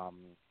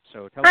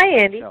 So tell us Hi, about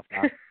Andy. yourself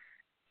now.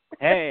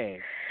 Hey.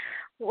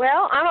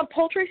 Well, I'm a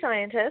poultry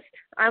scientist.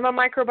 I'm a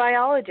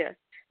microbiologist,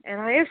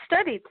 and I have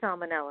studied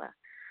Salmonella.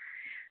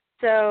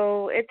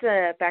 So it's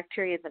a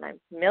bacteria that I'm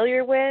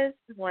familiar with,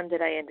 one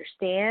that I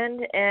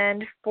understand,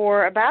 and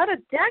for about a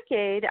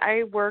decade,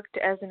 I worked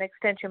as an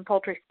extension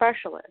poultry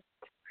specialist.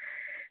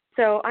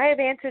 So I have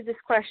answered this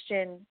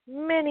question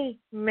many,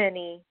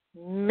 many,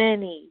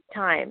 many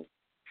times.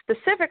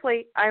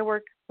 Specifically, I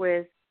work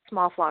with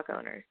small flock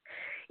owners.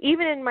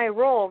 Even in my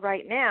role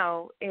right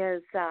now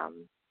as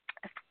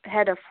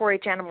head of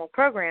 4-H animal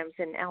programs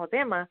in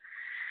Alabama,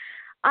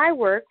 I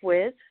work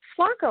with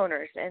flock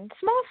owners and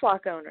small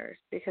flock owners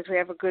because we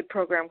have a good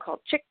program called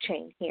Chick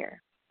Chain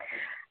here.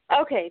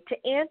 Okay,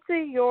 to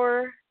answer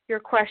your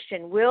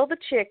question, will the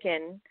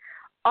chicken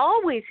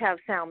always have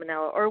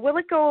salmonella, or will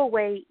it go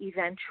away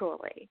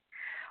eventually?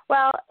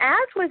 Well,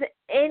 as with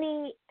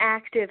any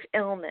active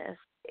illness,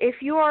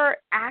 if you are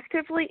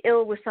actively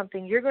ill with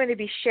something, you're going to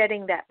be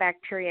shedding that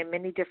bacteria in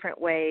many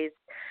different ways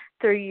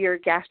through your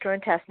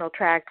gastrointestinal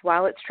tract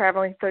while it's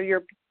traveling through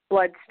your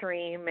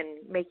bloodstream and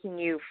making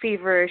you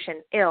feverish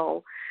and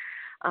ill.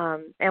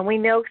 And we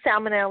know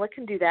salmonella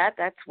can do that.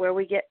 That's where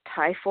we get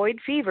typhoid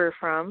fever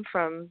from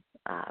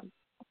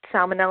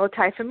Salmonella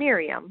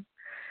typhimurium.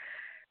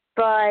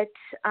 But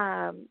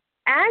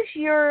as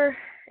your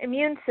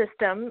immune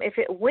system, if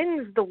it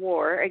wins the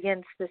war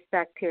against this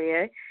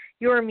bacteria,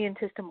 your immune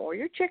system or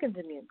your chicken's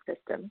immune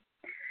system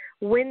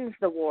wins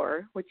the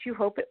war, which you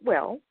hope it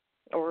will,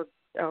 or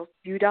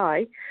you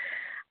die,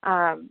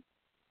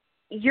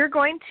 you're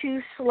going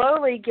to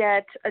slowly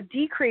get a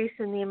decrease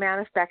in the amount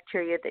of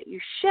bacteria that you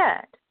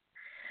shed.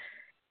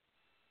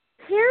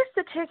 Here's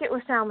the ticket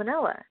with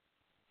Salmonella.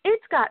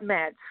 It's got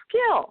mad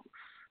skills.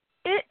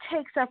 It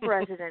takes up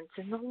residence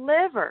in the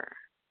liver.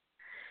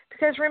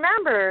 Because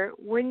remember,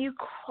 when you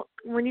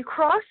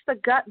cross the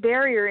gut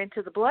barrier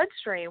into the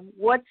bloodstream,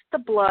 what's the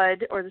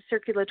blood or the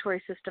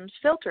circulatory system's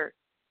filter?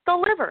 The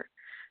liver.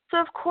 So,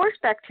 of course,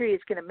 bacteria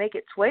is going to make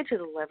its way to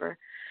the liver,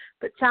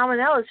 but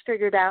Salmonella has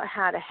figured out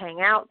how to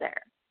hang out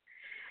there.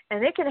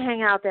 And it can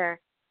hang out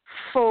there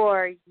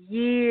for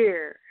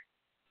years.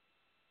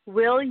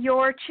 Will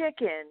your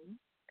chicken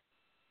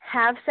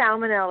have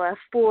Salmonella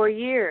for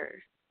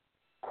years?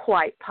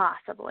 Quite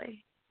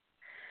possibly.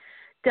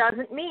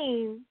 Doesn't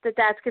mean that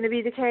that's going to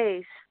be the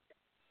case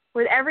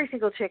with every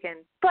single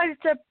chicken. But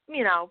it's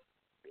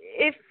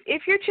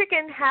if your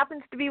chicken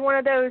happens to be one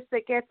of those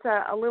that gets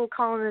a little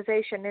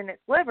colonization in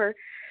its liver,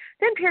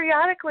 then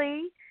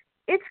periodically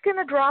it's going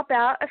to drop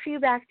out a few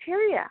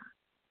bacteria.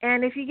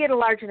 And if you get a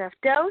large enough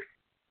dose,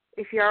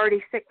 if you're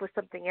already sick with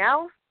something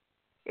else,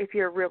 if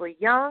you're really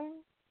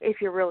young,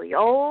 if you're really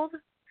old,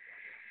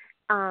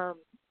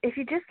 if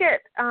you just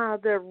get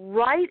the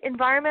right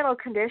environmental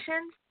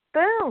conditions,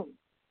 boom.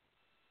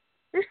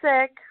 You're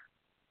sick.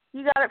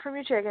 You got it from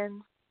your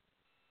chickens.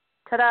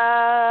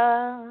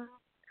 Ta-da!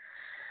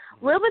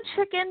 Will the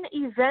chicken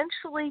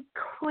eventually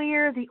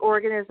clear the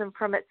organism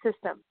from its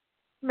system?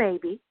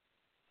 Maybe.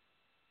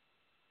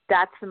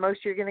 That's the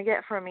most you're going to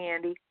get from me,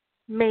 Andy.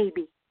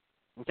 Maybe.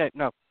 Okay,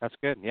 no, that's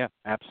good. Yeah,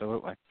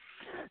 absolutely.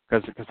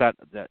 Because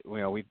that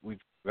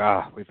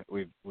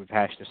we've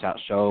hashed this out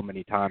so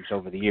many times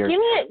over the years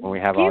when we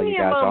have all you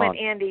guys on. Give me a moment,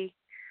 Andy.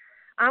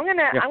 I'm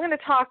gonna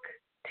talk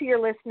to your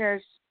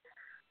listeners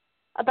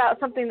about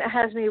something that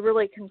has me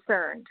really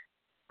concerned.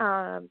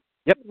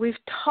 We've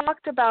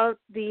talked about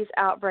these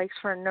outbreaks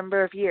for a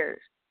number of years,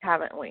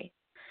 haven't we?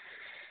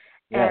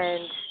 Yes.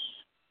 And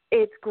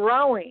it's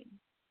growing.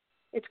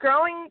 It's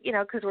growing,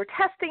 because we're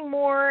testing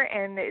more,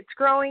 and it's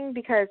growing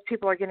because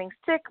people are getting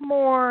sick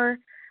more.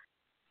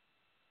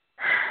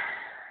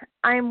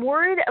 I'm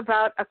worried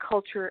about a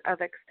culture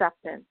of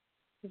acceptance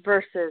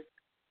versus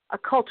a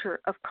culture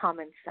of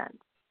common sense.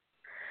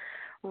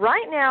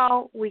 Right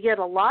now, we get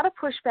a lot of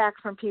pushback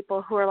from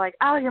people who are like,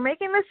 oh, you're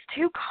making this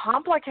too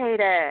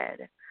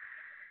complicated.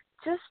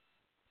 Just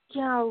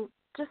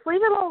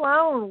leave it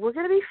alone. We're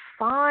going to be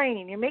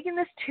fine. You're making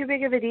this too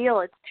big of a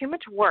deal. It's too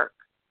much work.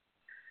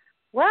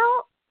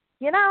 Well,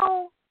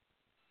 Salmonella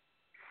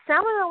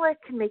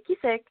can make you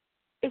sick.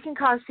 It can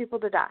cause people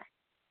to die.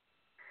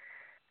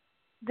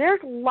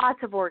 There's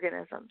lots of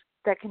organisms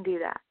that can do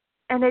that,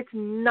 and it's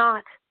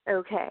not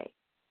okay.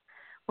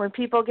 When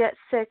people get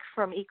sick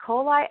from E.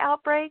 coli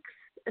outbreaks,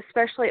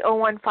 especially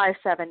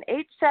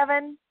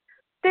 0157H7,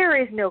 there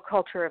is no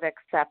culture of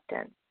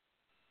acceptance.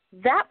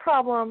 That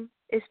problem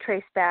is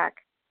traced back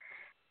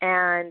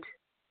and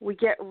we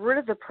get rid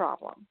of the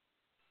problem.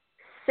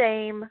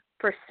 Same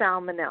for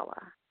Salmonella.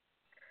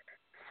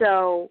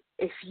 So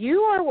if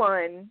you are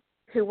one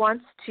who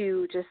wants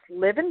to just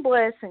live in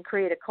bliss and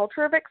create a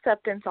culture of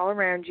acceptance all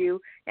around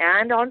you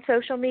and on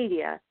social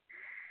media,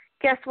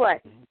 guess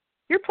what?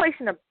 You're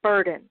placing a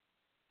burden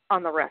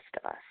on the rest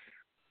of us.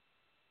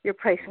 You're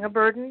placing a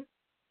burden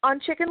on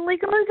chicken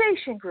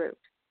legalization groups,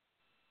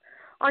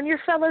 on your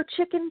fellow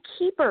chicken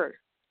keepers.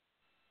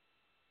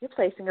 You're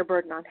placing a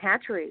burden on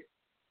hatcheries,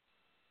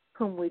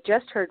 whom we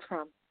just heard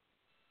from.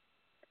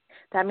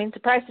 That means the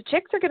price of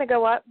chicks are going to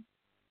go up.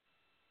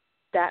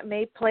 That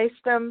may place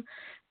them,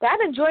 that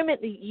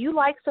enjoyment that you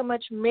like so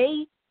much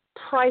may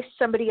price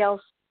somebody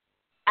else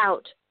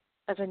out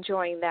of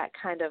enjoying that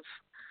kind of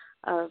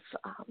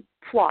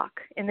flock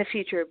in the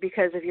future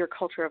because of your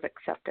culture of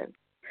acceptance.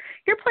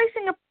 You're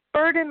placing a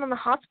burden on the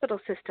hospital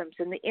systems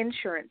and the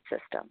insurance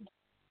systems.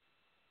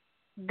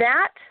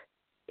 That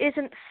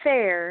isn't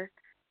fair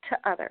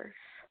to others.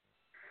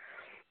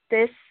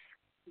 This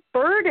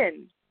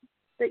burden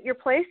that you're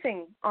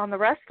placing on the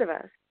rest of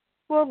us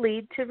will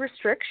lead to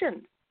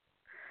restrictions.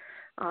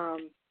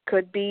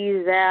 Could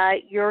be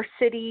that your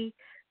city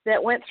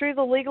that went through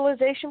the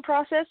legalization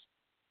process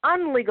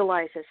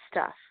unlegalizes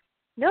stuff.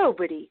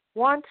 Nobody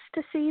wants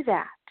to see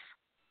that.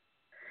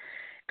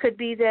 Could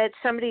be that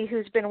somebody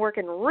who's been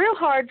working real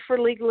hard for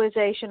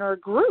legalization or a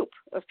group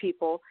of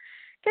people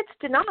gets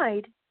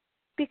denied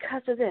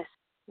because of this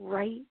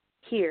right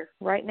here,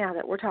 right now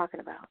that we're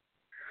talking about.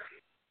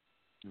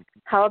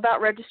 How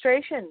about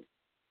registration?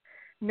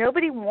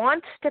 Nobody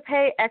wants to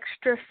pay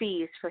extra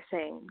fees for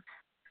things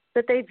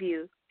that they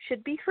view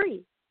should be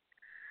free,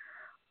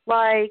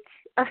 like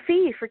a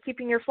fee for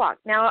keeping your flock.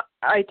 Now,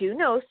 I do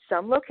know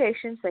some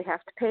locations they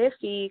have to pay a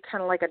fee,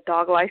 kind of like a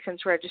dog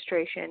license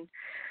registration,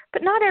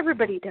 but not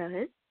everybody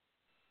does.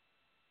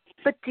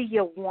 But do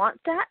you want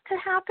that to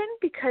happen?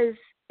 Because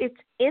it's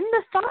in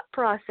the thought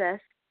process,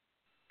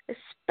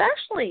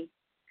 especially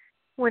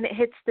when it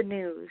hits the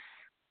news,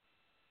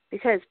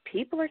 because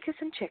people are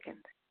kissing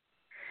chickens.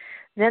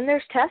 Then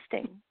there's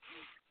testing.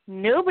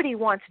 Nobody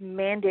wants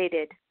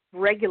mandated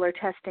regular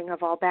testing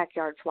of all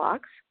backyard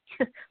flocks.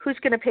 Who's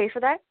going to pay for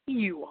that?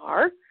 You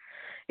are.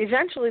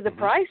 Eventually, the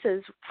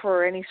prices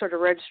for any sort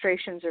of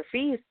registrations or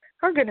fees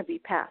are going to be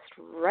passed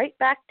right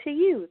back to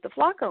you, the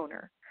flock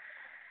owner.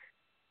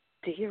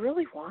 Do you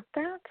really want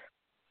that?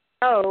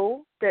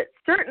 Oh, that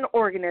certain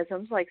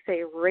organisms, like,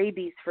 say,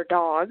 rabies for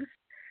dogs,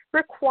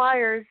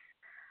 requires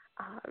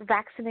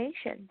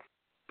vaccinations.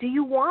 Do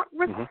you want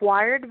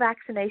required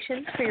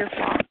vaccinations for your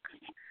flock?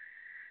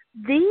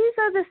 These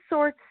are the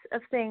sorts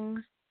of things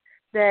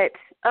that,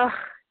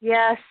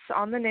 yes,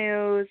 on the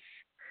news,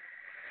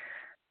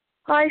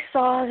 I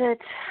saw that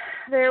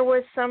there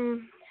was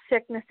some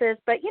sicknesses,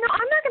 but,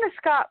 I'm not going to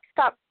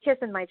stop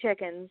kissing my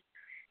chickens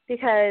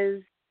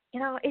because,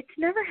 it's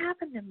never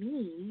happened to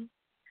me.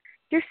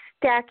 You're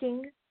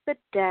stacking the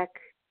deck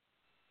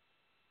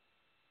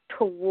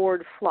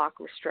toward flock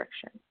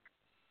restriction,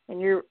 and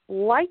you're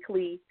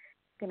likely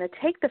going to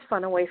take the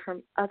fun away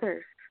from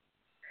others.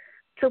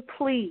 So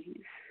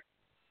please,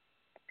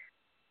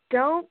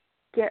 don't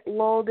get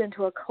lulled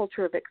into a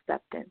culture of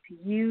acceptance.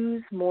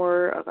 Use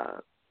more of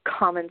a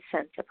common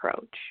sense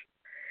approach.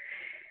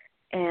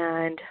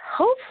 And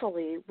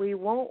hopefully we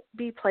won't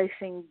be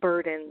placing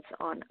burdens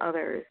on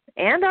others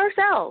and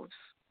ourselves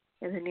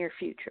in the near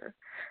future.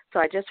 So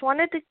I just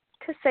wanted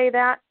to say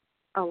that,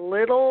 a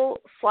little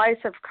slice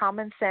of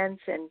common sense,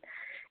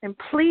 and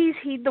please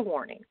heed the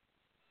warning.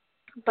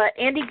 But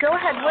Andy, go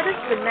ahead. What is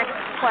the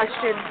next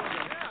question?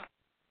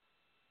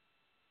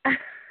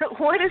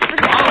 What is the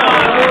next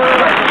question?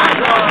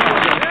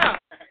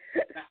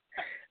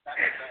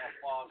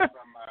 Applause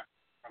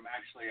from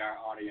actually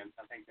our audience.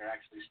 I think they're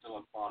actually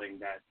still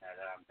applauding that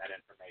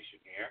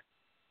information here.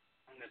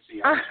 Let's see.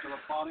 Are they still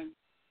applauding?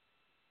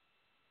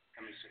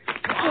 Let me see.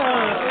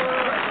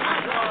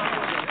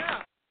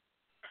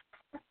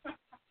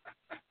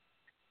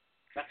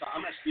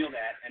 I'm going to steal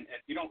that, and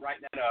if you don't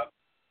write that up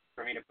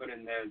for me to put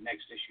in the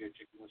next issue of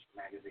Chicken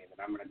Whisperer magazine,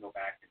 then I'm going to go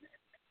back and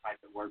type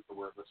it word for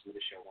word, listen to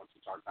the show once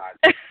it's archived,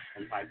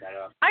 and type that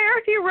up. I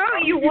already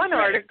wrote you one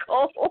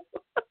article.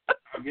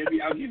 I'll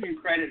give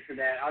you credit for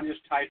that. I'll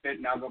just type it,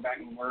 and I'll go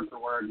back and word for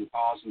word and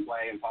pause and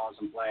play,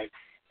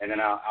 and then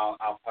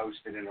I'll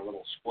post it in a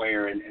little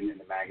square in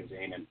the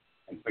magazine and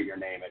put your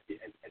name at the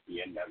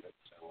end of it.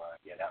 So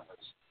yeah, that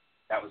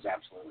was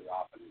absolutely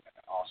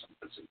awesome.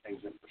 Put some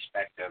things in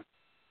perspective.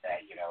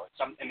 That, it's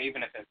something,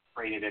 even if it's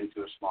created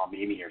into a small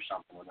meme or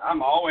something, I'm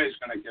always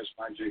going to kiss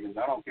my chickens,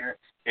 I don't care,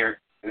 here,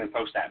 and then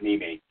post that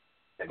meme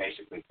that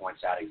basically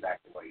points out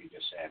exactly what you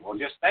just said. Well,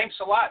 just thanks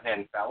a lot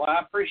then, fella. I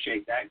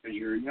appreciate that, because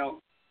you're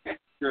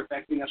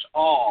affecting us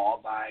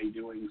all by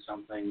doing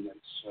something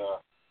that's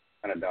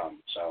kind of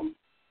dumb. So,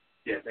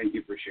 yeah, thank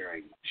you for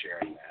sharing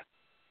that.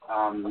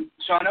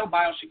 So I know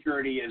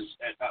biosecurity is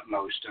at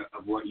utmost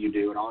of what you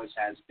do. It always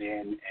has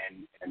been,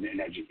 and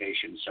in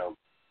education. So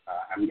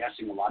I'm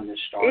guessing a lot of this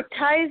starts. It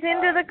ties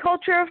into the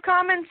culture of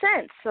common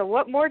sense. So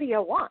what more do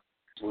you want?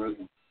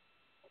 Absolutely.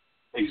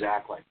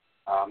 Exactly.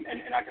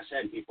 And like I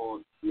said,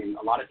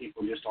 a lot of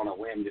people just on a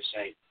whim just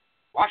say,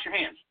 wash your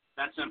hands.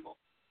 That's simple.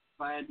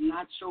 But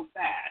not so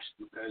fast,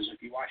 because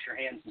if you wash your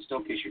hands and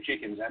still kiss your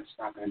chickens, that's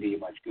not going to do you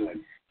much good.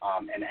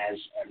 And as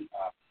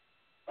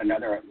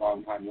another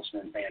long-time listener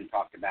and fan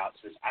talked about,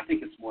 says, I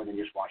think it's more than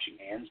just washing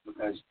hands,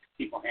 because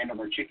people handle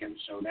their chickens.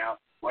 So now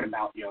what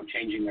about,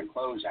 changing their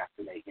clothes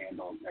after they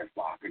handle their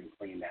flock and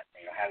clean that,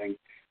 having,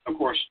 of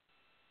course,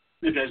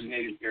 the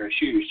designated pair of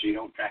shoes so you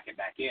don't track it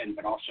back in,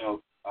 but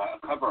also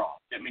a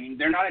coverall. I mean,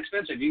 they're not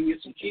expensive. You can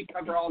get some cheap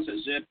coveralls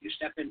that zip. You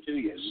step into,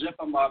 you zip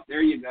them up.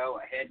 There you go,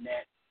 a head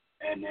net,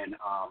 and then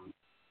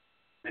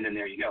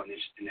there you go, and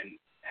then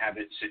have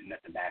it sitting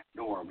at the back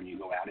door when you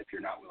go out if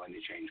you're not willing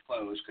to change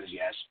clothes. Because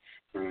yes,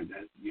 through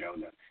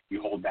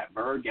you hold that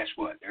bird. Guess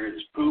what? There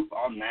is poop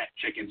on that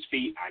chicken's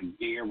feet. I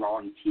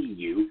guarantee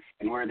you.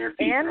 And where their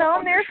feet and are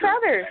on their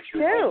feathers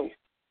too.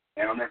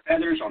 And on their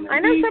feathers, on their I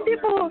know beak, some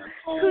people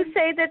who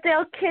say that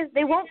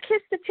they won't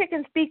kiss the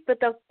chicken's beak, but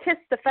they'll kiss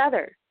the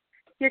feather.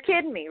 You're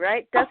kidding me,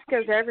 right? Dust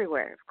goes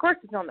everywhere. Of course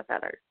it's on the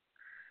feathers.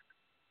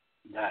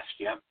 Dust,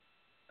 yep.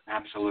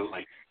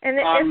 Absolutely. And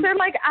if they're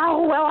like,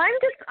 oh, well, I'm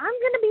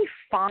going to be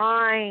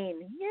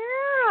fine.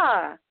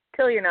 Yeah.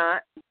 Till you're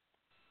not.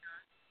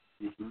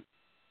 Mm-hmm.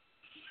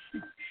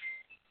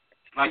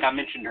 Like I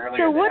mentioned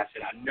earlier, I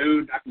said, I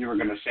knew you were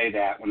going to say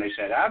that when they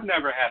said, I've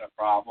never had a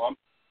problem.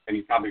 And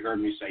you probably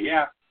heard me say,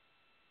 yeah.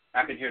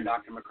 I could hear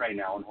Dr. McCrea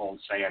now on hold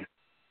saying,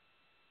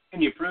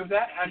 can you prove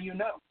that? How do you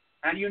know?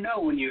 How do you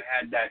know when you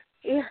had that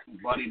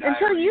bloody diarrhea?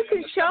 Until you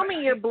can show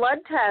me your blood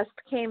test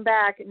came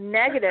back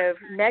negative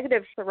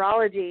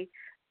serology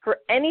for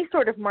any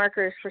sort of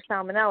markers for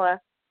Salmonella,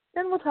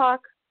 then we'll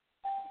talk.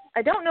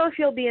 I don't know if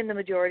you'll be in the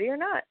majority or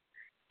not.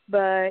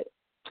 But,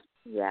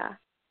 yeah.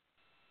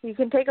 You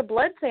can take a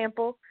blood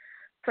sample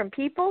from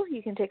people.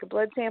 You can take a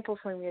blood sample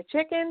from your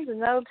chickens,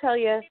 and that'll tell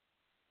you,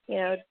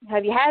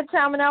 have you had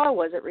Salmonella?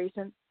 Was it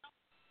recent?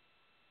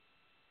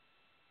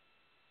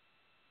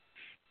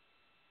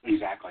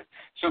 Exactly.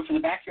 So for the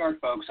backyard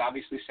folks,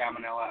 obviously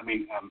Salmonella,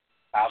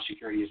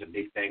 biosecurity is a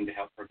big thing to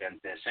help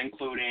prevent this,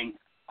 including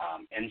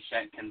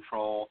insect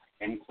control,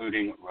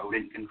 including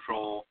rodent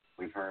control.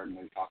 We've heard and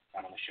we've talked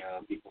about on the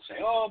show, people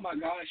say, oh, my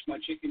gosh, my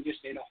chicken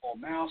just ate a whole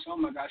mouse. Oh,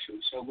 my gosh, it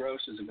was so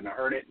gross. Is it going to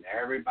hurt it? And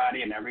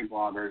everybody and every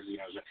blogger is,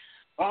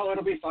 oh,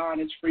 it'll be fine.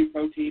 It's free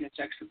protein. It's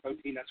extra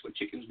protein. That's what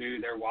chickens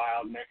do. They're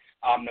wild and they're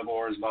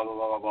omnivores, blah, blah,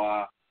 blah, blah,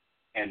 blah.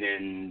 And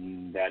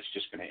then that's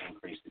just going to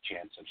increase the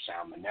chance of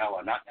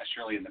Salmonella, not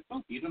necessarily in the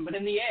poop even, but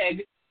in the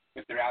egg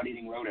if they're out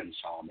eating rodents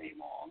all day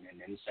long.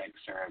 And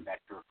insects are a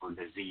vector for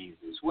disease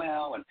as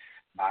well. And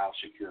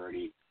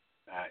biosecurity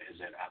is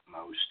at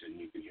utmost.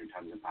 And you can hear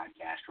tons of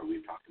podcasts where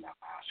we've talked about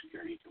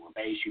biosecurity to a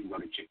base. You can go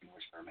to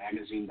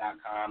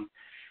chickenwhisperermagazine.com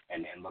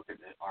and look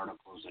at the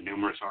articles, the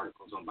numerous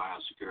articles on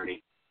biosecurity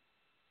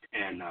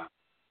and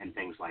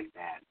things like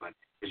that. But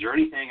is there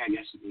anything, I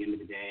guess, at the end of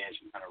the day, as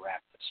we kind of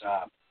wrap this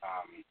up,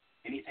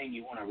 anything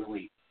you want to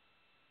really,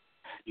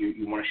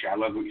 you want to share? I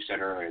love what you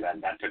said earlier,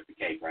 that took the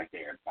cake right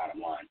there,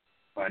 bottom line.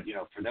 But,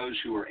 for those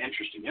who are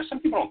interested,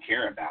 some people don't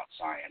care about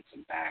science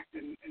and fact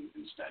and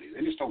studies.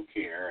 They just don't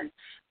care, and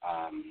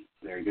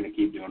they're going to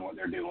keep doing what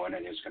they're doing,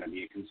 and it's going to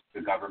be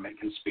a government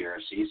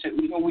conspiracy. So,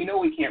 we know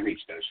we can't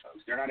reach those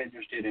folks. They're not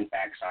interested in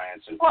fact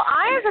science. As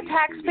a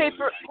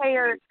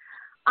taxpayer,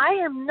 I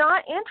am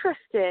not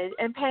interested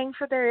in paying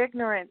for their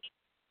ignorance.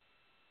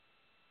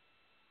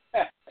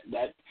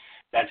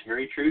 That's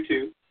very true,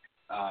 too.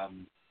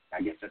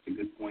 I guess that's a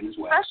good point as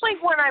well. Especially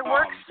when I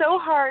work so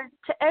hard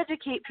to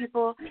educate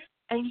people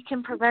and you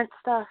can prevent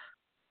stuff.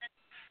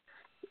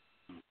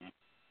 Mm-hmm.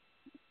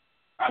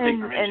 I think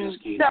prevention is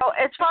key. So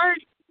as far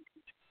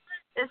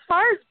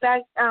as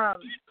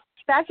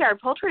backyard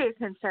poultry is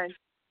concerned,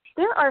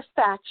 there are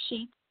fact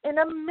sheets in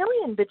a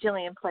million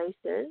bajillion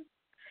places.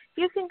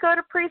 You can go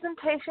to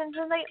presentations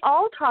and they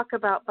all talk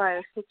about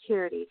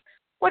biosecurity.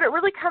 What it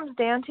really comes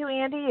down to,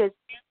 Andy, is,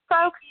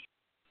 folks,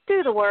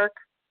 do the work.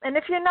 And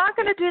if you're not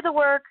going to do the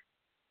work,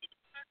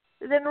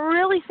 then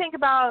really think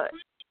about,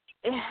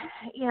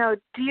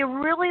 do you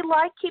really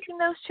like keeping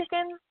those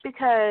chickens?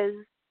 Because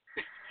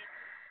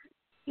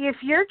if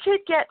your kid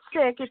gets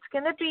sick, it's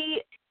going to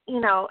be,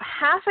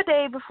 half a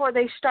day before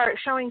they start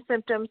showing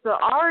symptoms. They'll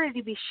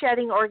already be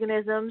shedding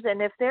organisms.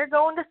 And if they're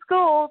going to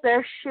school,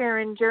 they're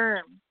sharing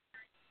germs.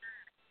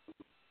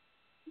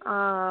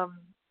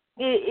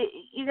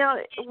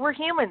 We're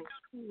humans.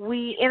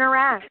 We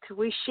interact.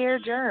 We share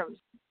germs.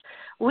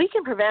 We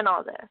can prevent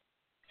all this.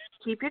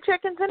 Keep your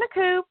chickens in a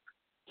coop.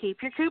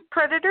 Keep your coop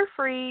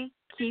predator-free.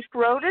 Keep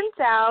rodents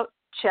out.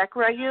 Check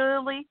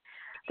regularly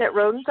that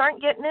rodents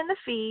aren't getting in the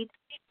feed.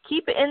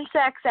 Keep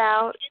insects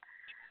out.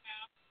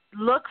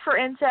 Look for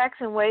insects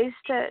and ways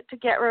to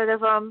get rid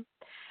of them.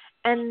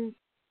 And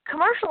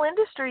commercial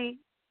industry,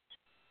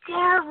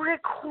 they're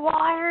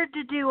required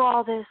to do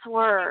all this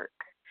work.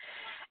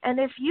 And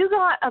if you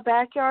got a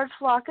backyard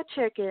flock of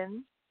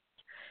chickens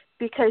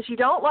because you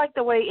don't like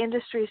the way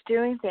industry's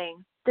doing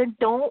things, then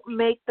don't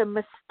make the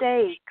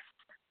mistakes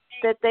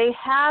that they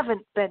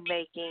haven't been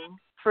making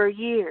for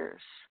years.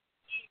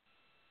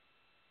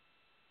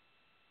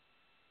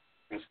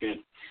 That's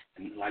good.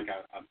 And like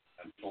I've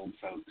told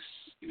folks,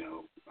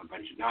 a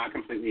bunch of, no, I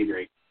completely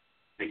agree.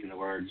 Taking the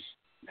words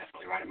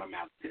definitely right in my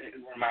mouth. It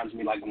reminds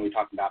me like when we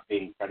talk about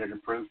being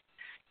predator-proof.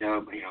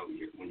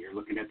 When you're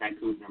looking at that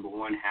coop, number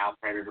one, how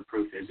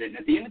predator-proof is it? And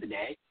at the end of the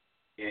day,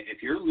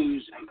 if you're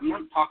I'm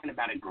not talking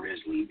about a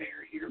grizzly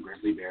bear here. A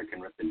grizzly bear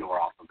can rip the door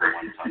off of a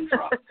 1-ton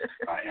truck,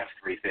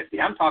 F-350.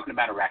 I'm talking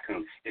about a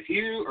raccoon. If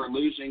you are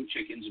losing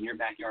chickens in your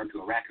backyard to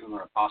a raccoon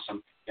or a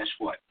possum, guess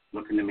what?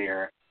 Look in the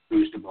mirror.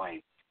 Who's to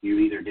blame? You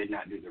either did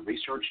not do the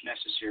research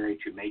necessary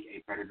to make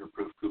a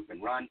predator-proof coop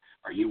and run,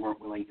 or you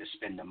weren't willing to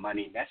spend the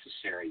money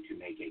necessary to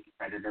make a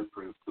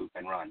predator-proof coop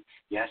and run.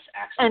 Yes,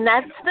 accidents. And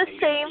that's the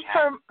same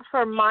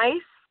for mice.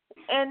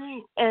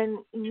 And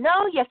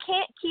no, you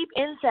can't keep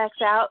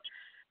insects out,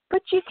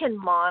 but you can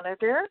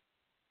monitor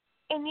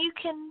and you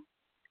can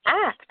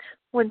act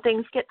when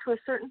things get to a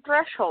certain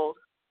threshold.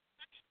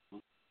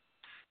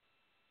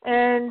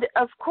 And,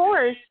 of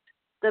course,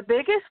 the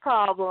biggest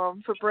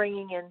problem for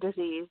bringing in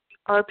disease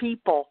are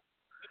people.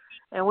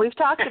 And we've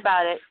talked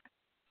about it.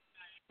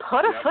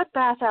 Put a foot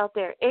bath out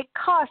there. It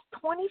costs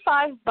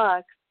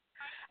 $25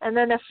 and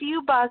then a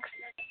few bucks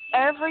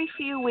every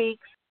few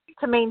weeks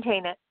to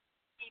maintain it.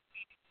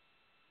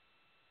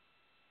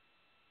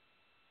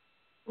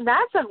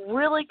 That's a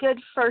really good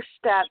first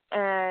step,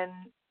 and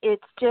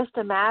it's just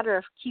a matter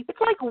of it's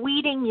like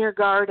weeding your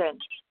garden.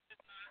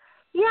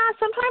 Yeah,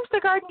 sometimes the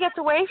garden gets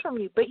away from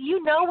you, but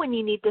you know when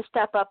you need to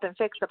step up and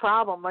fix the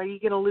problem or you're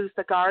going to lose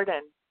the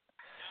garden.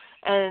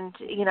 And,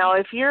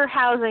 if you're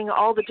housing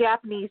all the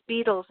Japanese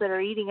beetles that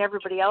are eating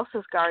everybody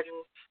else's garden,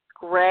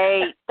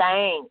 great,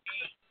 thanks.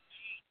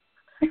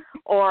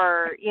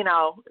 Or,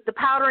 the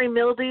powdery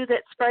mildew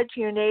that spread to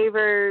your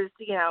neighbor's,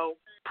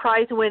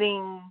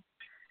 prize-winning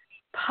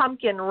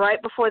pumpkin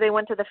right before they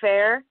went to the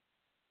fair.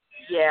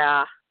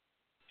 Yeah.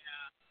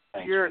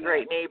 Thanks, you're a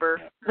great neighbor.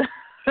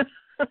 Yeah.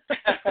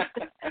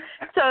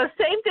 So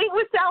same thing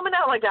with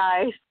Salmonella,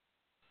 guys.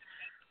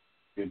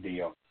 Good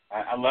deal.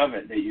 I love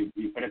it that you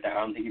put it that. I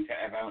don't think you've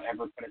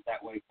ever put it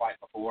that way quite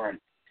before,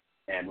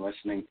 and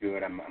listening to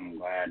it, I'm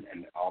glad,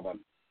 and all the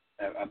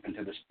up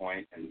until this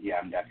point, and yeah,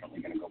 I'm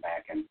definitely going to go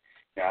back and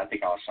I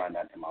think I'll assign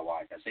that to my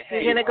wife. I say,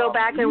 hey, you're going to go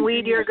back and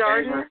weed your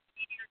garden?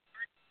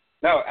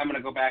 No, I'm going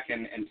to go back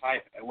and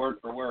type word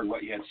for word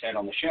what you had said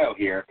on the show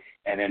here,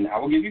 and then I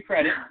will give you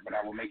credit, but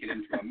I will make it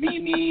into a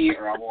meme,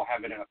 or I will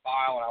have it in a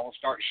file, and I will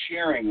start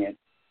sharing it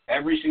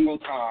every single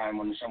time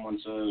when someone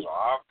says,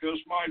 I've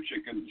kissed my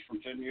chickens for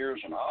 10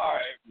 years, and I've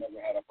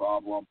never had a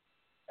problem.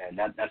 And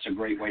that's a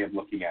great way of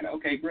looking at it.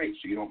 Okay, great.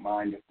 So you don't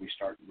mind if we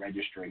start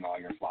registering all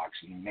your flocks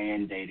and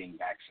mandating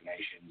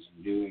vaccinations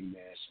and doing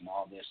this and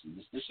all this. And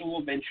this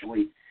will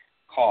eventually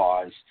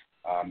cause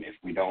if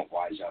we don't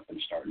wise up and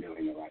start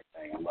doing the right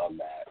thing. I love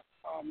that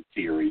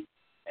theory,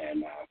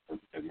 and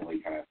to really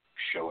kind of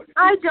show it.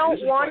 I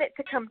don't want it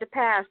to come to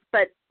pass,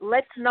 but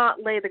let's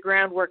not lay the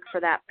groundwork for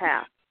that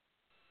path.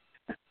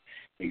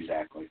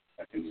 Exactly.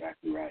 That's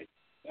exactly right.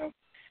 So,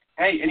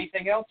 hey,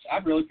 anything else?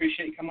 I'd really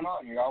appreciate you coming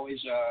on. You always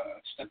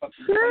step up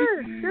to the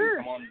plate and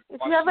come on. If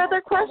you have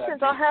other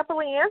questions, I'll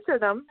happily answer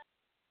them.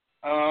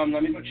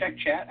 Let me go check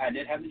chat. I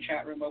did have the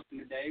chat room open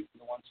today for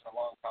the once in a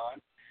long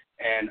time.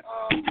 And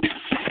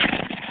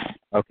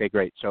okay,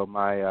 great. So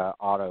my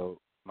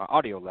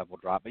audio level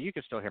dropped, but you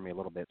can still hear me a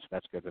little bit, so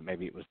that's good. But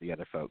maybe it was the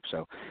other folks.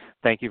 So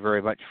thank you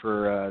very much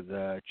for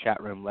the chat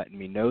room letting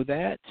me know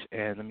that.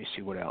 And let me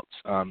see what else.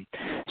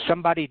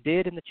 Somebody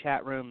did in the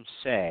chat room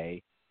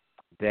say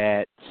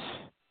that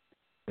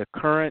the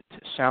current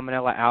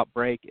Salmonella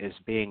outbreak is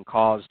being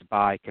caused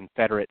by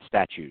Confederate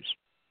statues.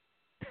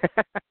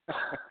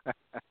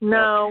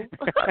 No.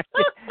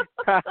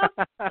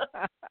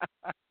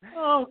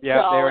 Oh, yeah,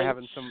 golly. They were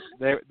having some.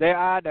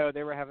 I know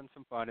they were having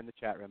some fun in the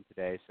chat room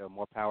today. So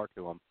more power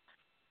to them.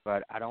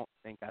 But I don't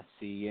think I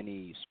see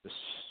any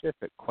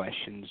specific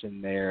questions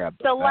in there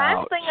about. The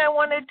last thing I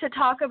wanted to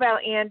talk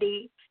about,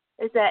 Andy,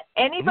 is that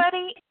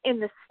anybody in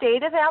the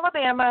state of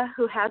Alabama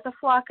who has a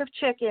flock of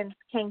chickens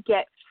can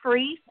get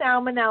free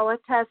Salmonella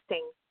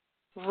testing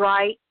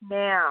right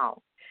now.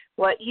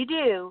 What you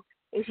do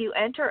is you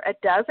enter a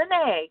dozen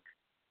eggs,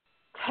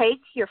 take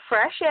your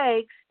fresh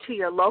eggs to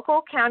your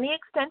local county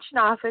extension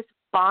office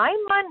by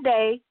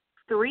Monday,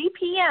 3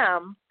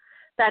 p.m.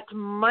 That's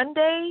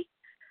Monday,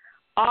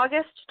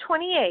 August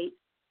 28th.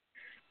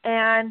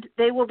 And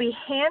they will be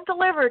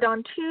hand-delivered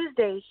on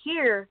Tuesday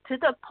here to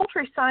the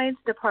Poultry Science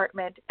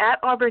Department at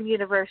Auburn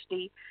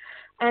University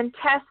and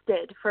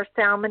tested for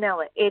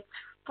Salmonella. It's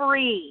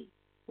free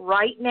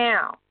right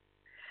now.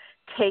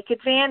 Take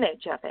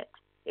advantage of it.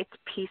 It's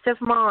peace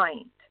of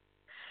mind.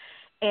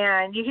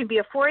 And you can be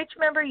a 4-H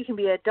member, you can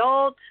be an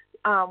adult.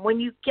 When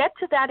you get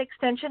to that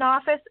extension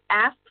office,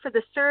 ask for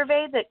the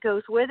survey that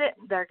goes with it.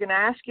 They're going to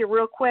ask you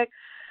real quick,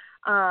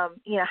 how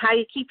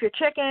you keep your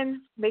chickens.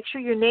 Make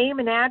sure your name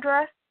and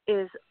address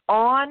is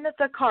on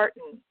the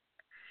carton.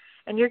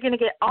 And you're going to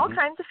get all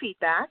kinds of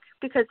feedback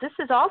because this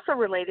is also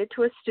related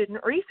to a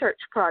student research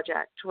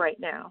project right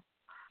now.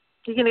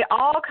 You're going to get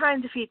all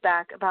kinds of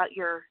feedback about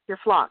your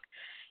flock.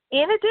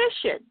 In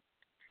addition,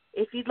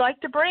 if you'd like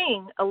to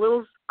bring a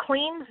little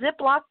clean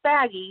Ziploc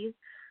baggie,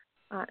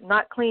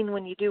 not clean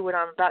when you do what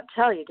I'm about to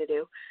tell you to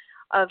do,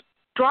 of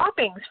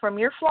droppings from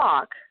your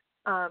flock,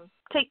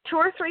 take 2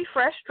 or 3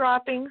 fresh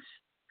droppings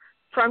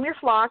from your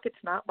flock. It's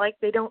not like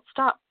they don't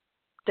stop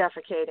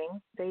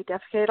defecating. They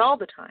defecate all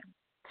the time.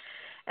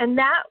 And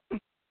that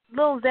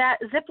little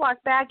Ziploc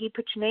baggie,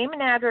 put your name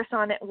and address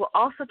on it, will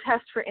also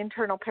test for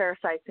internal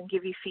parasites and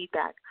give you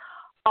feedback.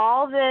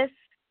 All this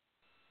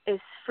is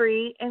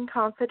free and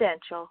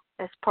confidential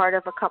as part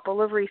of a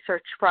couple of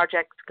research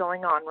projects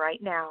going on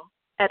right now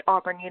at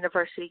Auburn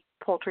University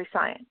Poultry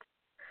Science.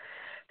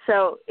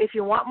 So if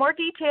you want more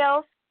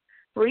details,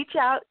 reach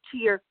out to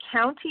your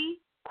county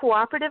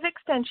cooperative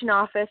extension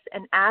office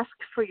and ask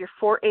for your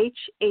 4-H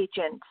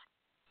agent,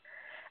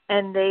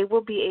 and they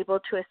will be able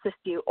to assist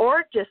you.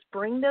 Or just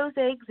bring those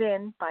eggs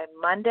in by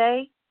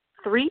Monday,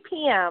 3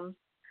 p.m.,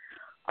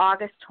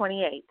 August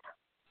 28th.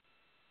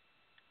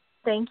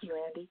 Thank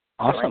you, Andy.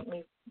 Awesome.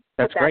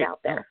 That's great. Out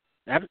there.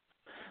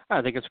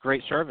 I think it's a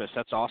great service.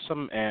 That's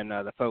awesome, and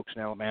the folks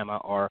in Alabama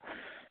are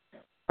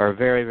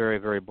very, very,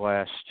 very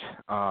blessed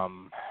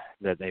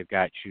that they've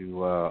got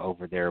you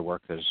over there.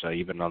 Work as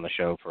you've been on the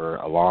show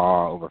for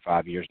over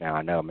 5 years now.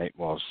 I know. Maybe,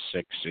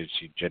 6.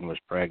 Jen was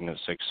pregnant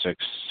 6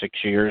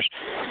 years,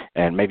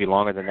 and maybe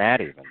longer than that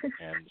even.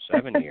 And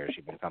 7 years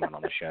you've been coming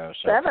on the show.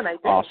 So 7, I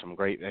think. Awesome,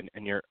 great,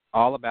 and you're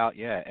all about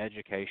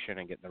education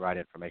and getting the right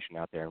information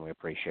out there, and we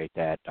appreciate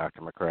that,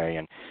 Dr. McCrea.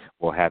 And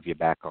we'll have you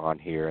back on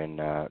here in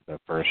the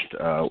first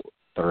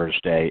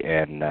Thursday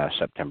in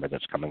September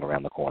that's coming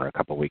around the corner a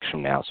couple of weeks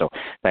from now. So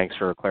thanks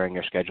for clearing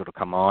your schedule to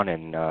come on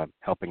and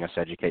helping us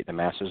educate the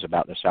masses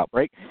about this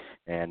outbreak.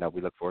 And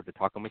we look forward to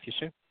talking with you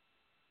soon.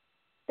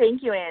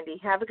 Thank you, Andy.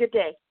 Have a good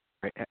day.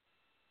 Great.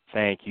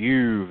 Thank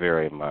you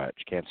very much.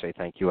 Can't say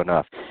thank you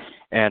enough.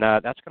 And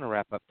that's going to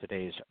wrap up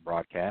today's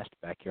broadcast,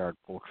 Backyard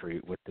Poultry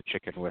with the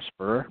Chicken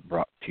Whisperer,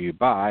 brought to you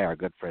by our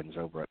good friends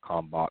over at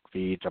Kalmbach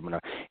Feeds. I'm going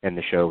to end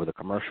the show with a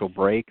commercial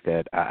break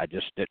that I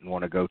just didn't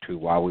want to go to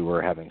while we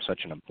were having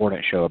such an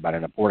important show about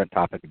an important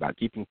topic about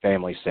keeping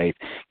families safe,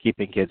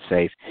 keeping kids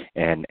safe,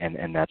 and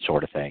that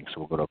sort of thing. So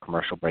we'll go to a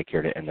commercial break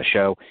here to end the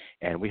show,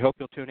 and we hope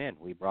you'll tune in.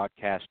 We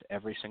broadcast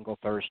every single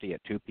Thursday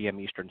at 2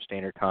 p.m. Eastern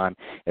Standard Time.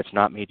 It's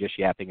not me just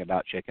yapping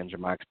about chickens or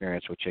my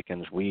experience with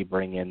chickens. We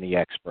bring in the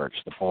experts,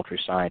 the poultry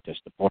scientists,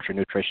 the poultry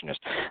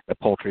nutritionists, the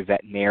poultry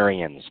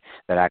veterinarians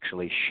that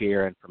actually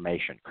share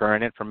information,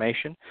 current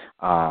information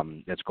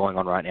that's going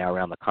on right now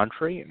around the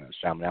country,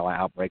 Salmonella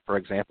outbreak, for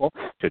example,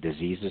 to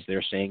diseases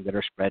they're seeing that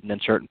are spreading in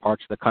certain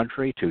parts of the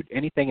country, to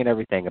anything and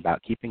everything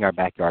about keeping our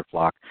backyard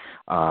flock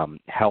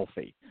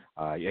healthy.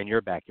 In your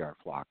backyard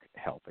flock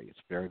healthy. It's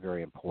very,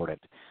 very important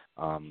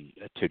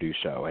to do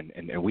so. And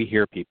we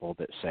hear people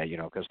that say,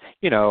 because,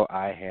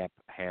 I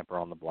hamper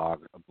on the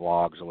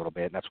blogs a little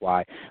bit, and that's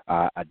why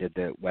I did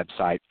the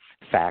website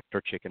Fact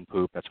or Chicken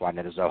Poop. That's why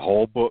there's a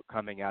whole book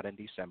coming out in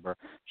December,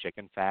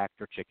 Chicken Fact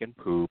or Chicken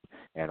Poop,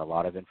 and a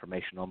lot of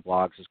information on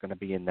blogs is going to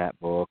be in that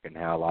book, and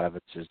how a lot of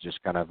it is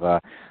just kind of a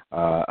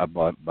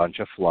bunch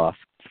of fluff.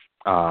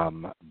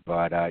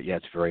 But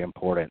it's very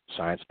important,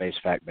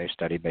 science-based, fact-based,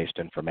 study-based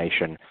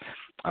information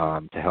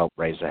to help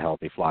raise a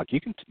healthy flock. You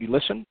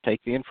listen,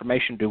 take the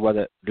information, do with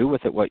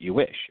it what you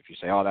wish. If you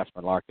say, "Oh, that's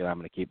malarkey, I'm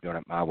going to keep doing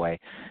it my way,"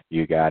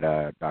 you got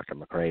Dr.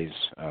 McCrea's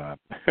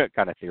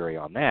kind of theory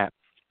on that.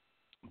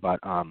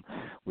 But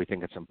we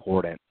think it's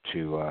important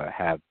to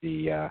have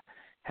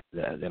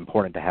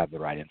important to have the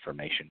right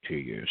information to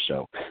you.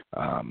 So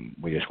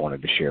we just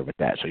wanted to share with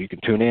that. So you can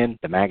tune in,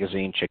 the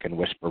magazine,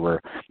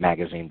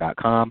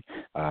 chickenwhisperermagazine.com.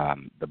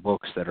 The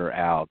books that are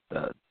out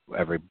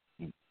every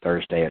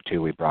Thursday at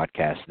 2, we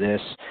broadcast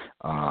this.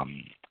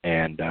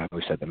 And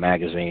we said the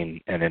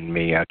magazine, and then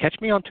me. Catch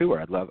me on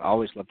tour. I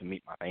always love to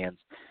meet my fans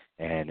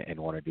and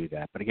want to do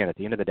that. But again, at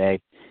the end of the day,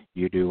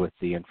 you do with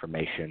the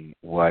information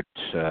what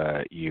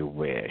you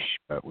wish.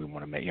 But we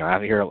want to make, I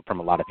hear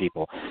from a lot of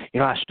people,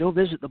 I still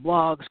visit the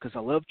blogs because I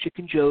love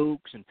chicken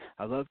jokes, and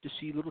I love to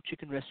see little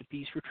chicken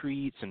recipes for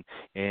treats,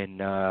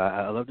 and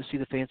I love to see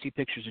the fancy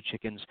pictures of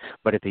chickens.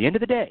 But at the end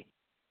of the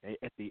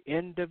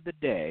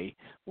day,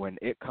 when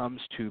it comes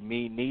to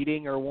me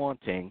needing or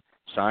wanting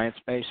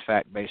science-based,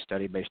 fact-based,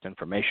 study-based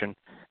information,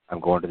 I'm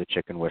going to the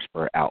Chicken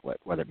Whisperer outlet,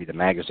 whether it be the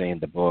magazine,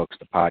 the books,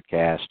 the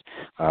podcast,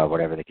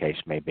 whatever the case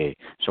may be.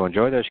 So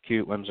enjoy those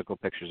cute, whimsical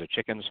pictures of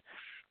chickens.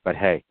 But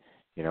hey,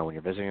 when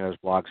you're visiting those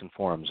blogs and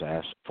forums,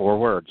 ask 4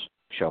 words,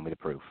 show me the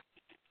proof.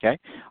 Okay?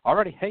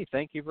 Alrighty. Hey,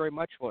 thank you very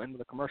much. We'll end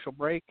with a commercial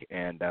break,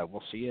 and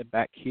we'll see you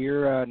back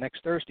here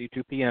next Thursday,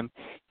 2 p.m.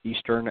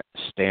 Eastern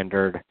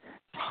Standard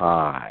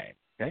Time.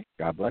 Okay?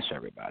 God bless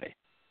everybody.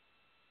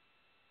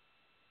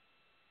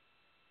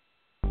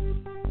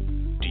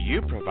 Do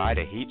you provide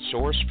a heat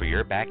source for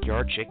your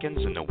backyard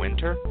chickens in the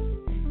winter?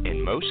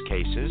 In most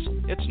cases,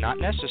 it's not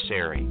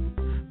necessary.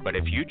 But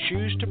if you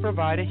choose to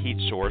provide a heat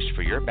source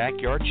for your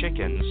backyard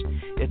chickens,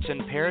 it's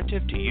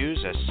imperative to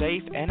use a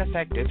safe and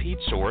effective heat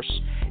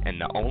source, and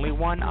the only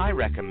one I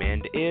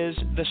recommend is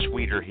the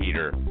Sweeter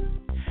Heater.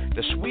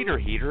 The Sweeter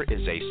Heater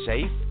is a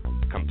safe,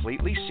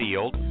 completely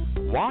sealed,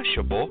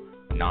 washable,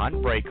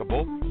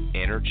 non-breakable,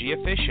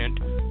 energy-efficient,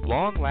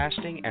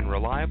 long-lasting, and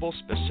reliable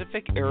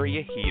specific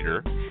area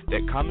heater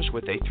that comes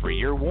with a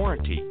 3-year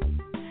warranty.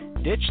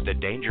 Ditch the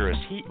dangerous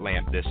heat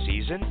lamp this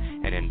season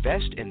and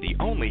invest in the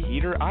only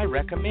heater I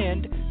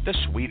recommend, the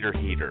Sweeter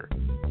Heater.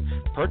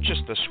 Purchase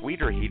the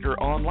Sweeter Heater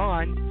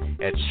online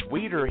at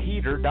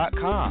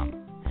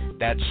sweeterheater.com.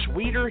 That's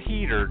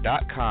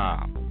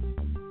sweeterheater.com.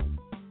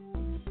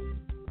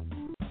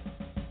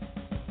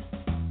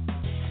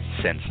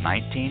 Since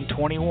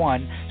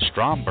 1921,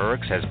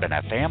 Stromberg's has been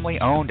a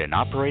family-owned and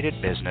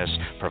operated business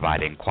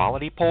providing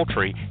quality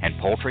poultry and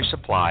poultry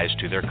supplies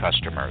to their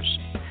customers.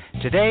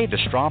 Today, the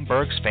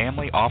Stromberg's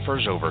family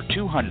offers over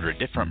 200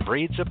 different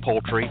breeds of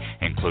poultry,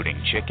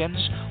 including chickens,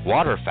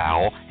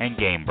 waterfowl, and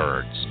game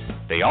birds.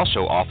 They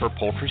also offer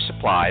poultry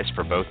supplies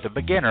for both the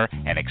beginner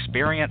and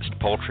experienced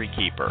poultry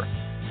keeper.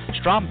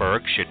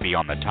 Stromberg should be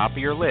on the top of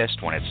your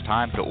list when it's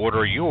time to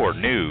order your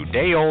new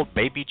day-old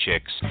baby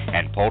chicks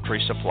and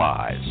poultry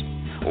supplies.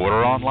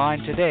 Order online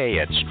today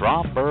at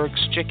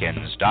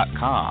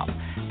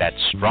strombergschickens.com. That's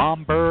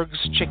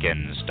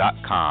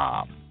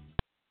strombergschickens.com.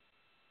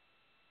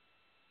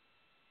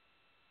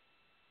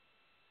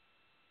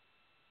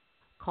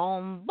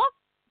 Kalmbach,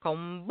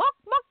 Kalmbach,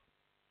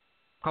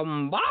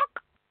 Kalmbach,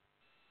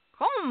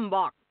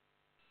 Kalmbach,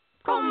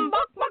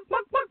 Kalmbach,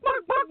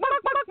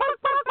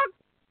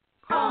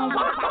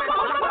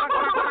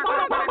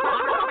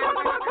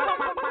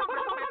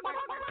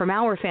 From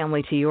our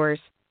family to yours,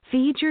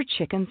 feed your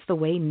chickens the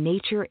way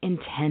nature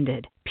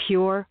intended.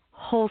 Pure,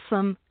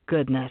 wholesome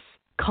goodness.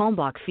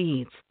 Kalmbach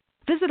Feeds.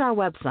 Visit our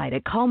website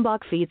at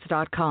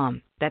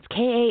kalmbachfeeds.com. That's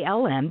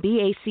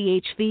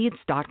KALMBACH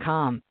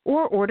Feeds.com.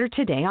 Or order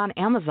today on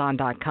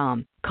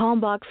Amazon.com.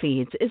 Kalmbach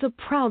Feeds is a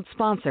proud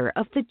sponsor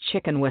of the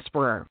Chicken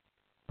Whisperer.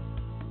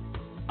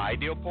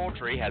 Ideal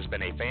Poultry has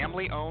been a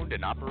family-owned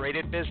and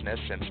operated business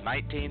since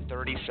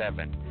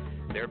 1937.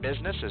 Their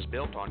business is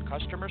built on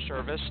customer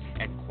service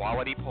and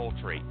quality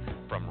poultry,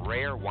 from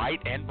rare white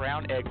and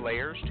brown egg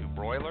layers to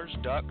broilers,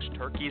 ducks,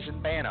 turkeys,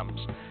 and bantams.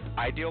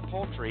 Ideal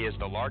Poultry is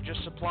the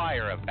largest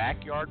supplier of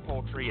backyard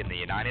poultry in the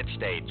United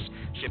States,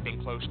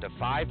 shipping close to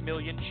 5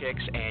 million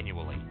chicks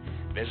annually.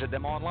 Visit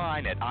them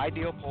online at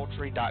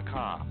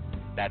idealpoultry.com.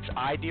 That's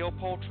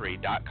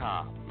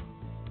idealpoultry.com.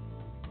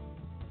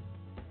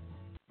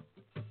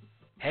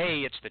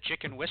 Hey, it's the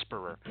Chicken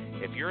Whisperer.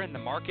 If you're in the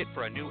market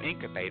for a new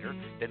incubator,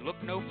 then look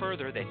no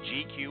further than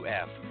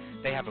GQF.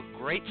 They have a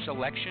great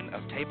selection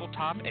of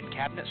tabletop and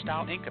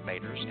cabinet-style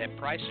incubators at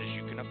prices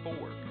you can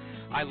afford.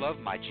 I love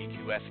my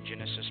GQF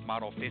Genesis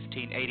Model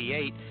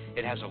 1588.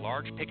 It has a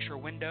large picture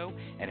window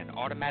and an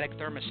automatic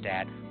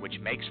thermostat, which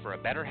makes for a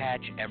better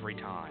hatch every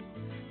time.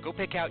 Go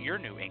pick out your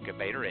new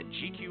incubator at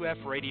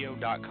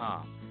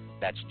gqfradio.com.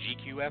 That's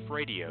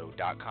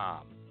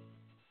gqfradio.com.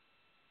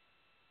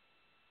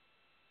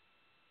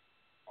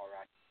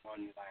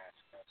 One last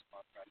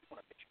sponsor. I just want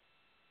to mention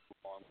a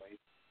long way.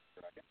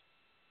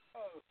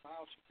 Oh,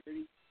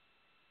 biosecurity.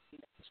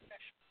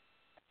 Special.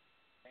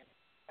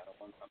 Out of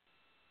one company.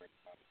 That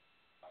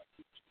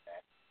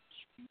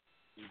Sweet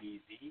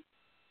EDZ. We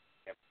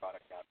have a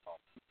product out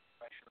called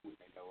Pressure. We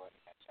may know it.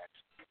 That's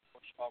actually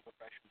small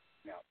pressure.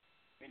 Now,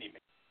 mini.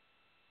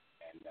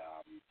 And,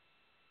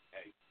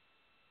 hey.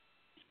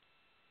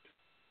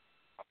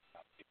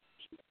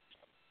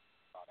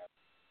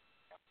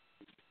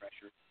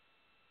 Pressure.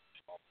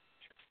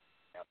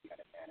 Now we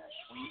got it at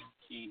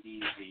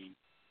sweetedz.com.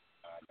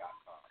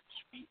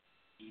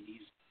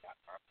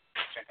 Sweetedz.com.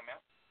 Check them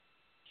out.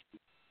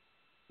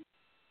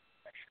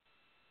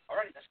 All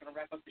right, that's going to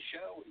wrap up the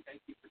show. And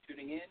thank you for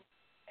tuning in.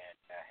 And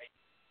hey,